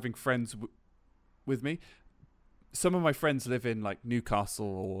 With not having friends with me. Some of my friends live in like Newcastle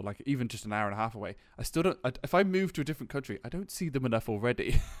or like even just an hour and a half away. I still don't. If I move to a different country, I don't see them enough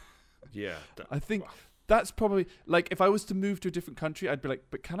already. Yeah, I think that's probably like if I was to move to a different country, I'd be like,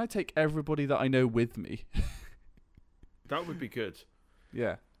 but can I take everybody that I know with me? That would be good.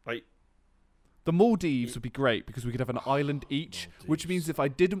 Yeah. The Maldives would be great because we could have an island each, which means if I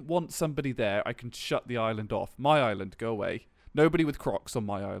didn't want somebody there, I can shut the island off. My island, go away. Nobody with Crocs on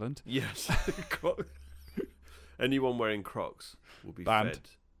my island. Yes. Anyone wearing Crocs will be banned.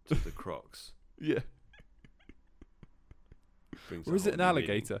 Fed to the Crocs. Yeah. Or is it an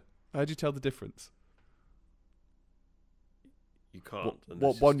alligator? Meaning. How do you tell the difference? You can't.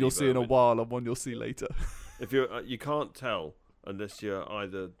 One you'll see in a while and one you'll see later. If you can't tell unless you're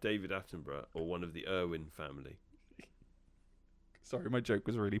either David Attenborough or one of the Irwin family. Sorry, my joke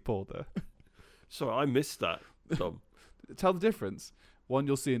was really poor there. Sorry, I missed that, Tom. Tell the difference. One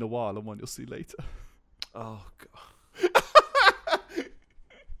you'll see in a while and one you'll see later. Oh, God.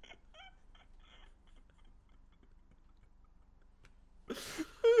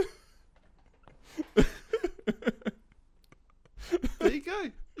 There you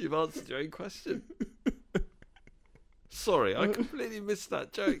go. You've answered your own question. Sorry, I completely missed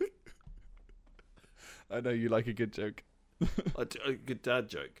that joke. I know you like a good joke. A good dad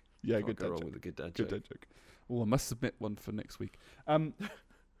joke. Yeah, Can't good go dad wrong joke. with a good dad Good joke. dad joke. Oh, I must submit one for next week.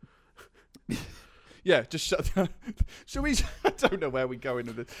 Yeah, just shut. Shall we? I don't know where we're going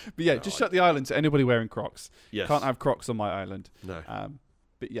with this, but yeah, just shut the island to anybody wearing Crocs. Yes. Can't have Crocs on my island. No.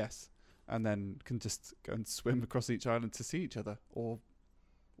 But yes, and then can just go and swim across each island to see each other, or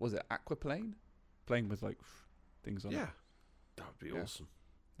was it aquaplane? Playing with like things on it. Yeah, that would be awesome.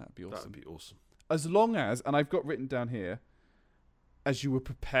 That'd be awesome. That would be awesome. As long as, and I've got written down here, as you were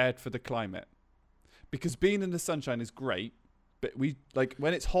prepared for the climate, because being in the sunshine is great. But we like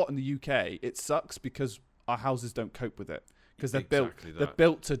when it's hot in the UK, it sucks because our houses don't cope with it because they're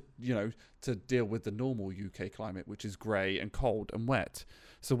built to to deal with the normal UK climate, which is grey and cold and wet.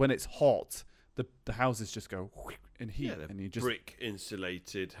 So when it's hot, the houses just go in heat, and you just brick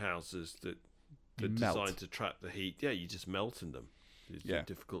insulated houses that are designed to trap the heat. Yeah, you just melt in them. It's Yeah.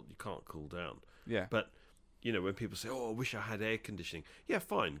 difficult. You can't cool down. Yeah. But you know, when people say, "Oh, I wish I had air conditioning," yeah,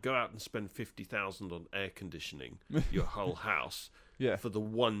 fine. Go out and spend 50,000 on air conditioning your whole house Yeah. for the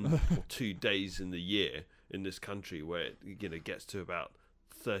 1 or 2 days in the year in this country where it gets to about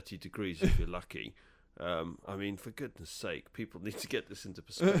 30 degrees if you're lucky. I mean, for goodness sake, people need to get this into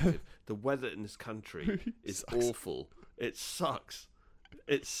perspective. The weather in this country is Sucks. awful. It sucks.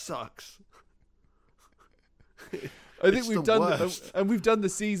 It sucks. I think It's we've the done worst. and we've done the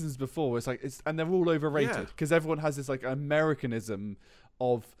seasons before. And they're all overrated Yeah. because everyone has this like Americanism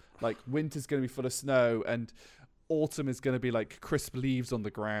of like winter's going to be full of snow and autumn is going to be like crisp leaves on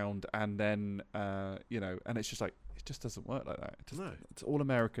the ground, and then and it's just like it just doesn't work like that. No. It's all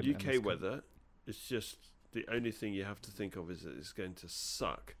American. and UK it's weather, it's just the only thing you have to think of is that it's going to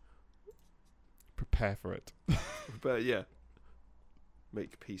suck. prepare for it. But yeah,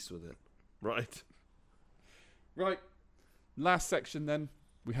 make peace with it. Right. Right. Last section then.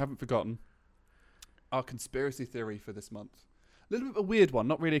 We haven't forgotten our conspiracy theory for this month. A little bit of a weird one,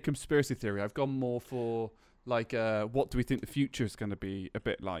 not really a conspiracy theory. I've gone more for like what do we think the future is going to be a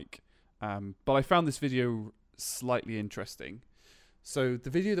bit like. But I found this video slightly interesting. So the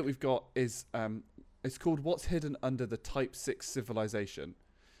video that we've got is it's called What's Hidden Under the Type 6 Civilization.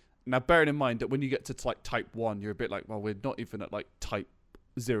 Now bearing in mind that when you get to like type 1, you're a bit like, well, we're not even at like type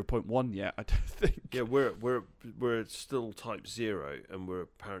 0.1 yet, I don't think. Yeah, we're still type 0, and we're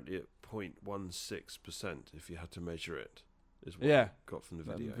apparently at 0.16% if you had to measure it. Is what Yeah. I got from the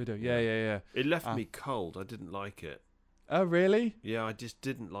video. Yeah. It left me cold. I didn't like it. Oh, really? Yeah, I just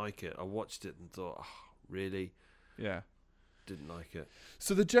didn't like it. I watched it and thought, oh, really? Yeah. Didn't like it.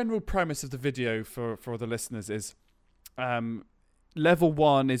 So the general premise of the video for the listeners is level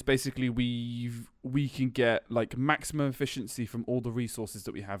 1 is basically we can get like maximum efficiency from all the resources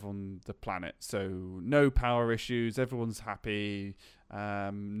that we have on the planet. So no power issues, everyone's happy,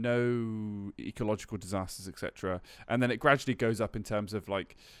 no ecological disasters, etc. And then it gradually goes up in terms of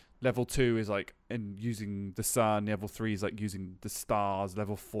like level 2 is like in using the sun, level 3 is like using the stars,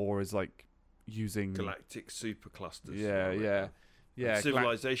 level 4 is like using Galactic superclusters. yeah. And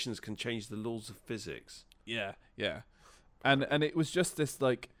civilizations can change the laws of physics. Yeah. And it was just this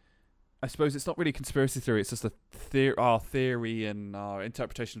like, I suppose it's not really conspiracy theory. It's just our theory and our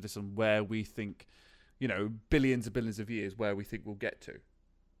interpretation of this and where we think, billions and billions of years, where we think we'll get to.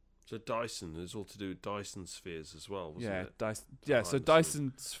 So Dyson is all to do with Dyson spheres as well, wasn't it? Dyson. Yeah, so Dyson.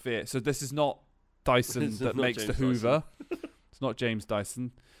 Dyson sphere. So this is not Dyson It's that not makes the James Hoover. It's not James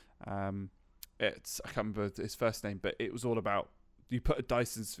Dyson. It's I can't remember his first name, but it was all about you put a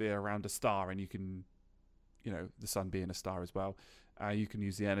Dyson sphere around a star and you can, the sun being a star as well, you can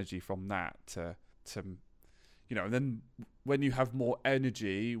use the energy from that to and then when you have more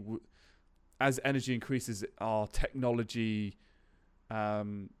energy, as energy increases, our technology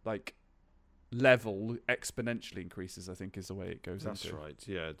level exponentially increases, I think is the way it goes. That's into. right.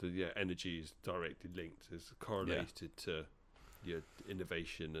 Yeah, energy is directly linked, is correlated to your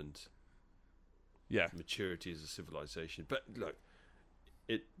innovation and maturity as a civilization. But look,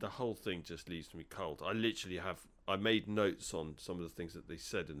 the whole thing just leaves me cold. I made notes on some of the things that they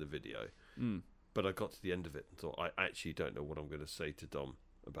said in the video, but I got to the end of it and thought, I actually don't know what I'm going to say to Dom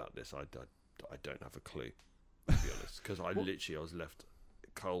about this. I don't have a clue, to be honest, because I was left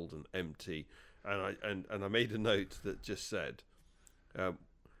cold and empty, and I made a note that just said,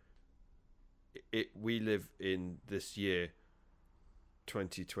 we live in this year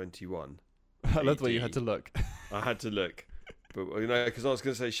 2021. I love the way you had to look. I had to look, but because I was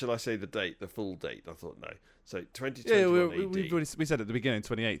going to say, shall I say the date, the full date? I thought no. So 2021 AD. We said at the beginning,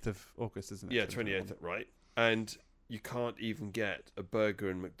 28th of August, isn't it? Yeah, 28th, right? And you can't even get a burger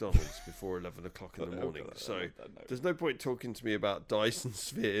in McDonald's before 11 o'clock in the morning. So there's no point talking to me about Dyson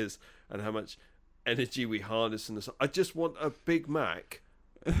spheres and how much energy we harness in the sun. I just want a Big Mac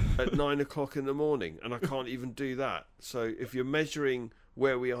at 9 o'clock in the morning, and I can't even do that. So if you're measuring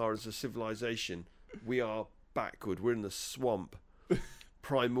where we are as a civilization, we are backward. We're in the swamp,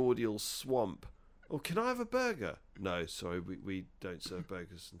 primordial swamp. Oh, can I have a burger? No, sorry, we don't serve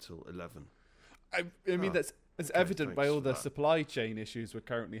burgers until 11. I mean, that's evident by all the supply chain issues we're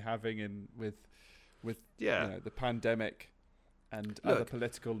currently having with the pandemic and other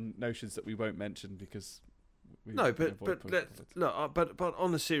political notions that we won't mention because but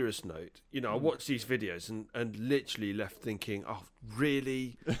on a serious note, I watched these videos and literally left thinking, oh,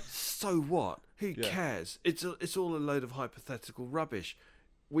 really? So what? Who cares? It's all a load of hypothetical rubbish.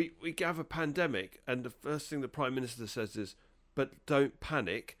 We have a pandemic, and the first thing the Prime Minister says is, but don't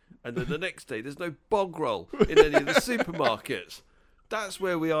panic. And then the next day, there's no bog roll in any of the supermarkets. That's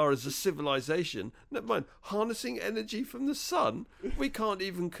where we are as a civilization. Never mind harnessing energy from the sun. We can't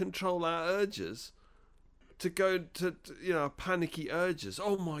even control our urges to go to panicky urges.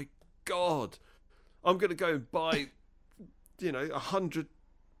 Oh my God, I'm going to go and buy 100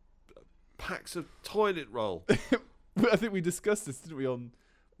 packs of toilet roll. I think we discussed this, didn't we?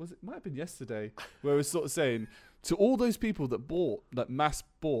 Might have been yesterday, where we were sort of saying to all those people that mass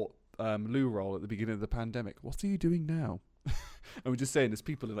bought loo roll at the beginning of the pandemic, what are you doing now? And we're just saying there's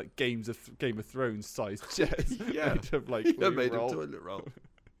people in like Game of Thrones sized chairs made of made of toilet roll.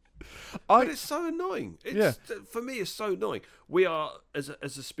 But it's so annoying. For me, it's so annoying. We are, as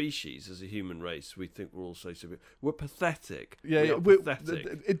a species, as a human race, we think we're all so severe. We're pathetic. We're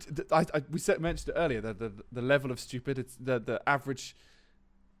pathetic. Mentioned it earlier. The level of stupidity, the average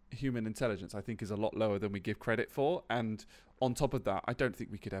human intelligence, I think, is a lot lower than we give credit for. And on top of that, I don't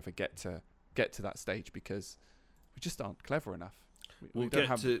think we could ever get to that stage because we just aren't clever enough.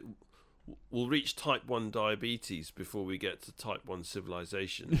 We'll reach type 1 diabetes before we get to type 1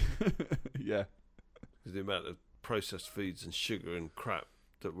 civilization. Yeah. Because the amount of processed foods and sugar and crap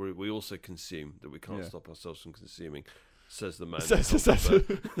that we also consume that we can't stop ourselves from consuming, says the man.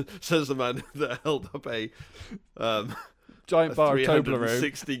 Says the man that held up a giant bar of Toblerone,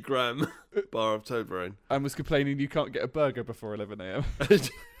 360 gram bar of Toblerone, and was complaining you can't get a burger before 11 a.m.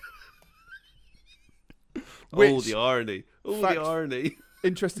 The irony! The irony!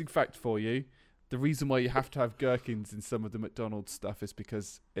 Interesting fact for you: the reason why you have to have gherkins in some of the McDonald's stuff is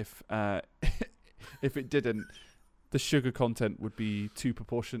because if it didn't, the sugar content would be too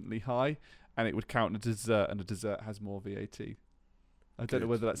proportionately high, and it would count a dessert, and a dessert has more VAT. I don't know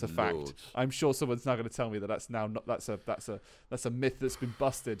whether that's a fact. I'm sure someone's now going to tell me that that's now not. That's a myth that's been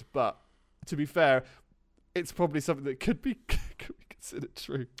busted. But to be fair, it's probably something that could be considered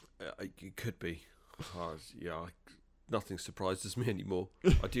true. It could be. Nothing surprises me anymore.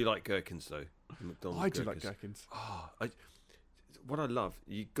 I do like gherkins though. McDonald's. I do like gherkins. What I love,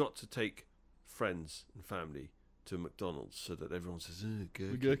 you got to take friends and family to McDonald's so that everyone says,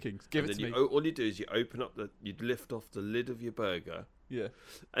 gherkins. Give it to me. All you do is you open up you lift off the lid of your burger. Yeah.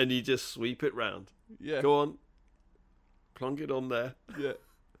 And you just sweep it round. Yeah. Go on. Plonk it on there. Yeah.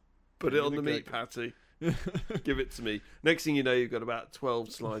 Put it on the meat patty. Give it to me. Next thing you know, you've got about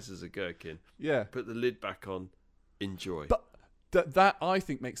 12 slices of gherkin. Yeah. Put the lid back on. Enjoy. But that I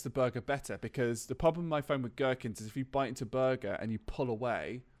think makes the burger better, because the problem I find with gherkins is if you bite into a burger and you pull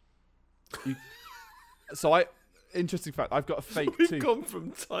away, interesting fact, I've got a fake tooth. We've gone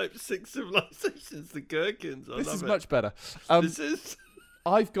from type 6 civilizations to gherkins. This love is it. much better. This is.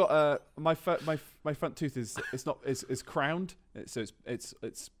 I've got my front tooth is crowned, so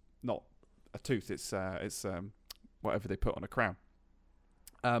it's not a tooth. It's whatever they put on a crown.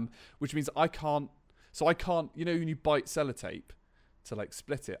 Which means I can't. So I can't, when you bite sellotape to like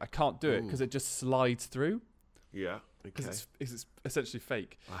split it, I can't do it because it just slides through. Yeah. Because it's essentially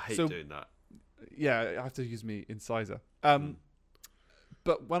fake. I hate doing that. Yeah, I have to use my incisor.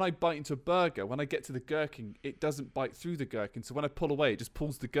 But when I bite into a burger, when I get to the gherkin, it doesn't bite through the gherkin. So when I pull away, it just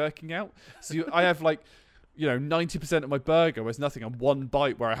pulls the gherkin out. So I have 90% of my burger where it's nothing, and one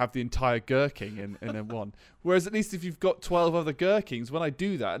bite where I have the entire gherkin in one. Whereas at least if you've got 12 other gherkins, when I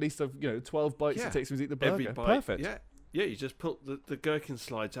do that, at least I've 12 bites it takes me to eat the burger. Every bite, perfect. Yeah. You just pull the gherkin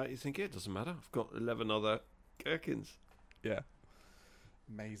slides out. You think it doesn't matter. I've got 11 other gherkins. Yeah,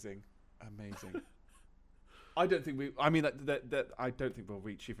 amazing. I don't think we. I mean, I don't think we'll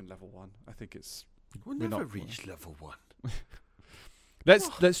reach even level 1. I think we'll never reach level 1.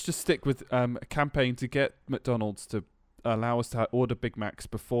 Let's just stick with a campaign to get McDonald's to allow us to order Big Macs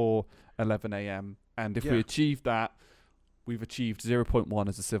before 11 a.m. And if we achieve that, we've achieved 0.1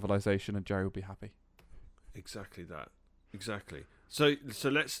 as a civilization, and Jerry will be happy. Exactly that. Exactly. So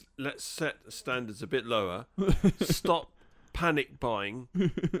let's set standards a bit lower. Stop panic buying,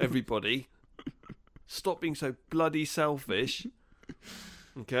 everybody. Stop being so bloody selfish.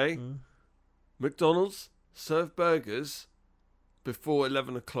 Okay? McDonald's serve burgers before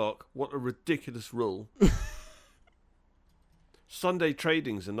 11 o'clock. What a ridiculous rule. Sunday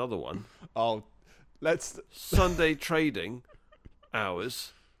trading's another one. Sunday trading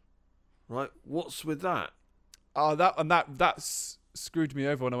hours. Right? What's with that? That screwed me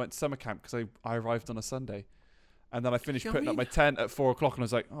over when I went to summer camp, because I arrived on a Sunday. And then I finished putting up my tent at 4 o'clock, and I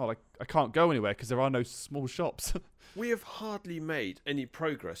was like, I can't go anywhere because there are no small shops. We have hardly made any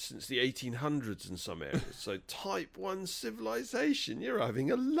progress since the 1800s in some areas. So type 1 civilization, you're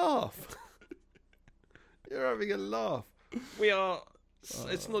having a laugh. You're having a laugh. We are.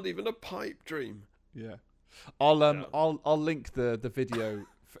 It's not even a pipe dream. Yeah. I'll link the video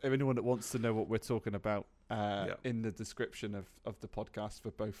for anyone that wants to know what we're talking about. in the description of the podcast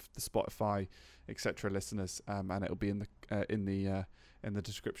for both the Spotify, etc. listeners, and it'll be in the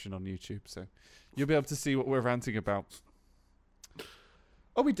description on YouTube. So you'll be able to see what we're ranting about.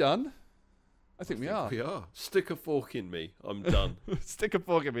 Are we done? I think we are. We are. Stick a fork in me. I'm done. Stick a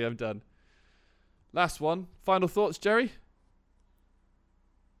fork in me. I'm done. Last one. Final thoughts, Jerry?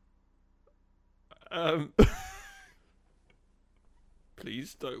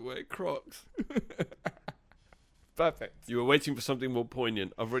 Please don't wear Crocs. Perfect. You were waiting for something more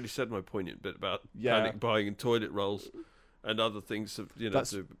poignant. I've already said my poignant bit about panic buying and toilet rolls and other things of,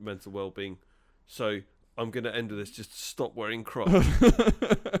 to mental well-being. So I'm going to end with this. Just stop wearing Crocs.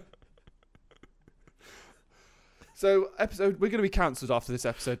 So we're going to be cancelled after this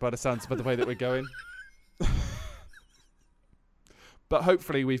episode by the way that we're going. But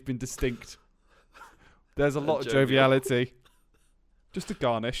hopefully we've been distinct. There's a lot of joviality. Just a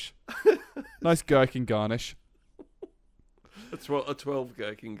garnish. Nice gherkin garnish. A 12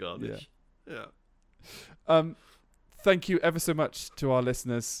 gherkin garnish. Yeah. Thank you ever so much to our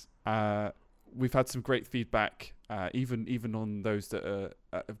listeners. We've had some great feedback, even on those that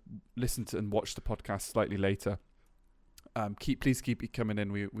have listened to and watched the podcast slightly later. Please keep it coming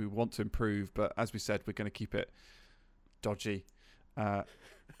in. We want to improve, but as we said, we're going to keep it dodgy,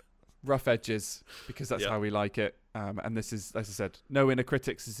 rough edges, because that's how we like it. And this is, as I said, no inner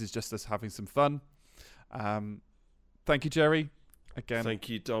critics. This is just us having some fun. Thank you, Jerry. Again, thank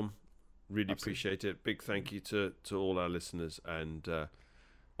you, Dom. Really appreciate it. Big thank you to all our listeners. And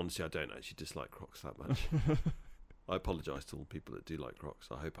honestly, I don't actually dislike Crocs that much. I apologise to all people that do like Crocs.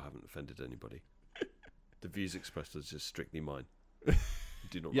 I hope I haven't offended anybody. The views expressed are just strictly mine.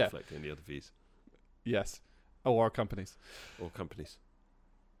 Do not reflect any other views. Yes. Or our companies. Or companies.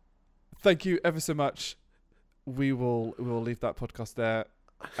 Thank you ever so much. We will leave that podcast there.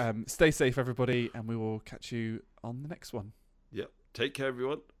 Stay safe, everybody, and we will catch you on the next one. Yep. Take care,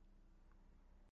 everyone.